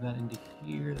also move that into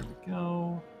here? There we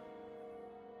go.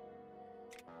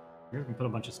 Here we can put a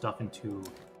bunch of stuff into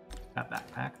that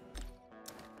backpack.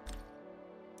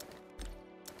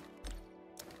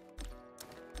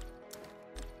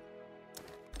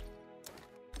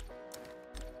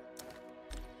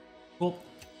 Cool.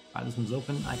 Alright, this one's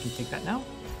open. I can take that now.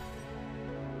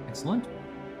 Excellent.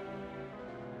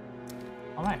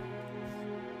 Alright.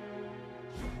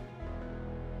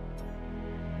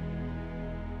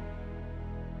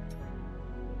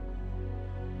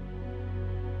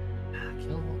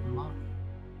 Kill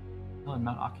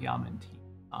Mount Akiyama and T.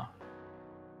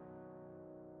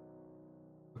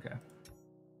 Okay.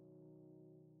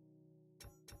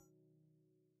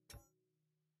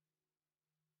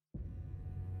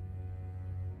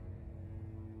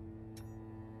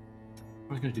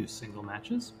 I'm just going to do single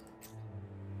matches.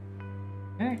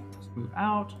 Okay, let's move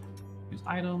out, use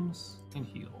items, and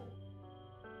heal.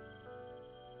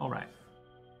 Alright.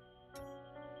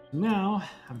 Now,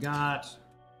 I've got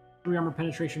 3 armor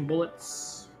penetration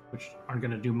bullets, which aren't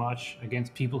going to do much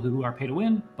against people who are pay to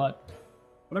win, but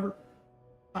whatever.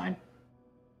 Fine.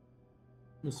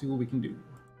 We'll see what we can do.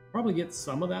 Probably get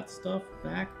some of that stuff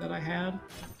back that I had,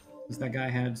 since that guy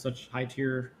had such high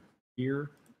tier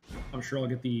gear. I'm sure I'll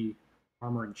get the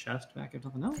armor and chest back if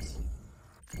nothing else.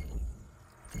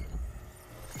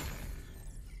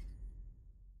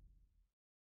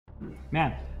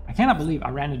 Man, I cannot believe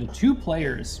I ran into 2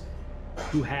 players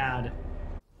who had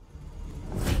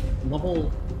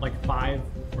level like 5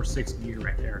 or 6 gear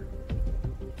right there.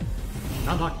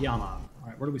 Mount Akiyama.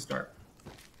 Alright, where do we start?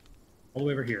 All the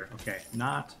way over here. Okay,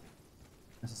 not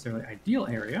necessarily ideal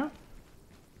area.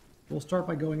 We'll start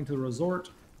by going into the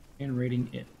resort and raiding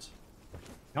it.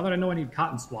 Now that I know I need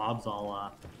cotton swabs,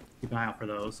 I'll keep an eye out for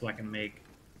those so I can make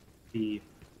the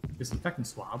disinfectant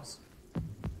swabs.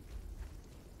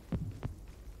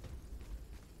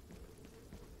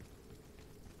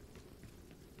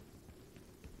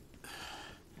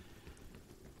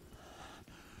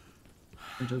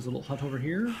 Into this little hut over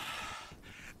here.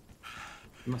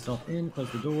 Get myself in,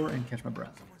 close the door, and catch my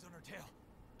breath. Someone's on our tail.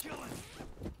 Kill it.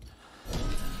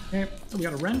 Okay, so we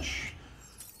got a wrench.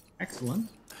 Excellent.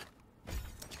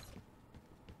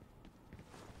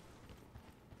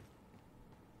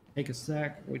 Take a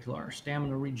sec. Wait till our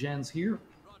stamina regens here.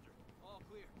 Roger. All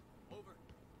clear. Over.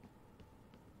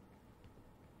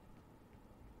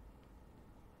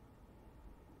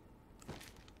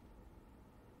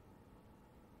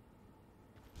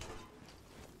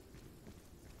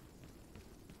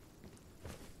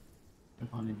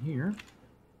 Jump on in here.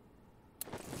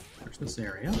 Search this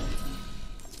area.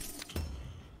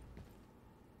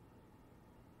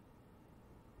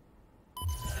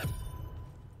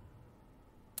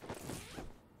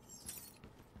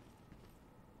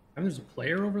 And there's a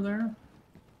player over there.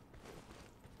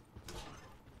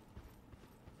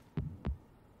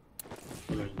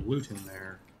 Oh, there's loot in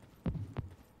there.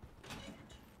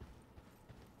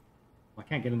 Well, I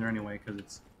can't get in there anyway because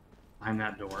it's behind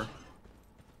that door.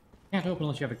 Can't open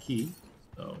unless you have a key,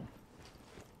 so...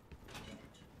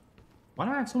 Why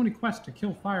do I have so many quests to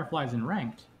kill fireflies in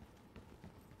ranked?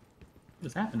 What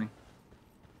is happening?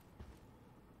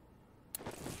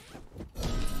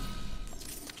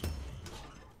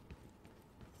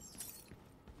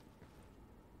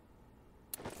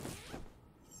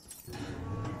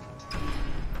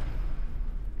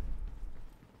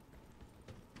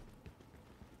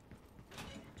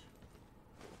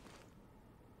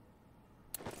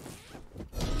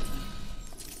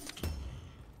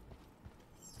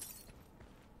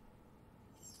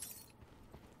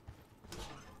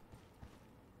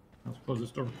 Let's close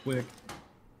this door quick.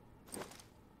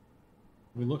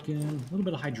 We're looking a little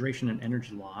bit of hydration and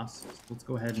energy loss. So let's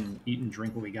go ahead and eat and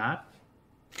drink what we got.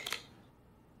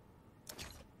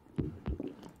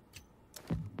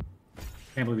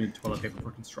 Can't believe we need toilet paper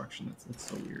for construction. That's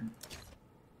so weird.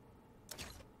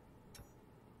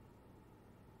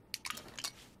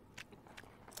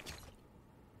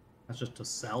 That's just to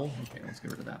sell. Okay, let's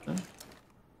get rid of that then.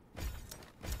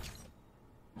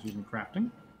 Let's use some crafting.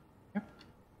 Yep.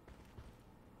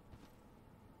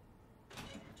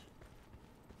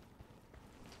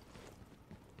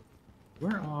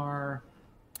 Where are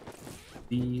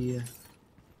the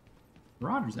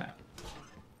marauders at?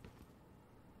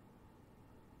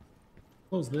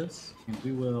 Close this, and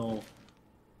we will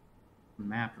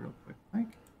map real quick,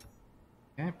 Mike.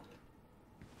 Okay.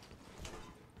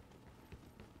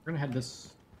 We're gonna head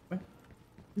this way.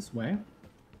 This way.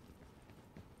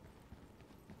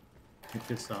 Pick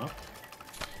this up.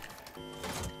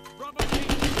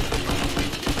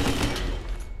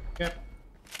 Yep.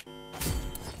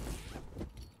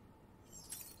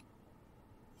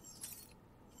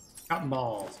 Cotton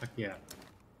balls. Heck yeah.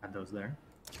 Had those there.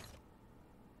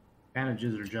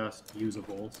 Bandages are just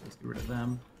usable, so let's get rid of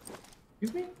them.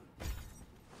 Excuse me?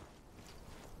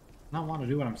 Not want to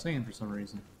do what I'm saying for some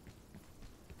reason.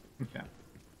 Okay.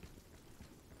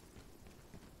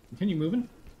 Continue moving.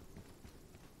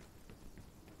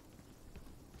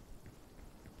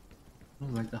 I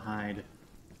don't like to hide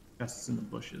chests in the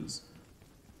bushes.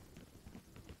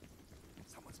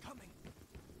 Someone's coming.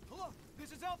 Hello,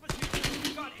 this is Alpha Team.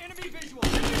 We've got enemy visual.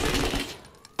 Enemy visual.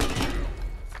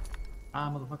 Ah,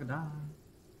 motherfucker, die.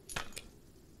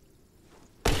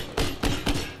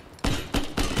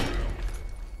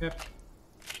 Yep.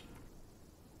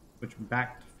 Switch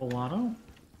back to full auto.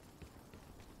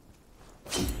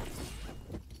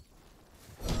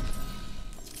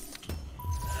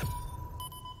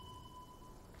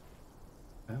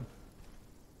 Oh.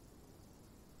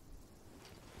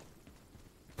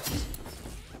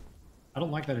 I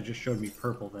don't like that it just showed me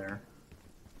purple there.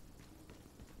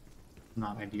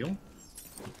 Not ideal.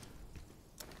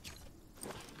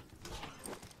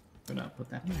 Gonna put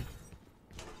that in there.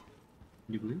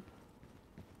 Can you believe?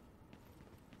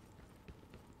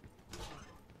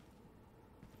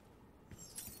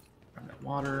 Grab that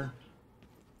water.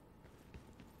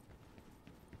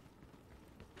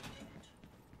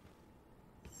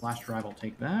 Flash drive, I'll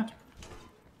take that.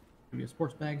 Maybe a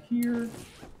sports bag here.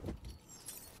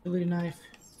 Utility knife.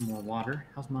 Some more water.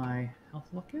 How's my health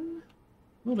looking?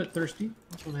 A little bit thirsty.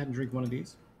 Let's go ahead and drink one of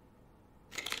these.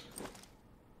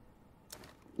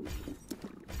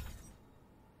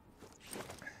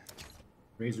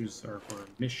 Razors are for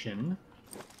mission.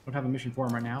 Don't have a mission for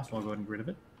them right now, so I'll go ahead and get rid of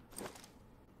it.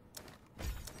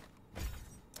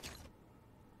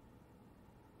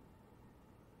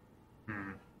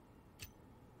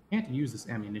 Can't use this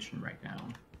ammunition right now.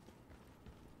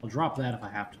 I'll drop that if I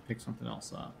have to pick something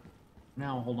else up.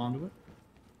 Now I'll hold on to it.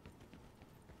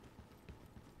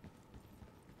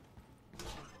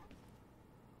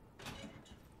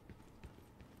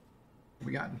 What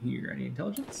we got in here? Any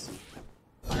intelligence?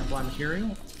 Firefly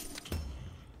material.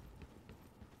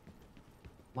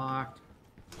 Locked.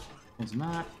 This one's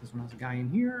not. This one has a guy in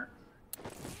here.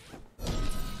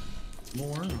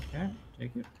 More. Okay,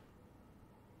 take it.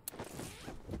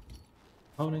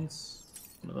 components.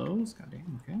 One of those.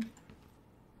 Goddamn. Okay.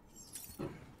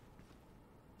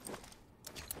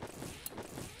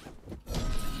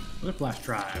 Another flash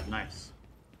drive. Nice.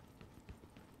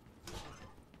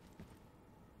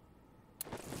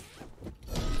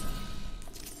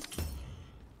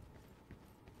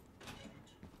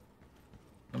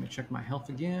 Let me check my health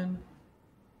again.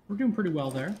 We're doing pretty well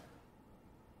there.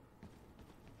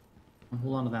 I'll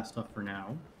hold on to that stuff for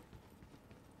now.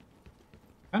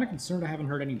 Kind of concerned I haven't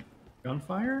heard any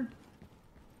gunfire.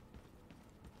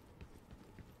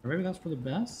 Or maybe that's for the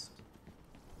best.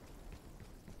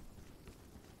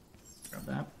 Grab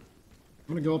that. I'm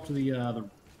gonna go up to the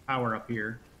tower up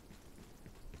here.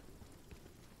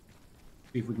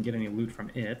 See if we can get any loot from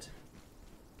it.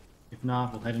 If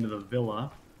not, we'll head into the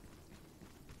villa.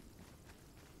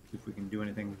 See if we can do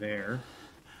anything there.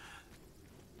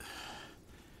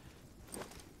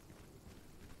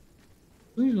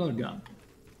 We need another gun.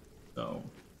 So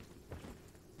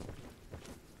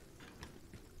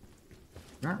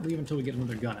we aren't leaving until we get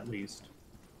another gun at least.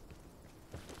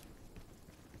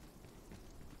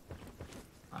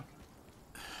 Okay.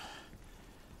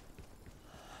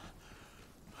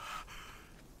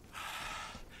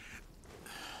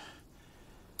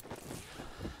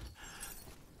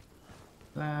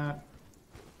 That.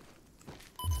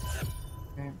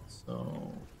 Okay,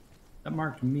 so that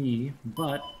marked me,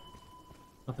 but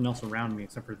nothing else around me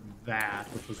except for that,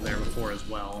 which was there before as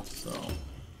well, so I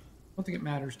don't think it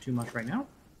matters too much right now.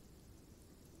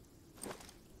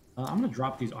 I'm going to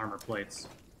drop these armor plates.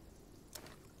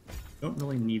 Don't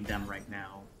really need them right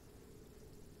now.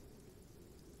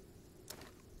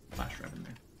 Flash drive in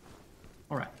there.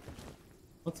 Alright.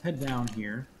 Let's head down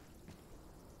here.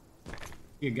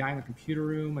 See a guy in the computer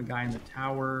room, a guy in the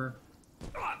tower.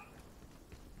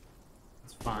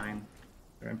 That's fine.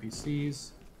 They're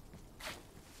NPCs.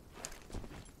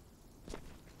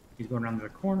 He's going around the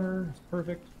corner. It's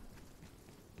perfect.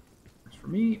 Works for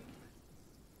me.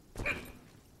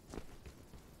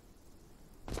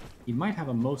 He might have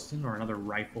a Mosin or another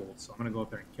rifle, so I'm going to go up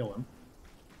there and kill him.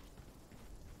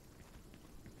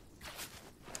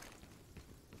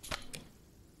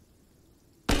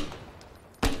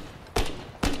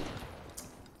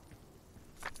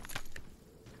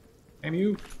 Damn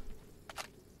you!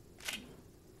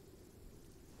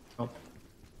 Oh,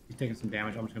 he's taking some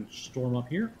damage. I'm just going to storm up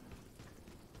here.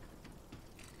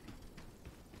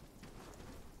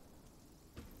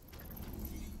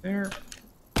 There.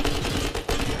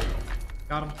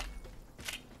 Got him.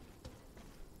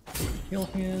 Kill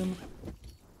him.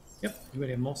 Yep, you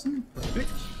already have Molson.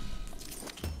 Perfect.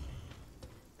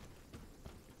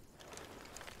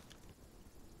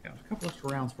 Got a couple extra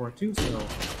rounds for it too, so...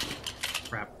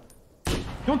 Crap.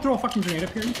 Don't throw a fucking grenade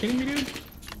up here, are you kidding me, dude?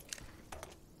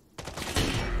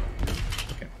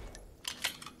 Okay.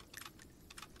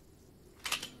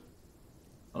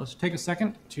 Let's take a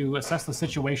second to assess the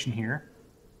situation here.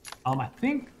 I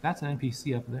think that's an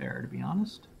NPC up there, to be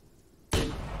honest.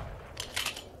 Can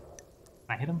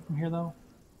I hit him from here, though?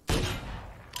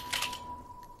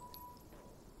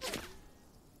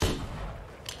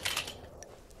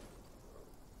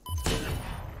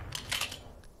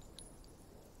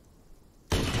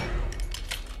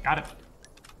 Got it.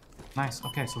 Nice.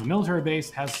 Okay, so the military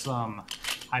base has some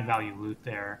high-value loot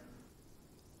there.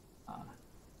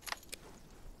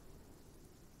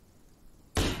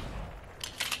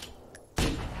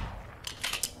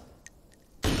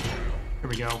 Here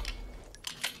we go.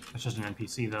 That's just an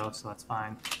NPC though, so that's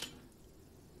fine.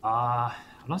 I'm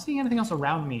not seeing anything else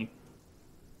around me.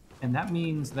 And that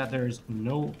means that there's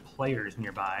no players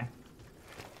nearby.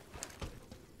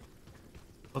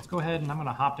 Let's go ahead and I'm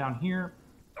gonna hop down here.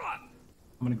 I'm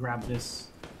gonna grab this.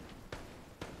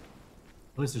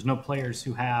 At least there's no players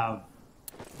who have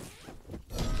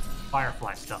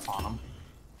Firefly stuff on them.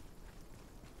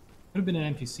 Could have been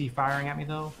an NPC firing at me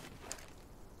though.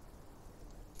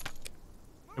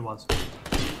 It was.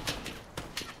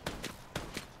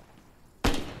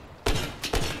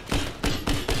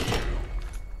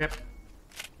 Yep.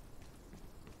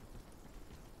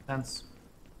 Sense.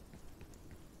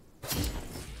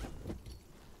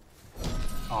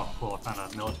 Oh, cool. I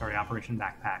found a military operation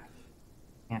backpack.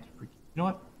 Can't freak. You know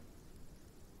what?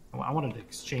 I wanted to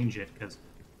exchange it, because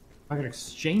if I could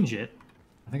exchange it,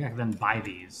 I think I could then buy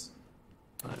these.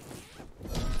 But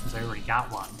since I already got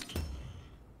one.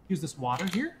 Use this water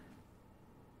here.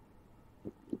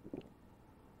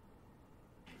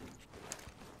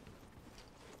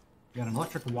 We got an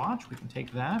electric watch. We can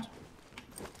take that.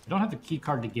 I don't have the key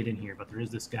card to get in here, but there is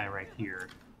this guy right here.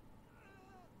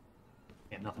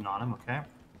 Yeah, nothing on him. Okay.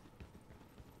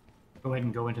 Go ahead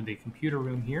and go into the computer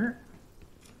room here.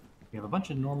 We have a bunch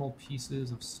of normal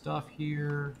pieces of stuff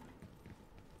here.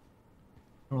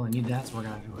 Don't really need that, so we're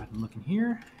gonna go ahead and look in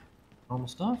here. Normal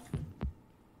stuff.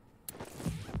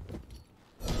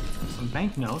 Some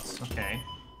banknotes. Okay.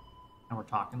 Now we're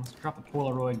talking. Let's drop the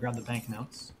Polaroid, grab the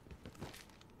banknotes.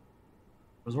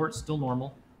 Resort's still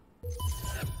normal.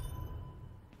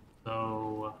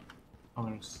 So, oh,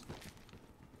 there's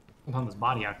on this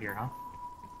body out here, huh?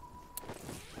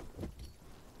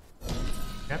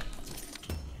 Okay.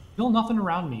 Still nothing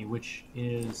around me, which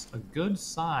is a good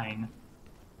sign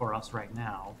for us right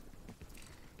now.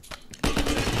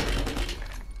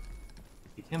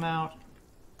 Take him out.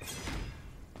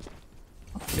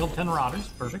 Oh, killed 10 Marauders,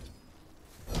 perfect.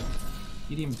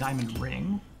 Medium diamond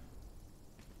ring.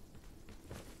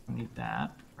 I need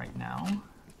that right now.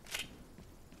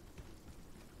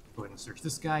 Go ahead and search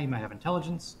this guy. He might have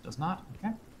intelligence. Does not.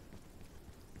 Okay.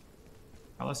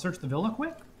 Let's search the villa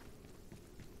quick.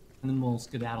 And then we'll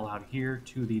skedaddle out here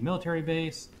to the military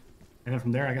base. And then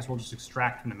from there, I guess we'll just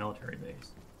extract from the military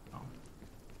base. So.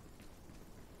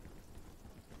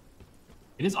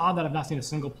 It is odd that I've not seen a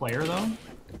single player, though.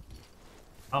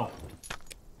 Oh.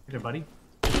 Hey there, buddy.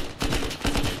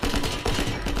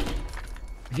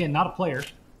 Again, not a player.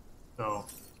 So,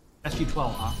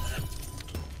 SG-12, huh?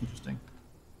 Interesting.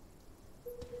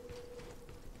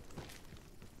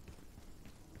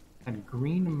 And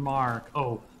green mark.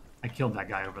 Oh, I killed that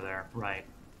guy over there. Right.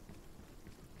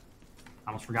 I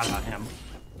almost forgot about him.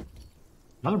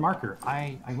 Another marker.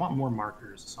 I want more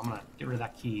markers, so I'm going to get rid of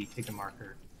that key, take the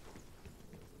marker.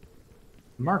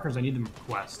 The markers, I need them for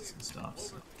quests and stuff.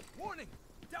 So. Warning!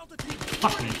 Delta team.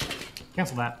 Fuck me.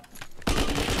 Cancel that.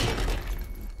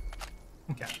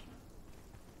 Okay.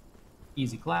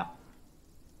 Easy clap.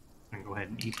 I'm going to go ahead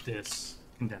and eat this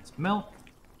condensed milk.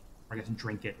 Or I guess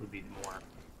drink it would be the more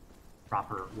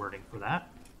proper wording for that.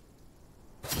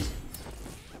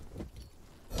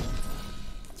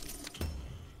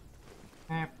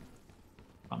 Okay.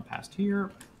 Run past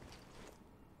here.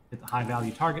 Hit the high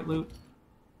value target loot.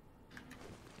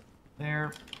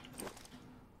 There.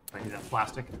 I need that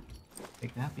plastic.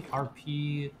 Take that. The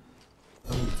RP.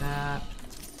 Need that.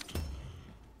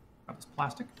 Grab this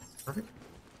plastic. Perfect.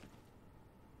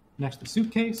 Next, the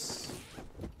suitcase.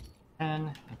 10.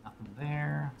 And nothing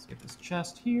there. Let's get this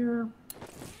chest here.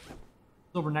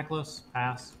 Silver necklace.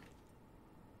 Pass.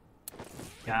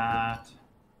 Got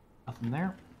nothing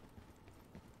there.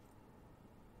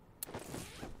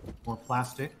 More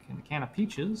plastic and a can of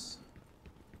peaches.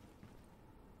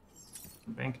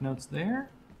 Some banknotes there.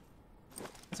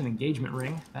 That's an engagement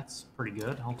ring. That's pretty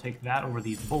good. I'll take that over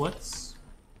these bullets.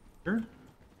 Sure.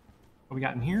 What we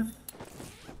got in here?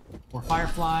 More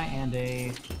firefly and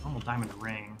a normal diamond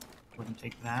ring. Wouldn't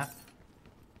take that.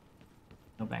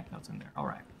 No banknotes in there. All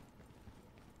right.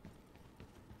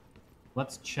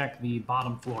 Let's check the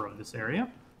bottom floor of this area.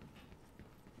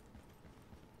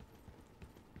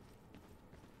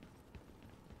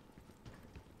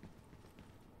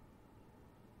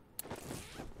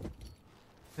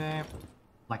 Okay,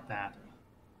 like that.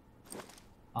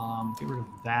 Get rid of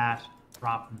that.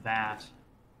 Drop that.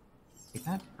 Take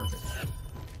that. Perfect.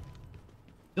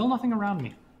 Still nothing around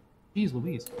me. Jeez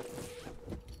Louise.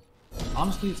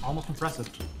 Honestly, it's almost impressive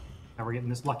that we're getting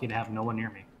this lucky to have no one near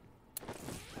me.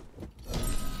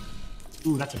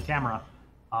 Ooh, that's a camera.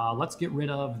 Let's get rid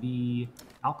of the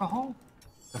alcohol.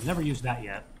 I've never used that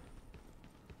yet.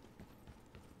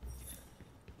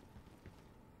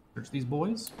 Search these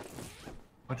boys.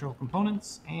 Electrical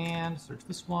components, and search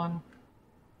this one.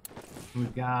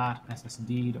 We've got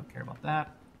SSD, don't care about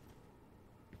that.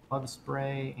 Bug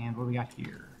spray, and what do we got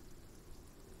here?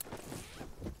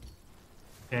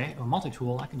 Okay, a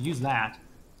multi-tool, I could use that.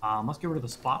 Let's get rid of the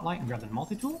spotlight and grab the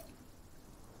multi-tool.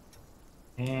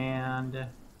 And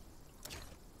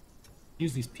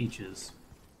use these peaches.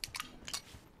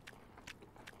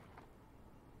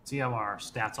 See how our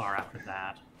stats are after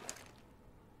that.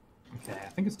 Okay, I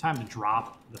think it's time to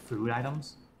drop the food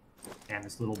items and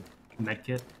this little med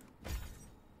kit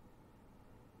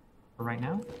for right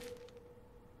now.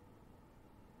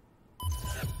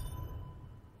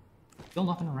 Still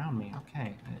nothing around me.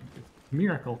 Okay,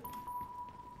 miracle.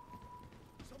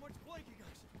 Someone's flanking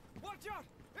us. Watch out!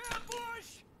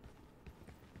 Ambush!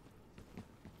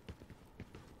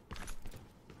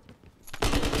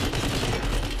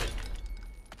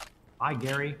 Bye,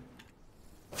 Gary.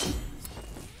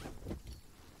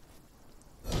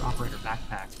 Operator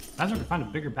backpack. I was going to find a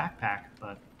bigger backpack,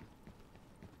 but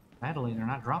sadly they're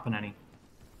not dropping any.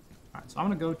 Alright, so I'm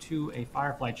going to go to a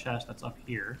firefly chest that's up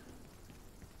here.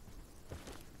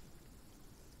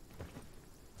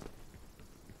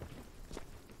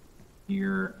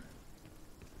 Here.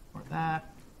 Or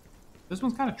that. This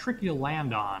one's kind of tricky to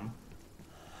land on.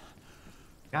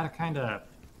 Gotta kind of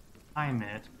time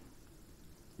it.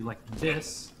 Do like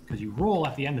this, because you roll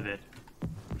at the end of it,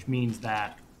 which means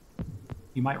that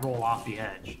you might roll off the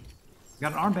edge. We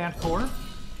got an armband core.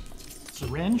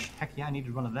 Syringe. Heck yeah, I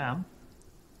needed one of them.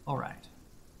 Alright.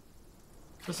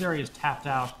 This area is tapped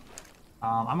out.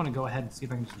 I'm going to go ahead and see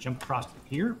if I can just jump across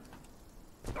here.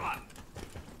 How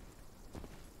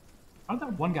did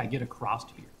that one guy get across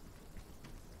here?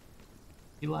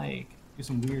 He, like, do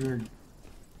some weird...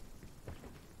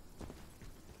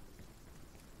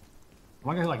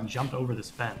 One guy, like, jumped over this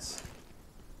fence.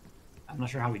 I'm not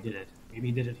sure how he did it. Maybe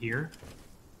he did it here.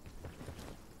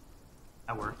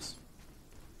 That works.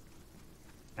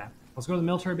 Okay. Let's go to the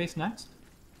military base next.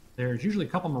 There's usually a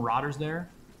couple marauders there.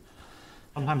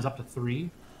 Sometimes up to 3.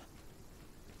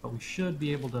 But we should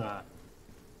be able to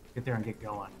get there and get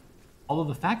going.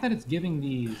 Although the fact that it's giving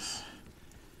these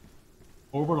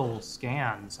orbital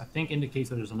scans, I think indicates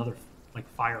that there's another, like,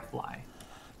 firefly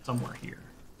somewhere here.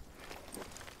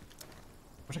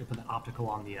 Wish I could put that optical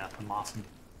on the Mawson.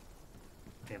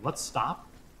 Okay, let's stop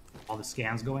while the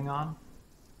scan's going on.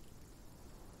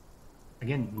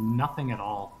 Again, nothing at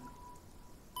all.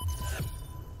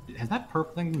 Has that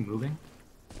perp thing been moving?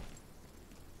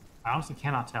 I honestly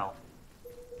cannot tell.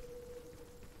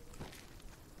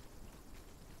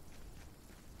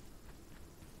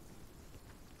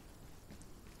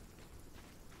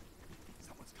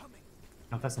 Someone's coming.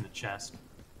 No, that's in the chest.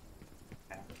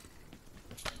 Okay.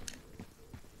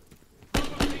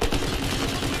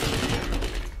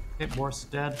 Okay, Boris is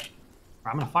dead.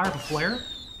 I'm gonna fire up a flare.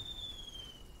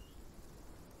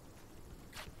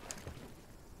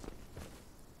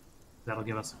 That'll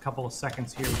give us a couple of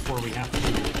seconds here before we have to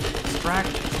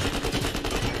extract.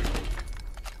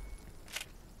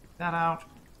 That out.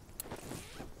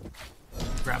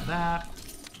 Grab that.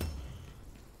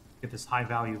 Get this high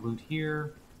value loot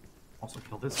here. Also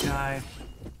kill this guy.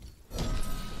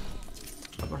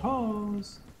 Other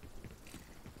hose.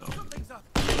 So, Something's up.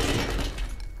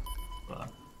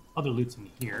 other loot's in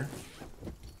here.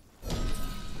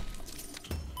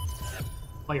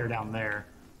 Player down there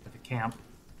at the camp.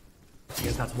 I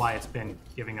guess that's why it's been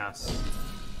giving us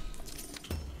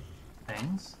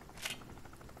things.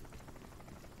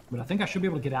 But I think I should be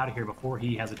able to get out of here before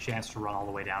he has a chance to run all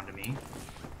the way down to me.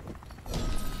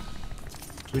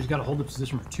 We just gotta hold the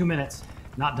position for 2 minutes,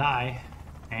 not die,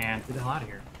 and get the hell out of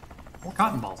here. More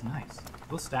cotton balls, nice.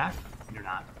 Will stack? They're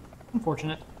not.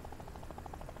 Unfortunate.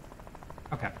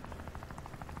 Okay.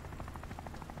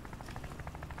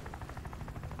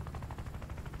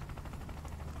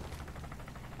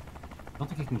 I don't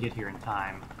think he can get here in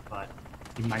time, but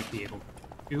he might be able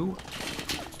to.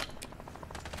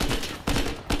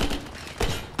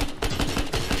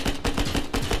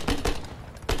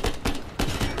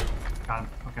 Got him.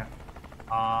 Okay.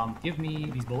 Give me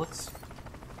these bullets.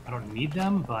 I don't need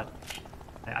them, but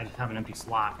I just have an empty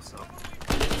slot, so.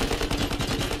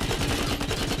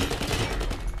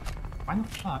 Why the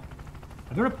fuck?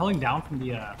 Are they rappelling down from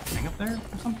the thing up there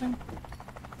or something?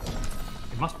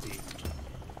 It must be.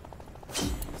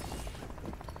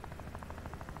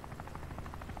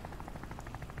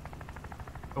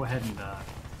 Go ahead and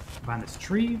find this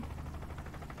tree.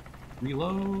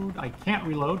 Reload. I can't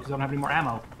reload because I don't have any more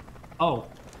ammo. Oh.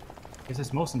 Guess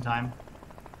it's most in time.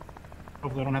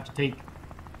 Hopefully I don't have to take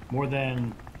more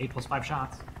than 8 plus 5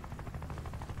 shots.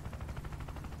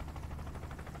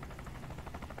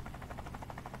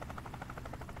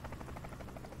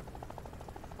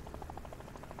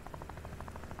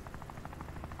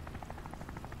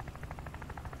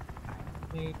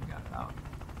 We got about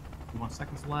 1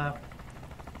 seconds left.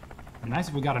 It'd be nice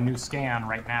if we got a new scan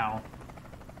right now.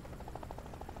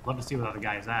 Love to see where the other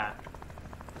guy is at.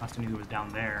 Must have knew he was down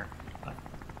there, but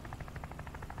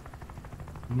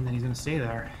I mean that he's gonna stay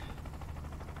there.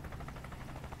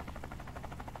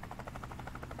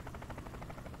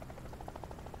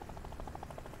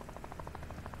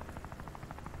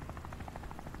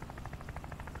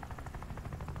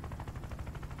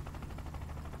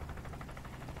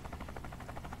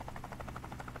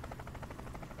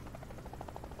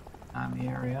 On the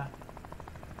area.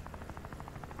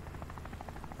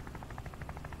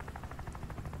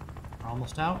 We're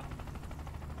almost out.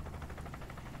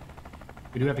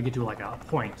 We do have to get to like a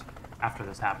point after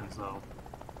this happens though.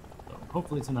 So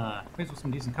hopefully it's in a place with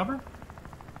some decent cover.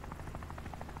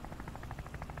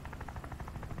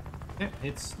 Okay,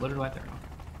 it's literally right there.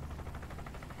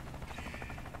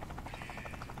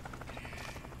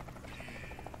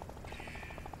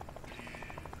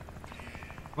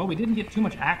 Well, we didn't get too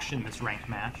much action this ranked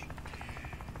match.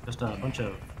 Just a bunch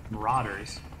of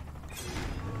marauders.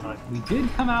 But we did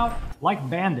come out like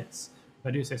bandits, if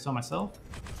I do say so myself.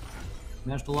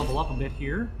 Managed to level up a bit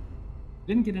here.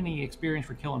 Didn't get any experience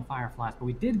for killing fireflies, but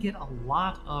we did get a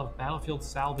lot of battlefield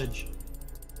salvage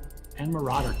and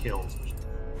marauder kills.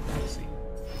 Let's see.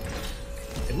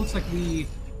 It looks like we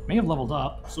may have leveled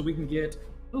up, so we can get...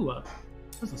 Ooh,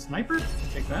 there's a sniper?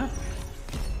 Take that.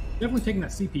 Definitely taking that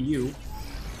CPU.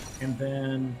 And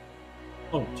then...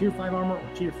 Oh, tier 5 armor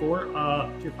or tier 4?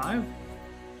 Tier 5?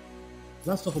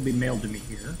 That stuff will be mailed to me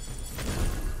here.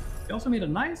 We also made a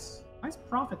nice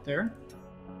profit there.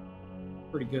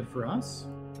 Pretty good for us.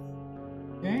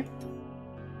 Okay.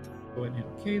 Go ahead and hit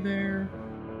OK there.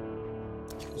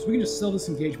 So we can just sell this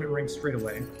engagement ring straight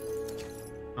away.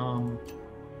 I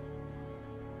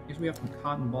guess we have some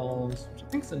cotton balls, which I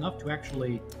think is enough to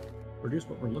actually produce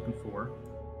what we're looking for.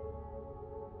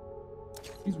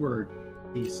 These were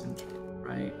decent,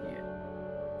 right? Yeah.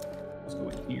 Let's go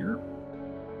in here.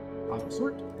 Toggle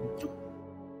sort.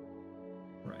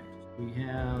 Right. We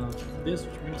have this,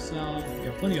 which we're going to sell. We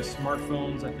have plenty of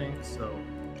smartphones, I think, so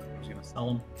I'm just going to sell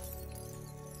them.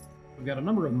 We've got a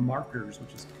number of markers,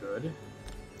 which is good.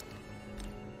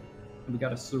 And we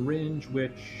got a syringe,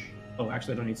 which... Oh,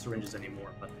 actually, I don't need syringes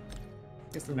anymore, but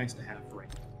I guess they're nice to have right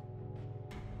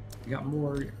now. We got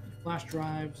more flash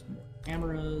drives, more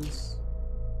cameras,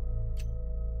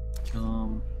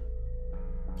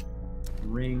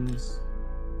 rings,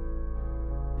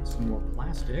 and some more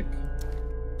plastic.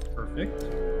 Perfect.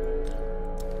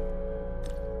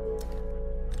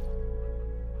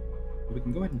 We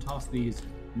can go ahead and toss these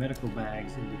medical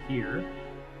bags into here.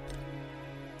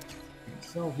 And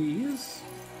sell these.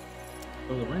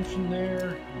 Throw the wrench in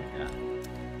there. Oh my god.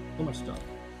 So much stuff.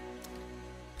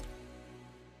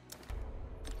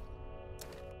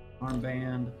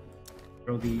 Armband.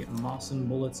 Throw the Mosin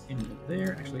bullets into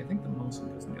there. Actually, I think the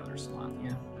Mosin goes in the other slot,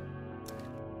 yeah.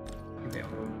 Okay, I'll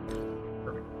go.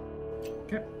 Perfect.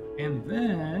 Okay. And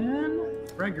then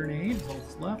frag grenade is all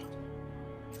that's left.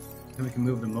 Then we can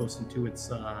move the Mosin to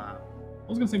its I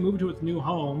was gonna say move it to its new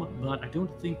home, but I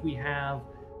don't think we have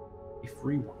a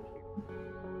free one here.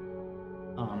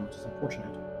 Which is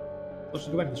unfortunate. Let's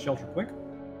just go back to the shelter quick.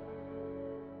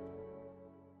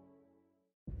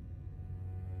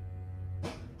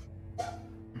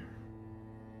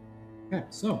 Okay,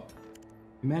 so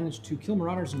we managed to kill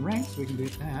marauders in rank, so we can do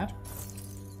that.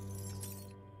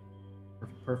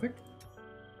 Perfect, perfect.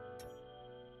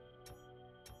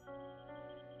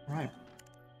 Alright.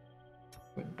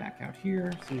 Go ahead and back out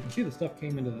here. So you can see the stuff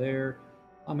came into there.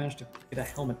 I managed to get a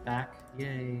helmet back.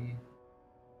 Yay.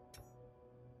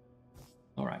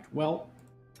 Alright, well.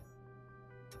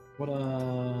 What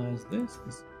is this?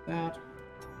 This is that.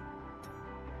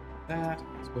 That.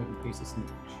 Let's go ahead and paste this in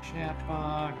the chat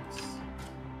box.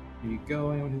 There you go,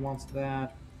 anyone who wants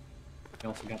that. We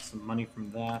also got some money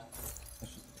from that.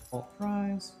 That's just the default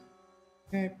prize.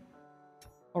 Okay.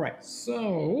 Alright,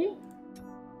 so...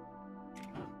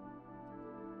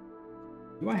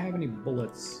 Do I have any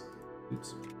bullets?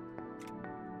 Oops.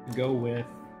 To go with...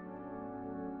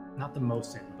 Not the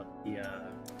Mosin, but the...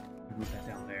 move that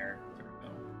down there. There we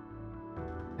go.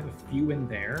 I have a few in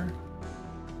there.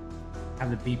 I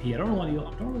have the BP. I don't really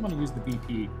want to use the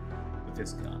BP with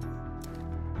this gun.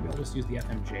 Maybe I'll just use the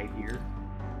FMJ here.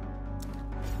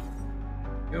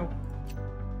 There we go.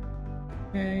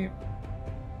 Okay.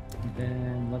 And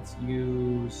then let's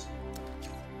use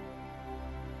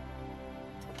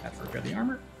that for repair the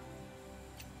armor.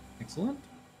 Excellent.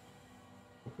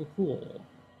 Cool, cool.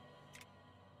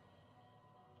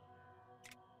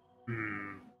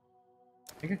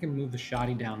 I think I can move the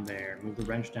shoddy down there, move the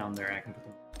wrench down there, and I can put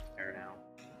them there now.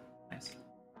 Nice.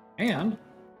 And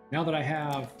now that I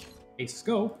have a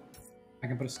scope, I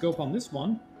can put a scope on this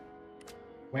one.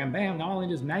 Wham bam, not only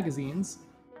just magazines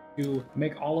to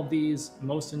make all of these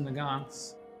Mosin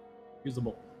Nagants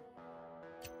usable.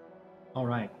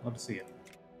 Alright, love to see it.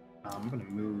 I'm gonna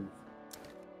move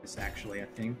this actually, I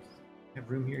think. I have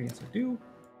room here? Yes, I do.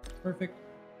 Perfect.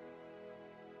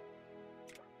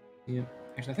 Yeah.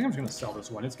 Actually, I think I'm just going to sell this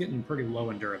one. It's getting pretty low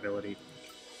in durability.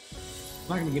 It's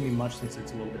not going to give me much since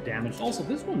it's a little bit damaged. Also,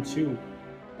 this one, too,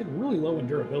 it's really low in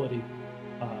durability.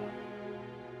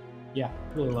 Yeah,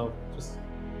 really low. Just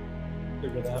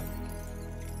figure that.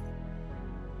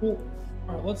 Cool.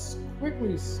 Alright, let's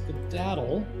quickly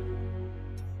skedaddle.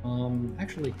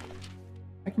 Actually,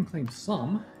 I can claim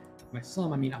some. By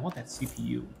some, I mean I want that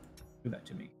CPU. Give that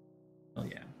to me. Oh,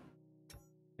 yeah.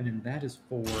 And then that is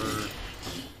for...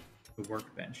 the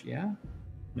workbench, yeah?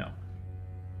 No.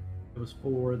 It was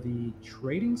for the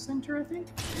trading center, I think?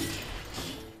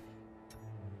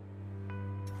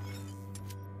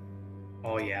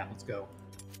 Oh yeah, let's go.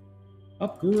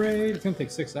 Upgrade. It's gonna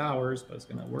take 6 hours, but it's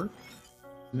gonna work.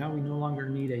 Now we no longer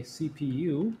need a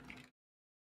CPU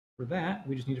for that.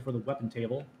 We just need it for the weapon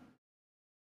table.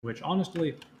 Which,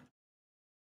 honestly,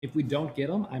 if we don't get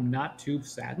them, I'm not too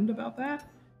saddened about that.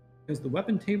 Because the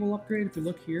weapon table upgrade, if you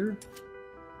look here,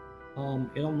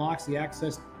 it unlocks the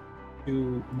access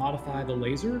to modify the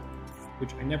laser,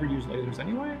 which I never use lasers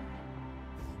anyway.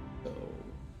 So,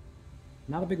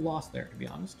 not a big loss there, to be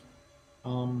honest.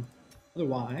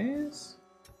 Otherwise,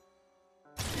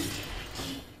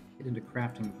 get into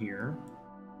crafting here.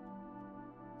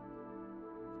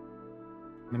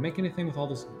 Can I make anything with all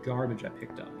this garbage I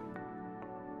picked up?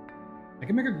 I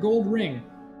can make a gold ring.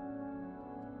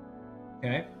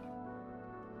 Okay.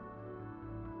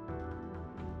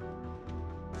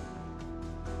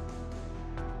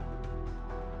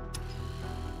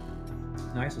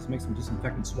 Nice, let's make some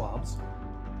disinfectant swabs.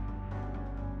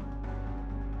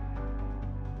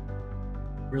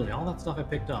 Really, all that stuff I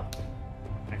picked up.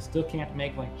 I still can't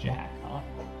make like jack, huh?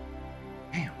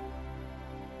 Damn.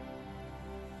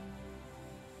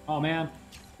 Oh man,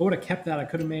 if I would have kept that, I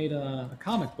could have made a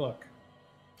comic book.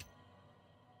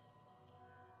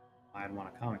 I didn't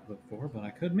want a comic book for, but I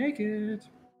could make it.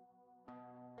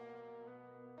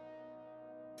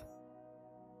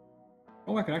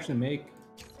 Oh, I could actually make...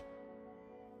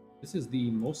 This is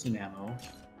the Mosin ammo.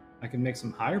 I can make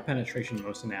some higher penetration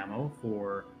Mosin ammo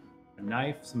for a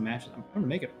knife, some matches. I'm going to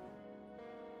make it.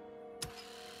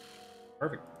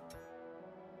 Perfect.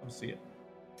 Let's see it.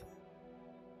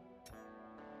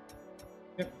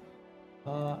 Yep.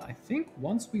 I think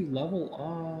once we level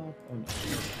up... Oh no.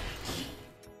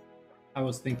 I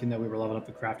was thinking that we were leveling up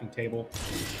the crafting table.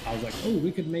 I was like, oh,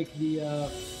 we could make the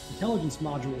intelligence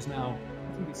modules now.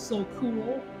 It's going to be so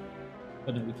cool.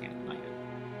 But no, we can't. Not yet.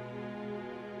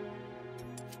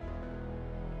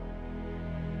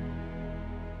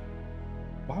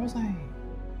 Why was I...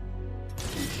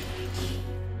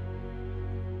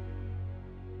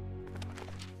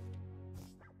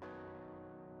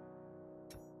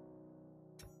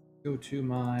 Go to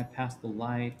my past the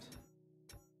light.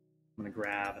 I'm gonna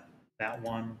grab that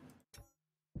one.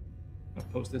 I'll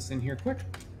post this in here quick.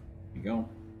 There you go. I don't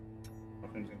know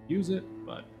if anyone's gonna use it,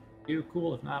 but you're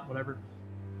cool. If not, whatever.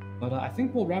 But I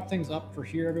think we'll wrap things up for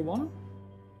here, everyone.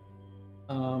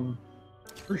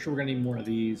 Pretty sure we're gonna need more of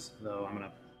these, though. I'm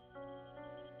gonna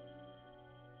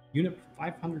unit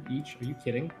 500 each. Are you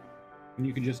kidding? And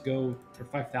you could just go for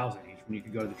 5,000 each. When you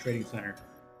could go to the trading center,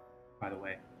 by the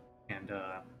way, and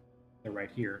they're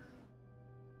right here.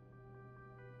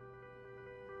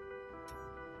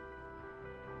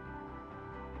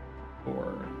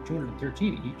 For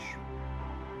 213 each.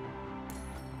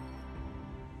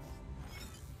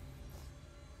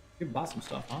 You bought some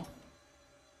stuff, huh?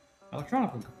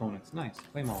 Electronic components, nice.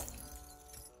 Claim all.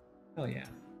 Hell yeah.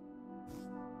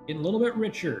 Getting a little bit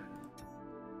richer.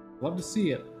 Love to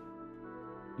see it.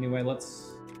 Anyway,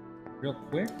 let's real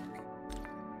quick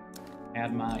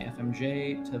add my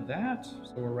FMJ to that,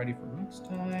 so we're ready for next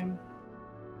time.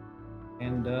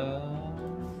 And I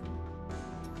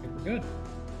think we're good.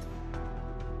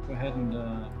 Go ahead and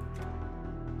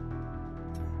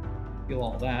heal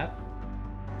all that.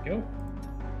 There we go.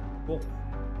 Cool.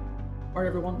 All right,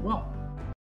 everyone. Well,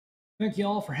 thank you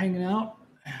all for hanging out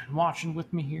and watching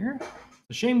with me here.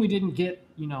 It's a shame we didn't get,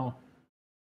 you know,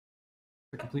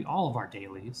 to complete all of our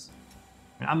dailies.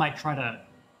 I might try to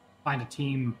find a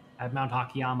team at Mount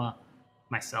Hakiyama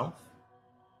myself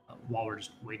while we're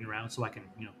just waiting around, so I can,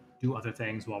 you know, do other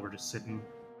things while we're just sitting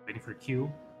waiting for a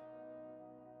queue.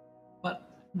 But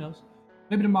who knows?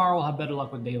 Maybe tomorrow we'll have better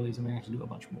luck with dailies and we can actually do a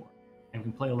bunch more, and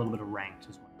we can play a little bit of ranked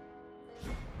as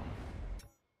well.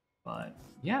 But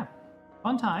yeah,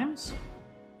 fun times.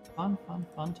 Fun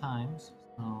times.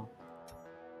 So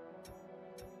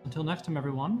until next time,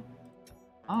 everyone,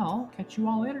 I'll catch you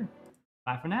all later.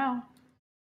 Bye for now.